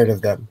still scared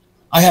of them.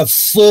 I have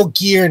full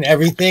gear and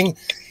everything,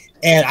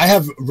 and I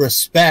have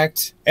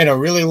respect and a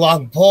really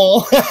long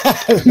pole.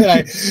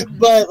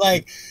 But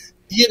like,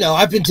 you know,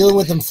 I've been dealing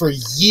with them for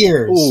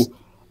years. Ooh.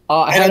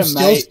 I had a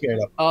mate.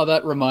 Oh,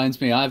 that reminds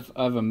me. I have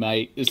a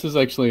mate. This was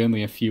actually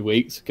only a few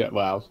weeks ago.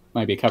 Well,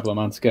 maybe a couple of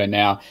months ago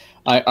now.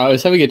 I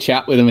was having a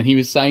chat with him, and he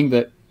was saying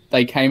that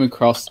they came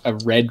across a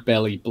red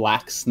belly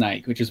black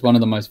snake, which is one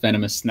of the most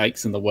venomous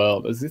snakes in the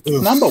world. It's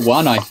number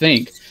one, I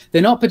think.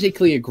 They're not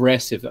particularly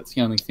aggressive. That's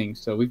the only thing.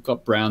 So we've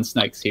got brown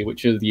snakes here,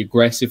 which are the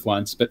aggressive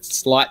ones, but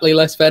slightly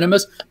less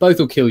venomous. Both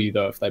will kill you,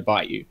 though, if they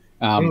bite you.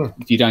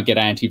 If you don't get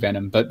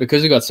anti-venom. But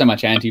because we've got so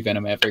much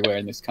anti-venom everywhere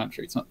in this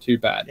country, it's not too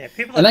bad. Yeah,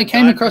 and they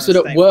came across it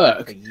at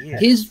work.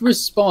 His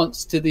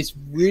response to this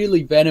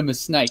really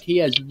venomous snake, he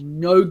has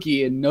no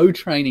gear, no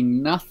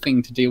training,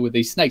 nothing to deal with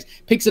these snakes,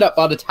 picks it up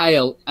by the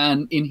tail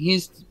and, in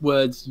his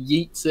words,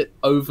 yeets it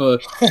over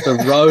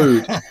the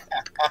road.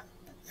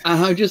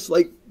 And I'm just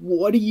like,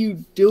 what are you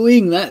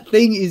doing? That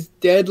thing is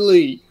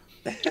deadly.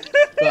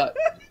 But,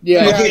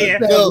 yeah.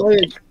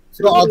 Okay,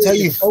 so I'll tell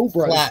you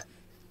flat.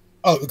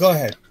 Oh, go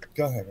ahead.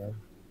 Go ahead, Rob.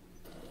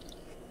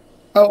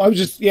 Oh, I was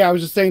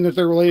just saying that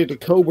they're related to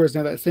cobras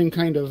now. That same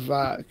kind of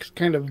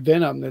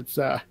venom that's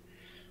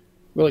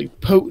really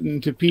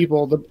potent to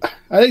people.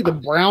 I think the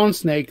brown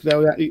snake,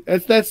 though,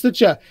 that's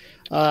such a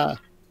the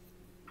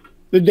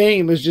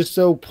name is just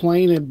so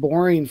plain and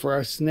boring for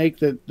a snake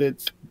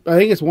that's. I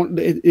think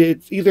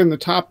it's either in the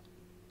top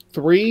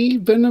 3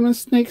 venomous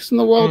snakes in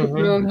the world,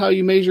 depending on how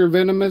you measure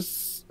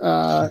venomous.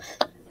 But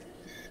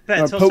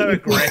it's also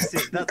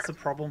aggressive. That's the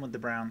problem with the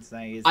brown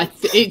snake.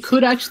 It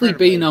could actually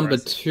be number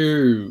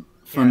 2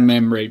 from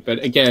memory,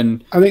 but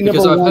again, I think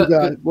number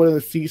 1's one of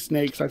the sea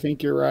snakes. I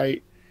think you're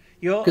right.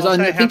 Because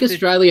I think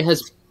Australia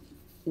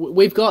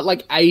we've got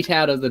like 8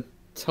 out of the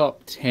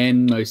top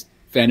 10 most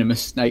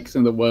venomous snakes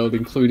in the world,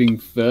 including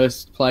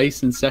first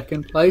place and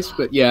second place.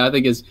 But yeah, I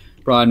think as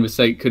Brian was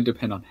saying, it could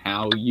depend on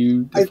how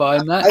you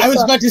define that. I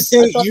was about to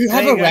say, you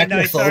have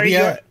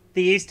arachnophobia.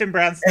 The eastern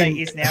brown snake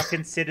is now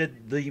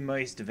considered the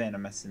most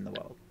venomous in the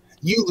world.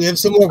 You live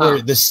somewhere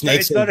where the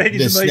snakes so it's not only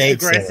the most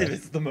aggressive,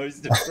 it's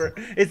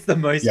the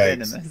most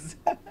venomous.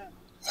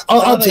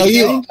 I'll tell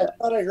you. I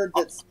thought I heard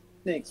that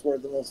snakes were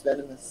the most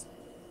venomous.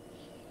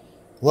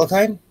 What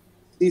kind?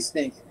 Sea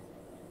snake.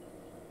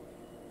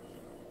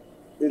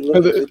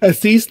 A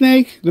sea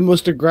snake? The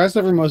most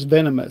aggressive or most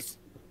venomous?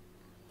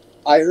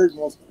 I heard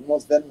most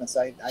venomous.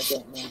 I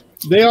don't know.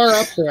 They are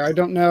up there. I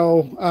don't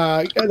know.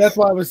 That's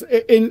why I was.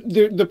 And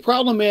the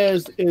problem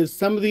is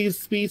some of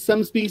these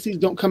some species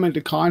don't come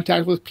into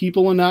contact with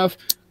people enough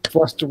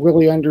for us to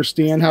really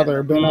understand how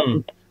their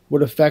venom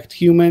would affect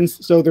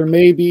humans. So there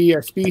may be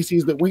a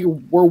species that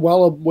we're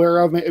well aware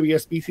of, maybe a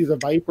species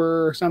of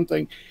viper or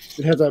something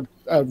that has a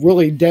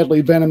really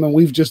deadly venom, and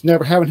we've just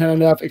haven't had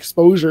enough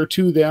exposure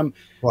to them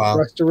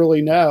for us to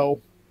really know.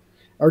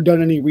 Or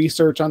done any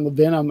research on the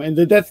venom, and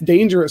that's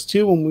dangerous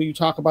too when we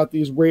talk about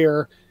these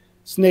rare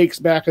snakes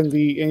back in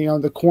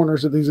the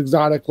corners of these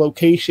exotic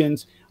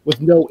locations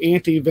with no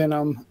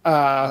anti-venom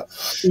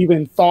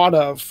even thought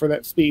of for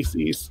that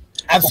species.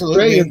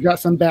 Absolutely, Australia's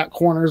got some back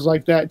corners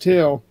like that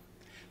too.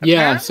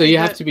 Yeah, so you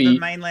have to be. The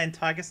mainland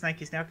tiger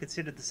snake is now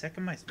considered the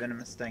second most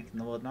venomous snake in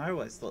the world, and I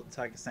always thought the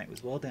tiger snake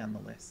was well down the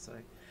list. So.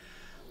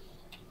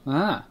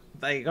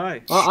 There you go.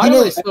 I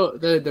always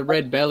thought the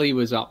red belly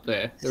was up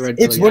there.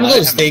 It's one of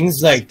those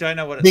things, like, I don't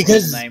know what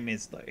its name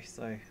is though.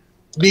 So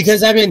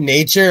because I'm in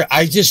nature,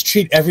 I just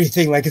treat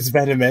everything like it's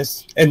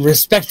venomous and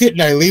respect it,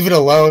 and I leave it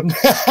alone.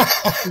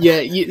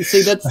 Yeah, you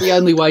see, that's the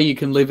only way you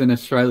can live in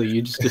Australia.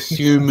 You just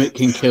assume it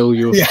can kill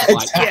you. Yeah,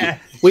 exactly. Yeah.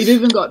 We've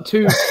even got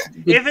 2.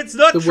 If it's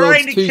not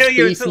trying to kill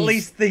you, it's at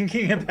least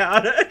thinking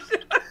about it.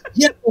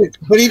 Yeah,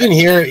 but even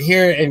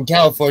here in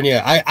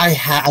California,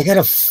 I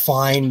gotta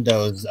find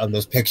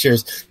those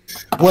pictures.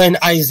 When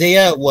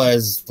Isaiah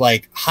was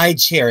like high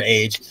chair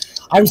age,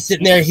 I'm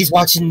sitting there. He's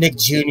watching Nick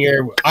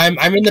Jr.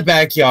 I'm in the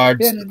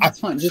backyard. Yeah, no, that's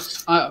fine.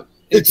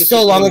 It's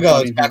so long ago.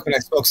 It's back when I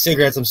smoked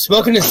cigarettes. I'm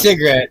smoking a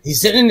cigarette. He's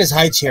sitting in his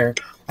high chair.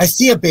 I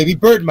see a baby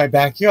bird in my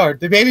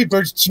backyard. The baby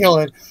bird's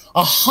chilling.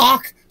 A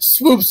hawk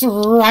swoops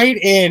right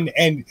in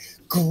and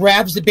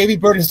grabs the baby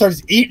bird and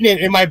starts eating it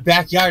in my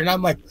backyard. And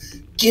I'm like,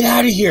 get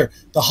out of here.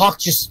 The hawk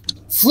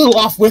just flew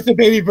off with the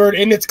baby bird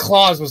in its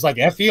claws, was like,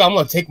 F you, I'm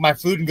going to take my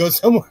food and go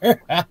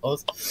somewhere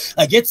else.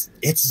 Like,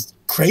 it's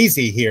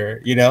crazy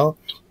here, you know?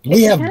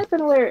 We have kind of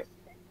similar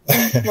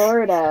in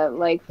Florida.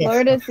 Like,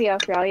 Florida's the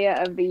Australia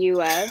of the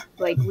U.S.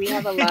 Like, we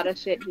have a lot of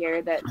shit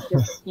here that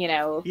just, you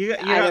know,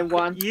 either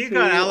wants you to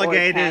got or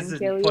alligators can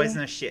kill and you.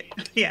 poisonous shit.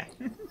 Yeah.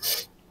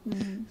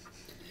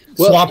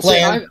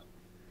 swampland.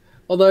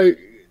 Although,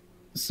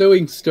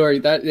 suing story,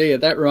 that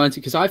reminds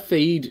me, because I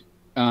feed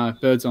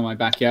birds on my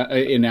backyard,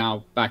 in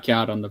our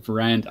backyard on the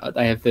veranda.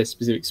 They have their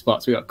specific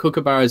spots. We got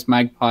kookaburras,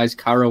 magpies,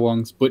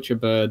 currawongs,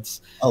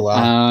 butcherbirds. Oh,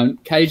 wow.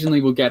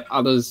 Occasionally we'll get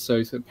others,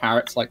 so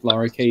parrots like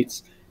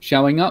lorikeets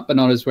showing up, but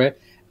not as rare.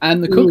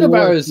 And the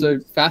kookaburras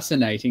are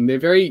fascinating. They're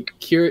very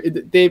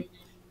they're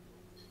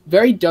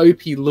very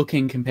dopey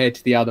looking compared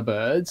to the other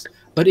birds.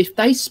 But if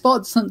they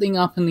spot something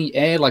up in the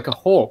air like a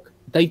hawk,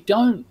 they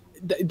don't.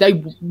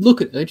 They look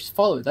at it. They just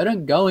follow it. They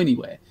don't go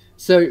anywhere.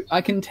 So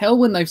I can tell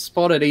when they've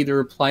spotted either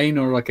a plane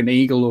or like an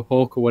eagle or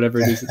hawk or whatever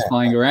it is that's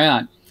flying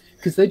around,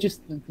 because they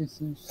just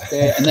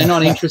stare and they're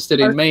not interested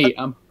in me.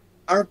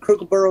 Aren't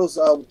kookaburras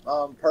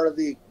part of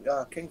the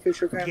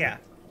kingfisher family? Yeah.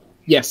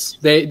 Yes,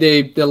 they're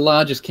the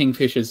largest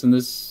kingfishers, and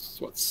there's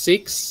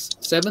 6,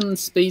 7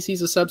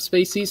 species or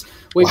subspecies.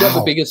 We've got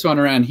the biggest one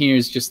around here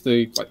is just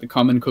the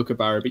common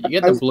kookaburra, but you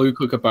get the blue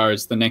kookaburra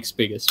is the next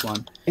biggest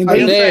one. And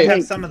they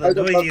have some of the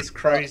noisiest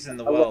crows in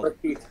the world.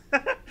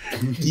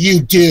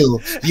 You do.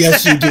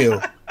 Yes, you do.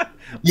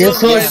 Your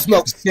crows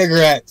smoke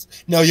cigarettes.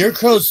 No, your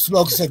crows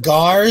smoke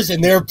cigars,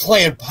 and they're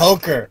playing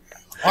poker.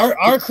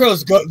 Our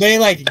crows they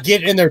like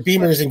get in their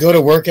beamers and go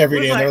to work every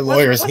day, and they're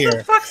lawyers what here. What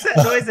the fuck's that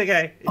noise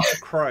again? It's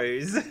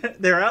crows.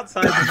 They're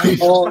outside the main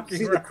fucking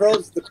see, road.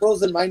 the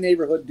crows in my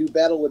neighborhood do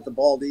battle with the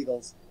bald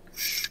eagles.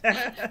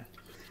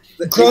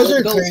 Crows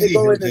are crazy.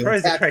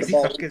 Crows are crazy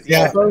fuckers.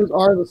 Yeah. Crows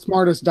are the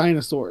smartest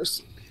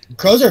dinosaurs.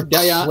 Crows are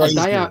They are.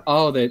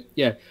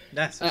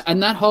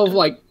 And that whole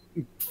like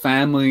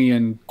family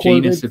and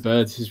genus of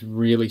birds is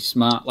really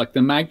smart. Like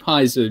the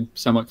magpies are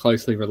somewhat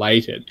closely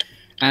related.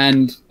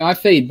 And I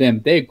feed them.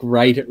 They're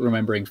great at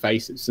remembering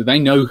faces, so they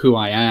know who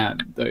I am.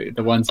 The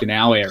ones in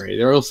our area.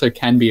 They also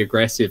can be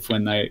aggressive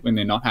when they're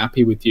not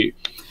happy with you.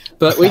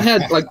 But we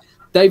had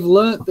they've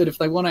learnt that if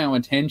they want our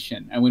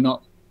attention and we're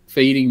not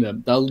feeding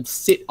them, they'll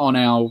sit on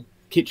our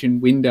kitchen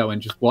window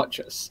and just watch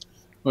us,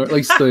 or at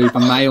least the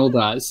male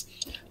does.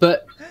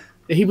 But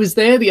he was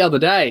there the other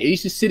day.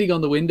 He's just sitting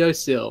on the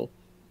windowsill,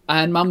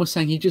 and Mum was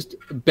saying he just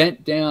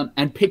bent down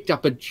and picked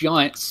up a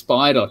giant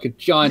spider, like a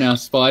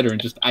giant-ass spider,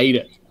 and just ate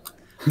it.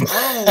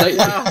 Oh,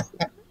 wow.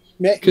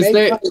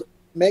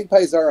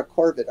 Magpies are a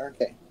corvid, aren't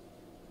they?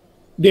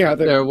 Yeah,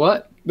 they're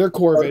what? They're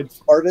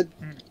corvids. Corvid?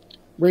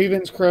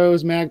 Ravens,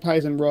 crows,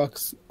 magpies, and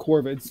rooks.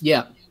 Corvids.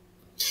 Yeah.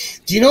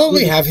 Do you know what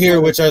we have here,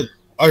 which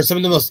are some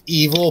of the most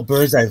evil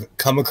birds I've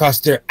come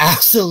across? They're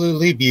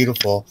absolutely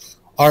beautiful.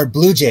 Are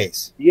blue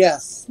jays.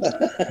 Yes.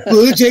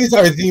 Blue jays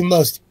are the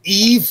most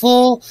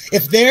evil.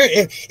 If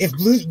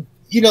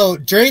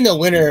during the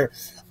winter,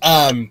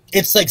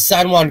 it's like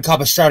San Juan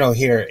Capistrano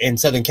here in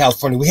Southern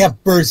California. We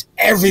have birds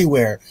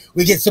everywhere.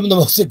 We get some of the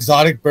most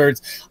exotic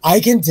birds. I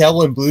can tell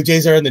when blue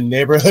jays are in the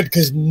neighborhood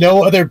because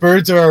no other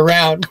birds are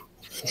around.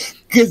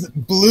 Because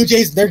blue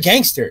jays, they're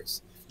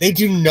gangsters. They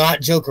do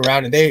not joke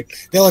around, and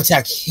they'll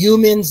attack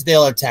humans.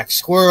 They'll attack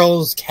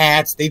squirrels,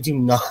 cats. They do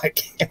not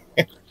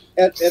care.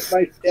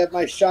 At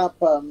my shop,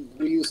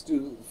 we used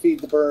to feed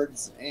the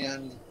birds,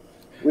 and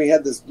we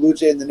had this blue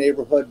jay in the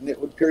neighborhood, and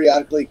it would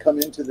periodically come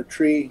into the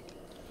tree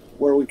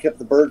where we kept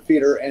the bird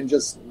feeder and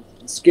just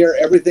scare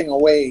everything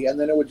away, and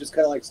then it would just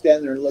kind of like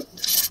stand there and look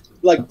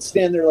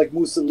like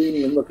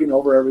Mussolini and looking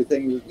over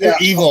everything. They're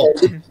evil.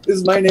 Okay, this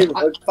is my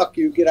neighborhood. Fuck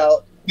you, get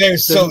out. They're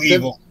so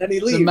evil. And he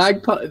leaves.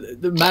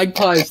 The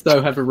magpies,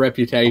 though, have a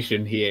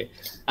reputation here,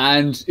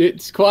 and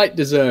it's quite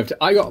deserved.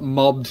 I got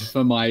mobbed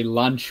for my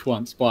lunch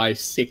once by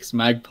 6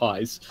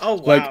 magpies.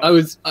 Oh,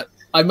 wow.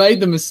 I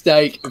made the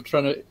mistake of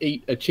trying to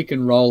eat a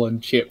chicken roll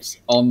and chips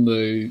on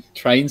the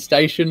train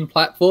station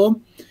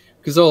platform,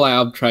 because all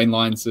our train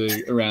lines are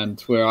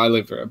around where I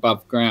live are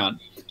above ground.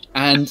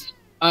 And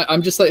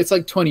I'm just like, it's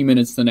like 20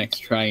 minutes to the next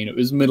train. It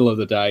was middle of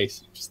the day.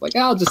 So just like,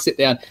 I'll just sit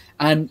down.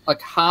 And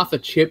like half a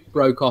chip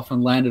broke off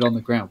and landed on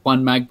the ground.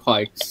 One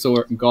magpie saw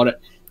it and got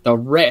it. The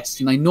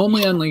rest, and they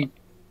normally only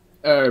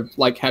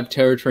have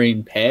territory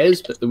in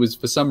pairs, but there was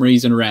for some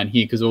reason around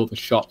here, because all the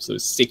shops, there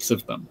was 6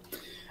 of them.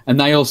 And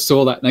they all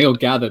saw that, and they all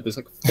gathered. There's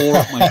like 4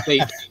 at my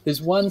feet.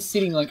 There's one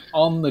sitting like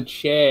on the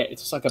chair.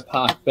 It's just like a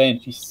park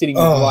bench. He's sitting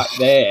right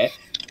there.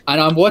 And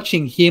I'm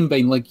watching him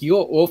being like,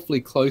 you're awfully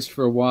close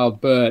for a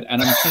wild bird.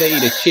 And I'm trying to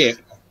eat a chip.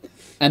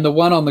 And the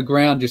one on the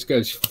ground just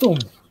goes,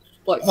 thump,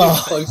 like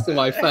this close to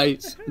my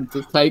face. And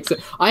just takes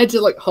it. I had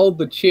to like hold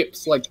the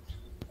chips like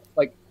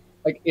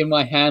in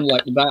my hand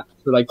like that,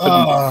 so they couldn't.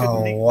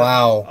 Oh,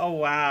 wow. Oh,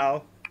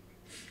 wow.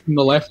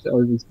 The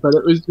leftovers, but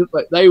it was just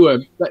like they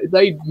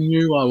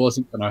knew I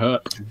wasn't going to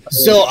hurt them.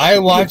 So I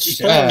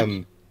watched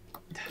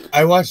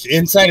I watched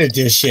Inside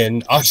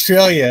Edition,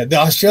 Australia, the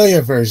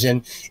Australia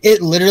version.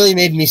 It literally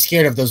made me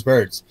scared of those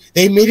birds.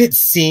 They made it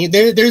seem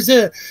there's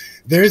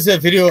a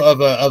video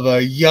of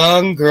a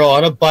young girl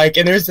on a bike,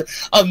 and there's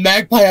a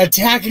magpie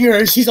attacking her,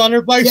 and she's on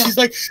her bike. Yeah. She's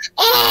like,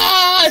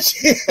 ah!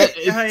 Oh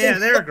yeah,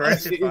 they're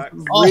aggressive.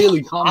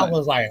 Really common. I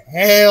was like,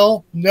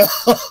 hell no.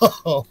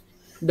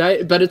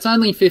 But it's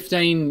only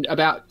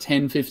about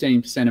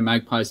 10-15% of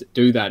magpies that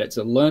do that. It's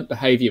a learnt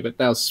behavior, but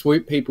they'll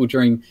swoop people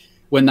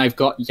when they've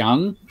got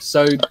young.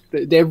 So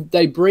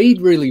they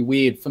breed really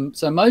weird.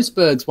 So most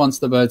birds, once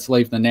the birds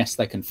leave the nest,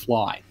 they can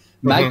fly.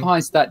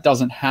 Magpies, that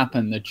doesn't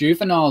happen. The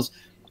juveniles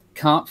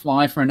can't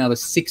fly for another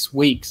 6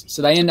 weeks,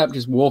 so they end up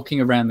just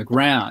walking around the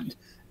ground.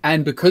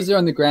 And because they're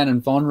on the ground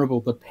and vulnerable,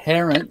 the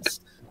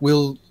parents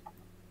will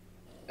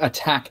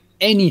attack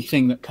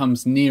anything that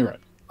comes near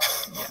it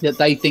that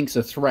they think's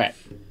a threat.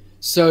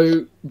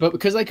 So, but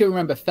because they can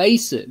remember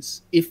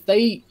faces, if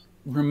they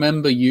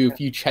remember you, if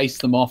you chase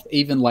them off,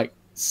 even like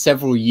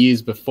several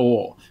years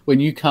before, when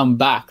you come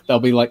back, they'll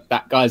be like,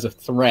 that guy's a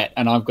threat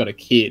and I've got a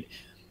kid.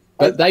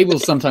 But they will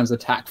sometimes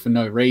attack for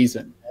no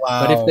reason.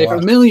 Wow. But if they're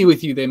familiar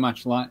with you, they're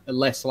much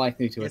less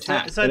likely to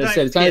attack. So but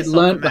it's a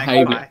learned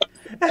behavior.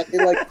 Are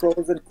they like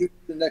crows and teach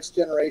the next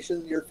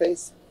generation your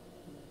face?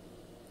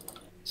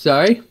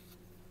 Sorry?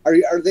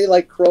 Are they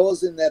like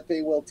crows in that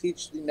they will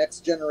teach the next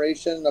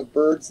generation of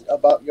birds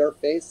about your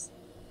face?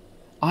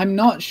 I'm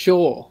not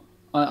sure.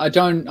 I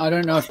don't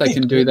know if they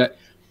can do that.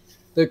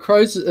 The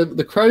crows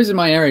in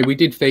my area, we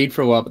did feed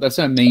for a while, but they're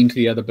so mean to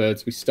the other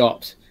birds, we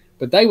stopped.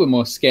 But they were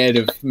more scared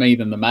of me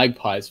than the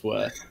magpies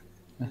were.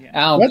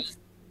 Yeah.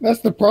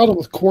 That's the problem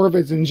with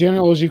corvids in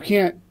general, is you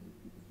can't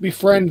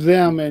befriend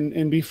them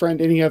and befriend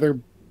any other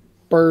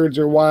birds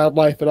or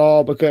wildlife at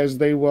all, because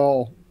they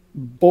will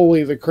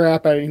bully the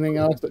crap out of anything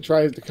else that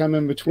tries to come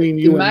in between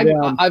you and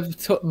them.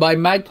 My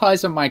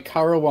magpies and my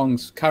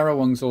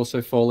currawongs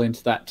also fall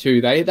into that too.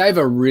 They have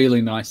a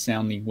really nice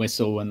sounding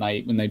whistle when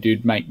they do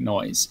make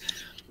noise.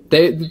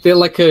 They're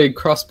like a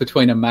cross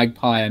between a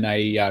magpie and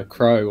a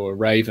crow or a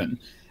raven.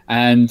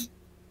 And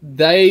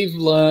they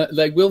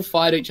will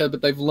fight each other,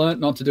 but they've learnt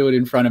not to do it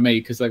in front of me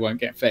because they won't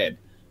get fed.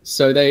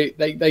 So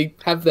they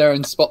have their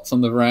own spots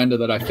on the veranda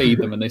that I feed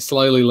them, and they're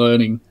slowly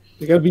learning.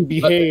 They got to be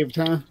behaved,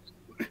 huh?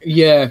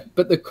 Yeah,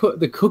 but the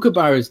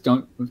kookaburras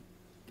don't.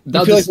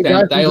 They'll just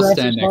stand. They'll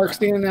stand there.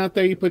 Standing out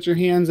there, you put your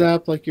hands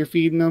up like you're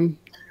feeding them.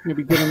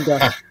 Maybe get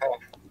them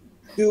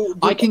to.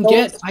 I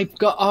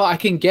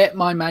can get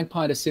my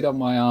magpie to sit on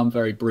my arm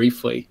very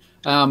briefly.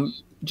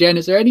 Jen,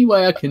 is there any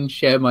way I can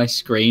share my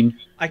screen?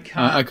 I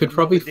can't. I could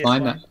probably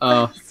find that.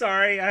 Oh,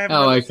 sorry, I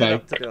haven't set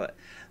up to do it.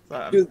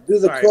 So, do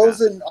the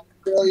crows in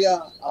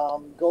Australia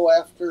go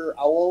after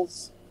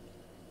owls?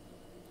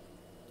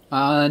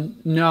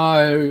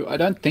 No, I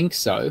don't think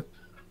so.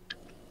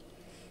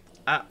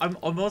 I'm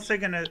also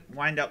going to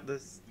wind up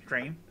this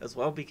stream as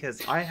well,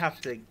 because I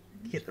have to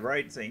hit the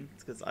road soon,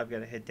 because I've got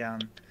to head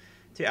down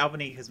to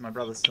Albany because my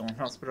brother's still in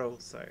hospital,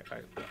 so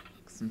I've got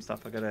some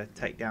stuff I've got to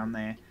take down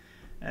there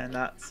and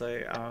that.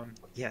 So,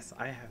 yes,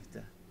 I have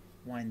to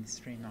wind the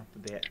stream up a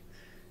bit.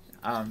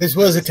 This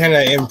was a kind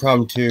of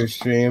impromptu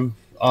stream.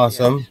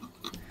 Awesome.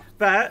 Yeah.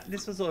 But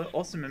this was an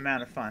awesome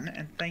amount of fun,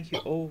 and thank you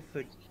all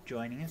for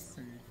joining us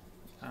and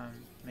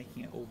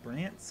making it all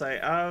brilliant. So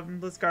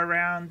let's go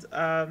around.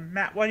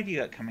 Matt, what have you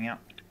got coming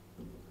up?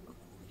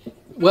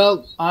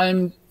 Well,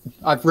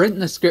 I've written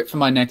the script for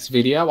my next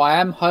video. I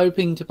am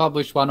hoping to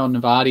publish one on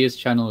Nevadia's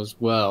channel as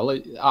well.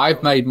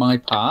 I've made my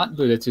part,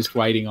 but it's just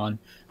waiting on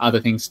other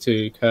things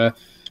to occur.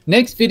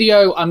 Next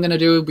video I'm going to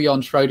do will be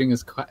on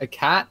Schrodinger's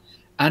cat,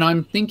 and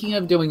I'm thinking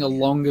of doing a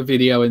longer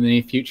video in the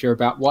near future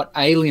about what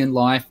alien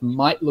life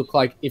might look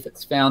like if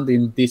it's found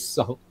in this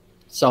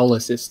solar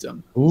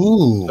system.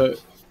 Ooh. So,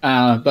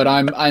 but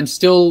I'm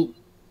still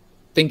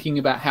thinking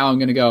about how I'm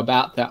going to go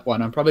about that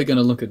one. I'm probably going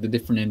to look at the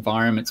different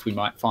environments we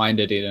might find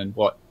it in and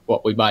what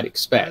we might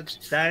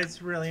expect. That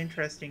is really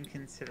interesting,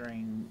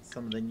 considering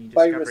some of the new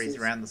discoveries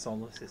around the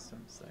solar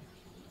system. So.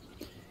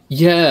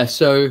 Yeah,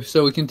 so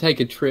we can take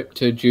a trip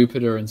to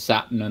Jupiter and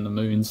Saturn and the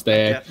moons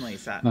there. Definitely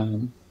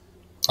Saturn.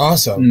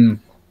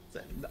 Awesome. So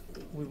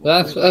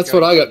that's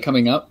what I got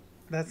coming up.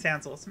 That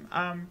sounds awesome.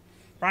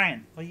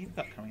 Brian, what you've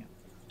got coming up?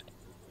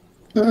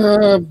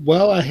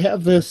 Well, I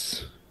have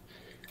this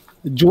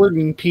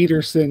Jordan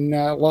Peterson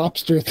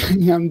lobster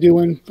thing I'm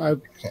doing. I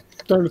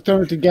started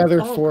throwing it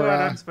together for.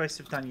 God, I'm supposed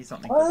to have done you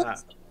something for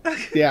that.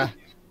 Yeah,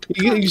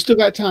 you still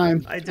got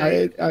time. I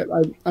do.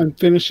 I'm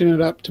finishing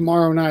it up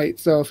tomorrow night.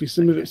 So if you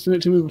send it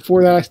to me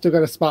before that, I still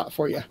got a spot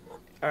for you.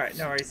 All right,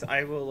 no worries.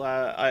 I will.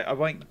 I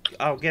won't.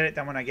 I'll get it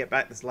done when I get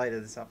back later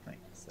this afternoon.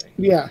 So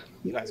yeah,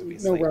 you guys will be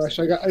no asleep, rush.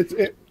 So.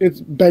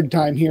 It's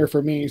bedtime here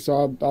for me,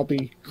 so I'll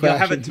be. You'll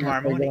have it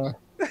tomorrow morning.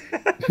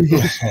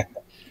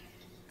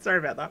 Sorry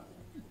about that.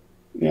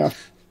 Yeah.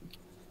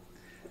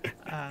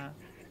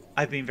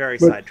 I've been very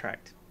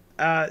sidetracked.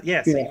 So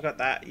you've got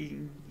that.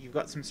 You've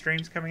got some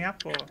streams coming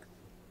up, or?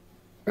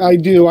 I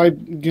do. I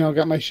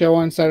got my show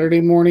on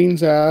Saturday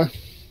mornings. That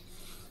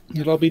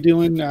I'll be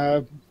doing.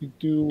 We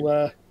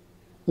do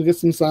look at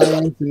some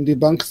science and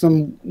debunk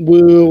some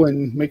woo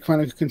and make fun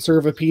of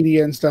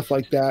Conservapedia and stuff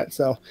like that.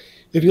 So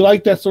if you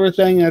like that sort of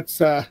thing, that's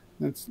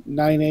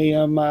 9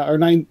 a.m. Or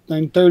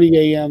 9:30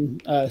 a.m.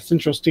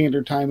 Central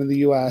Standard Time in the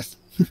U.S.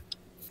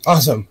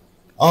 Awesome.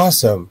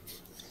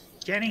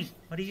 Jenny,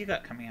 what do you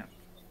got coming up?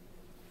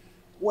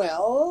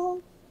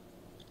 Well,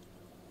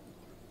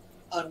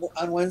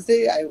 on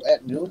Wednesday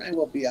at noon, I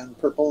will be on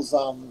Purple's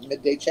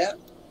midday chat,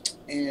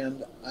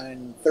 and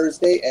on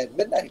Thursday at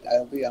midnight,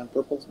 I'll be on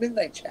Purple's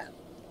midnight chat.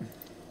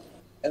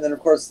 And then, of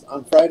course,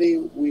 on Friday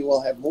we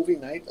will have movie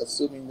night,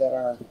 assuming that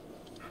our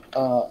I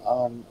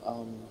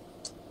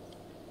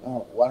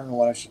don't know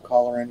what I should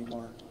call her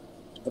anymore.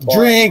 The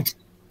Drink.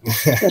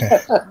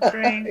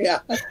 Drink. Yeah.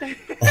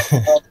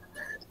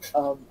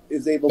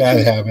 Is able Bad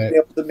to habit. be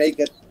able to make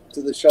it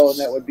to the show, and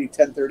that would be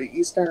 10:30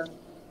 Eastern.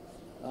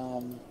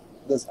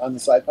 This on the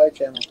Sci-Fi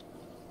Channel.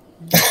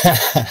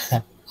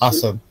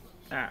 Awesome.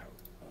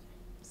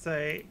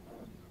 So,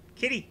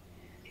 Kitty,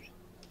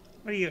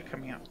 what do you got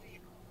coming up?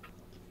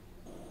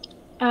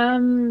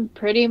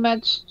 Pretty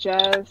much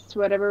just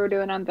whatever we're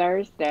doing on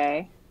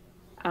Thursday.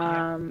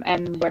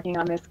 And working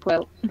on this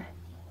quilt.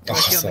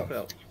 Working on the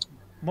quilt.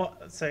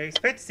 So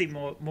expect to see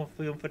more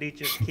film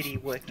footage of Kitty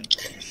working,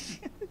 which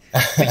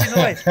is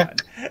always fun.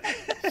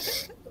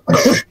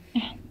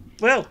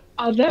 Well,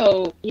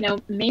 although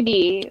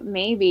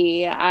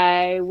maybe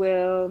I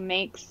will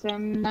make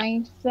some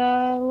nice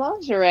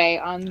lingerie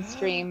on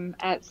stream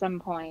at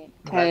some point,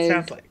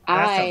 because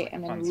I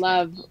am in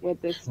love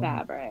with this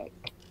fabric.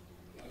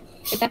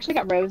 It's actually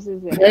got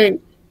roses in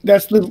it.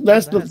 That's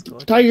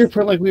the tiger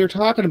print like we were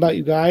talking about,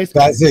 you guys.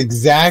 That's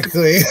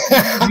exactly. You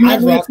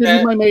want me to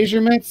send you my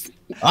measurements?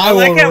 I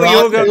like how we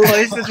all go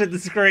closer to the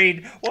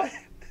screen. What?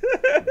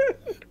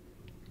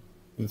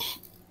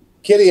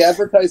 Kitty,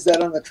 advertise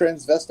that on the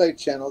transvestite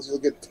channels. You'll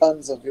get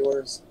tons of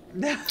viewers.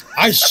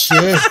 I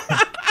should.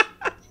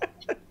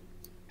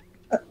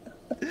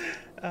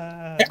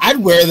 I'd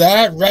wear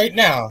that right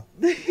now.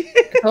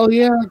 Hell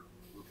yeah.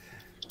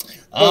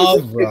 All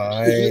If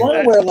right. you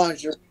want to wear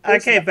lingerie.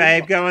 Okay,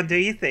 babe, go on, do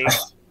your thing.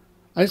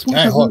 I just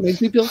want something that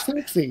makes me feel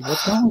sexy.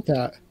 What's wrong with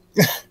that?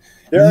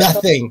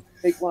 Nothing.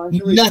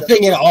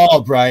 Nothing at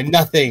all, Brian.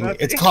 Nothing.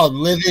 It's called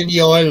living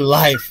your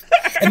life.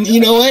 And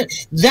you know what?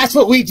 That's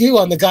what we do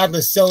on the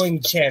Godless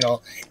Sewing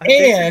channel.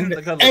 And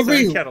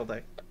every channel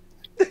day.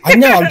 I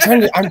know.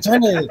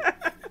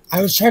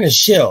 I was trying to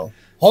shill.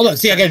 Hold on.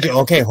 See, I gotta do.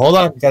 Okay, hold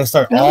on. Gotta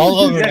start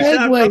all over.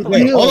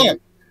 Wait, hold on.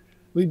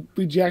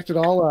 We jacked it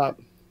all up.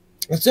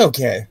 It's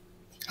okay.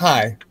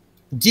 Hi.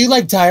 Do you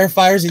like tire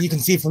fires that you can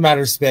see from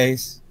outer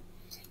space?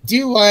 Do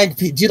you like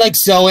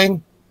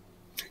sewing?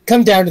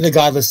 Come down to the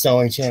Godless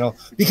Sewing channel,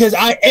 because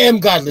I am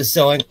Godless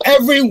Sewing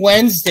every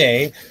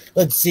Wednesday.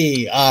 Let's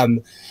see.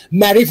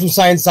 Maddie from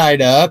Science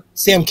Side Up,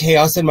 Sam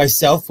Chaos, and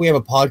myself, we have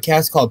a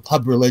podcast called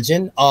Pub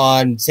Religion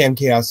on Sam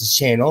Chaos's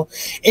channel.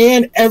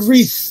 And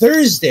every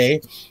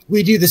Thursday,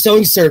 we do the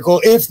Sewing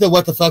Circle if the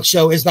What the Fuck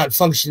show is not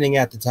functioning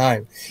at the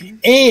time.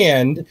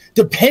 And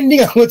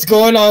depending on what's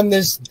going on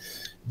this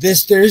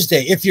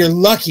Thursday, if you're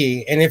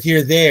lucky and if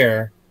you're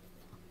there,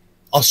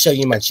 I'll show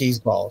you my cheese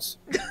balls.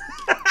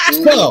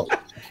 So,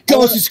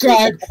 go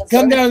subscribe.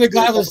 Come down to the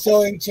Godless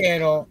Sewing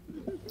channel.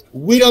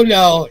 We don't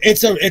know.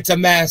 It's a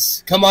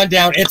mess. Come on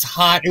down. It's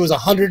hot. It was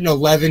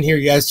 111 here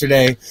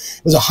yesterday.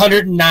 It was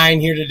 109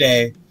 here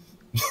today.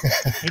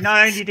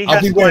 Not only did he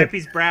have to wipe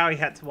his brow, he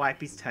had to wipe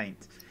his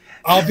taint.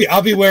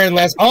 I'll be wearing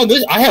less. Oh,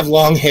 I have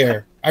long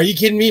hair. Are you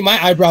kidding me? My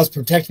eyebrows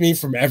protect me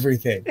from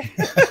everything.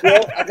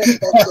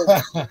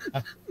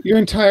 Your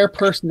entire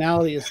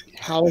personality is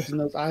housed in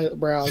those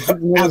eyebrows.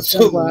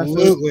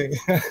 Absolutely.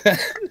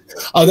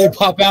 Oh, they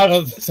pop out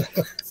of.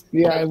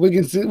 Yeah, we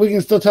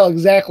can still tell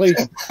exactly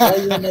all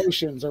your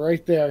emotions are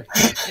right there.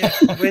 Yeah,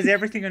 where's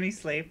everything on his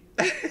sleeve?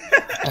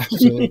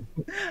 Absolutely.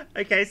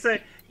 Okay, so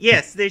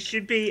yes, there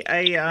should be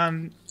a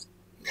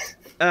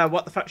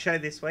What the Fuck show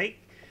this week.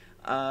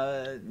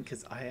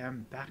 Because I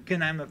am back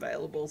and I'm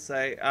available.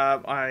 So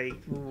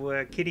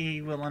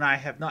Kitty, Will, and I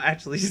have not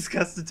actually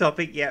discussed the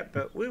topic yet,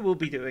 but we will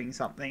be doing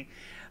something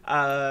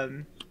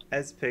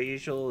as per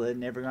usual.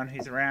 And everyone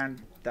who's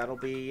around, that'll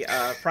be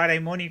Friday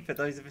morning for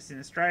those of us in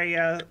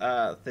Australia,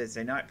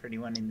 Thursday night for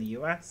anyone in the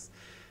US.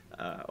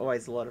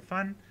 Always a lot of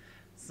fun.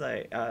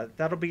 So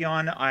that'll be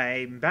on.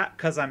 I'm back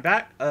because I'm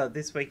back.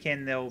 This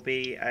weekend there will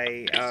be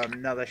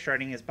another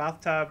Schrodinger's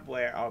bathtub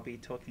where I'll be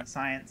talking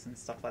science and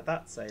stuff like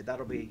that. So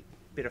that'll be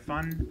a bit of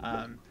fun.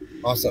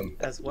 Awesome.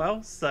 As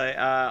well. So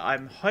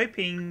I'm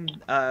hoping,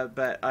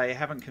 but I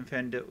haven't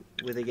confirmed it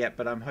with her yet,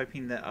 but I'm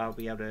hoping that I'll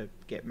be able to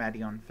get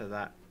Maddie on for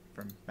that,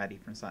 from Maddie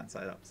from Science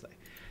Side Up.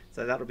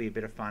 So that'll be a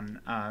bit of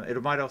fun.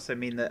 It might also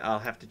mean that I'll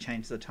have to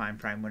change the time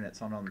frame when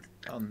it's on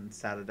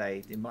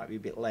Saturday. It might be a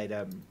bit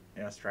later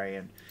in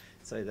Australia,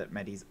 so that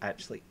Maddie's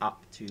actually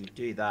up to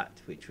do that,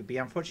 which would be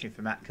unfortunate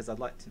for Matt, because I'd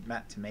like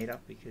Matt to meet her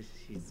because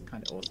she's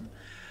kind of awesome.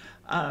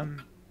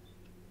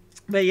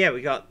 But yeah,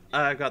 we got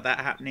that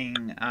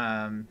happening.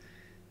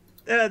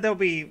 There'll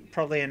be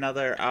probably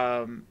another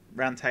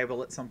round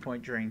table at some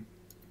point during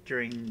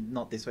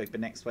not this week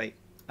but next week,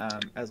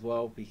 as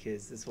well,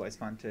 because it's always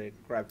fun to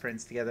grab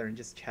friends together and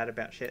just chat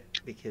about shit,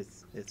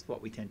 because it's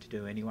what we tend to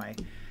do anyway.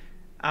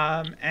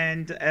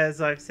 And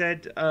as I've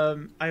said,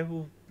 I'm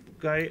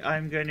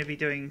going to be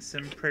doing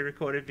some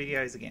pre-recorded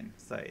videos again,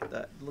 so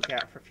look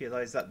out for a few of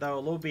those. That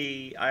they'll all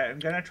be. I'm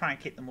going to try and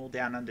keep them all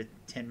down under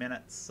 10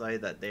 minutes, so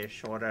that they're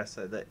shorter,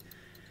 so that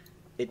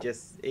it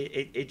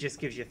just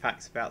gives you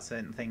facts about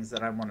certain things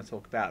that I want to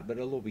talk about, but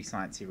it'll all be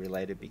sciencey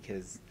related,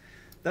 because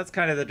that's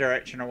kind of the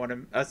direction I want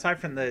to. Aside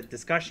from the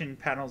discussion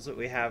panels that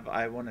we have,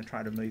 I want to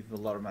try to move a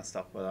lot of my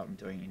stuff that I'm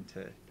doing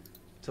into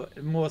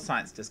more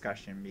science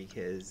discussion,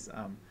 because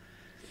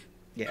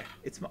yeah,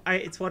 it's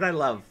what I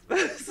love.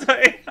 So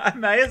I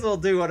may as well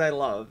do what I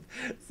love.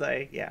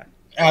 So yeah,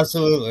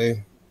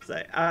 absolutely.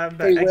 So but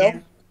hey,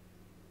 again,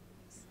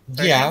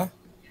 yeah,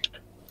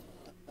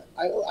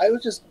 I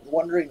was just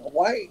wondering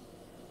why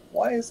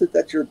is it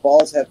that your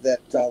balls have that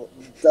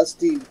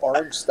dusty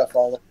orange stuff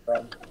all over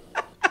them?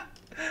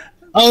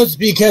 Oh, it's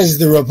because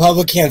the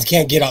Republicans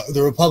can't get off.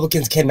 The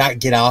Republicans cannot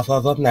get off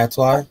of them. That's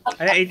why.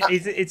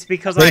 It's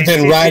because they've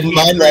been riding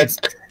my nuts.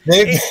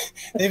 They've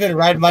been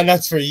riding my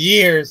nuts for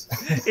years.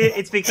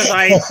 It's because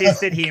I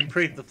insisted he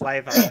improved the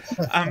flavor.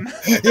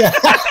 Yeah.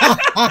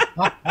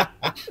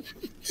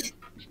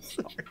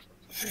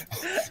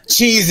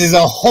 Cheese is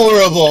a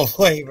horrible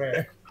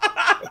flavor.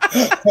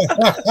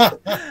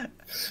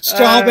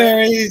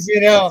 Strawberries,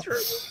 you know.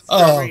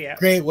 Oh, yeah.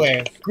 Great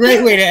way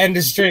to end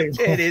the stream.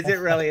 It is. It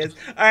really is.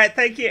 All right.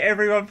 Thank you,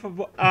 everyone, for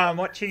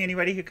watching.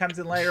 Anybody who comes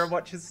in later and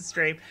watches the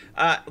stream,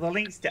 the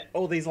links to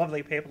all these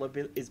lovely people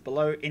is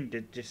below in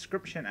the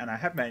description, and I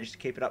have managed to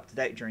keep it up to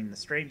date during the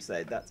stream,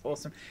 so that's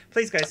awesome.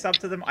 Please go sub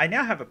to them. I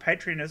now have a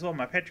Patreon as well.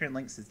 My Patreon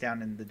links is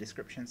down in the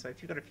description, so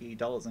if you've got a few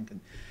dollars and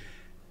can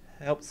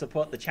help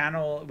support the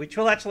channel, which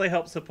will actually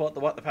help support the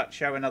What the Fuck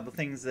show and other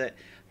things that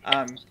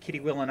Kitty,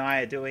 Will, and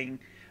I are doing.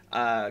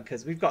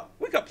 Because we've got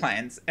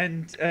plans,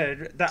 and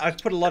that I've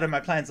put a lot of my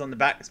plans on the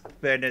back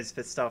burners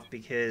for stuff,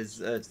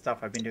 because stuff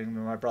I've been doing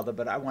with my brother,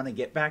 but I want to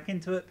get back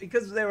into it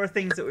because there were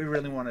things that we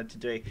really wanted to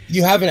do.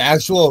 You have an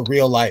actual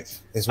real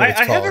life, is what it's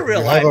called. I have a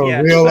real life,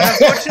 yeah. But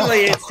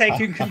unfortunately, it's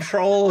taken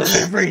control of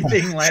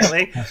everything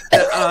lately.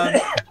 But,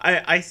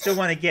 I still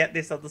want to get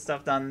this other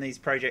stuff done, these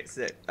projects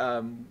that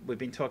we've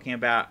been talking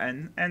about,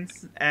 and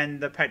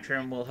the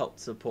Patreon will help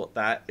support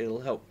that.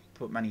 It'll help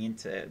put money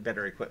into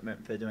better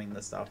equipment for doing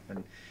the stuff,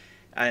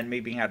 and me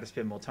being able to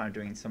spend more time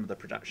doing some of the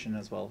production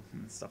as well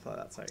and stuff like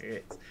that.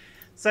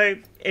 So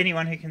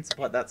anyone who can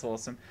support, that's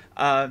awesome.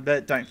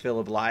 But don't feel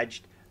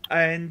obliged.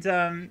 And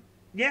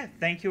yeah,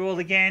 thank you all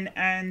again,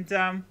 and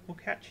we'll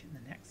catch you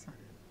in the next one.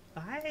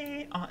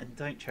 Bye. Oh, and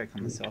don't choke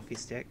on the selfie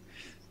stick.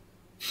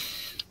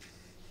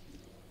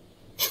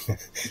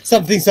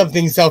 Something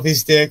selfie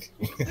stick.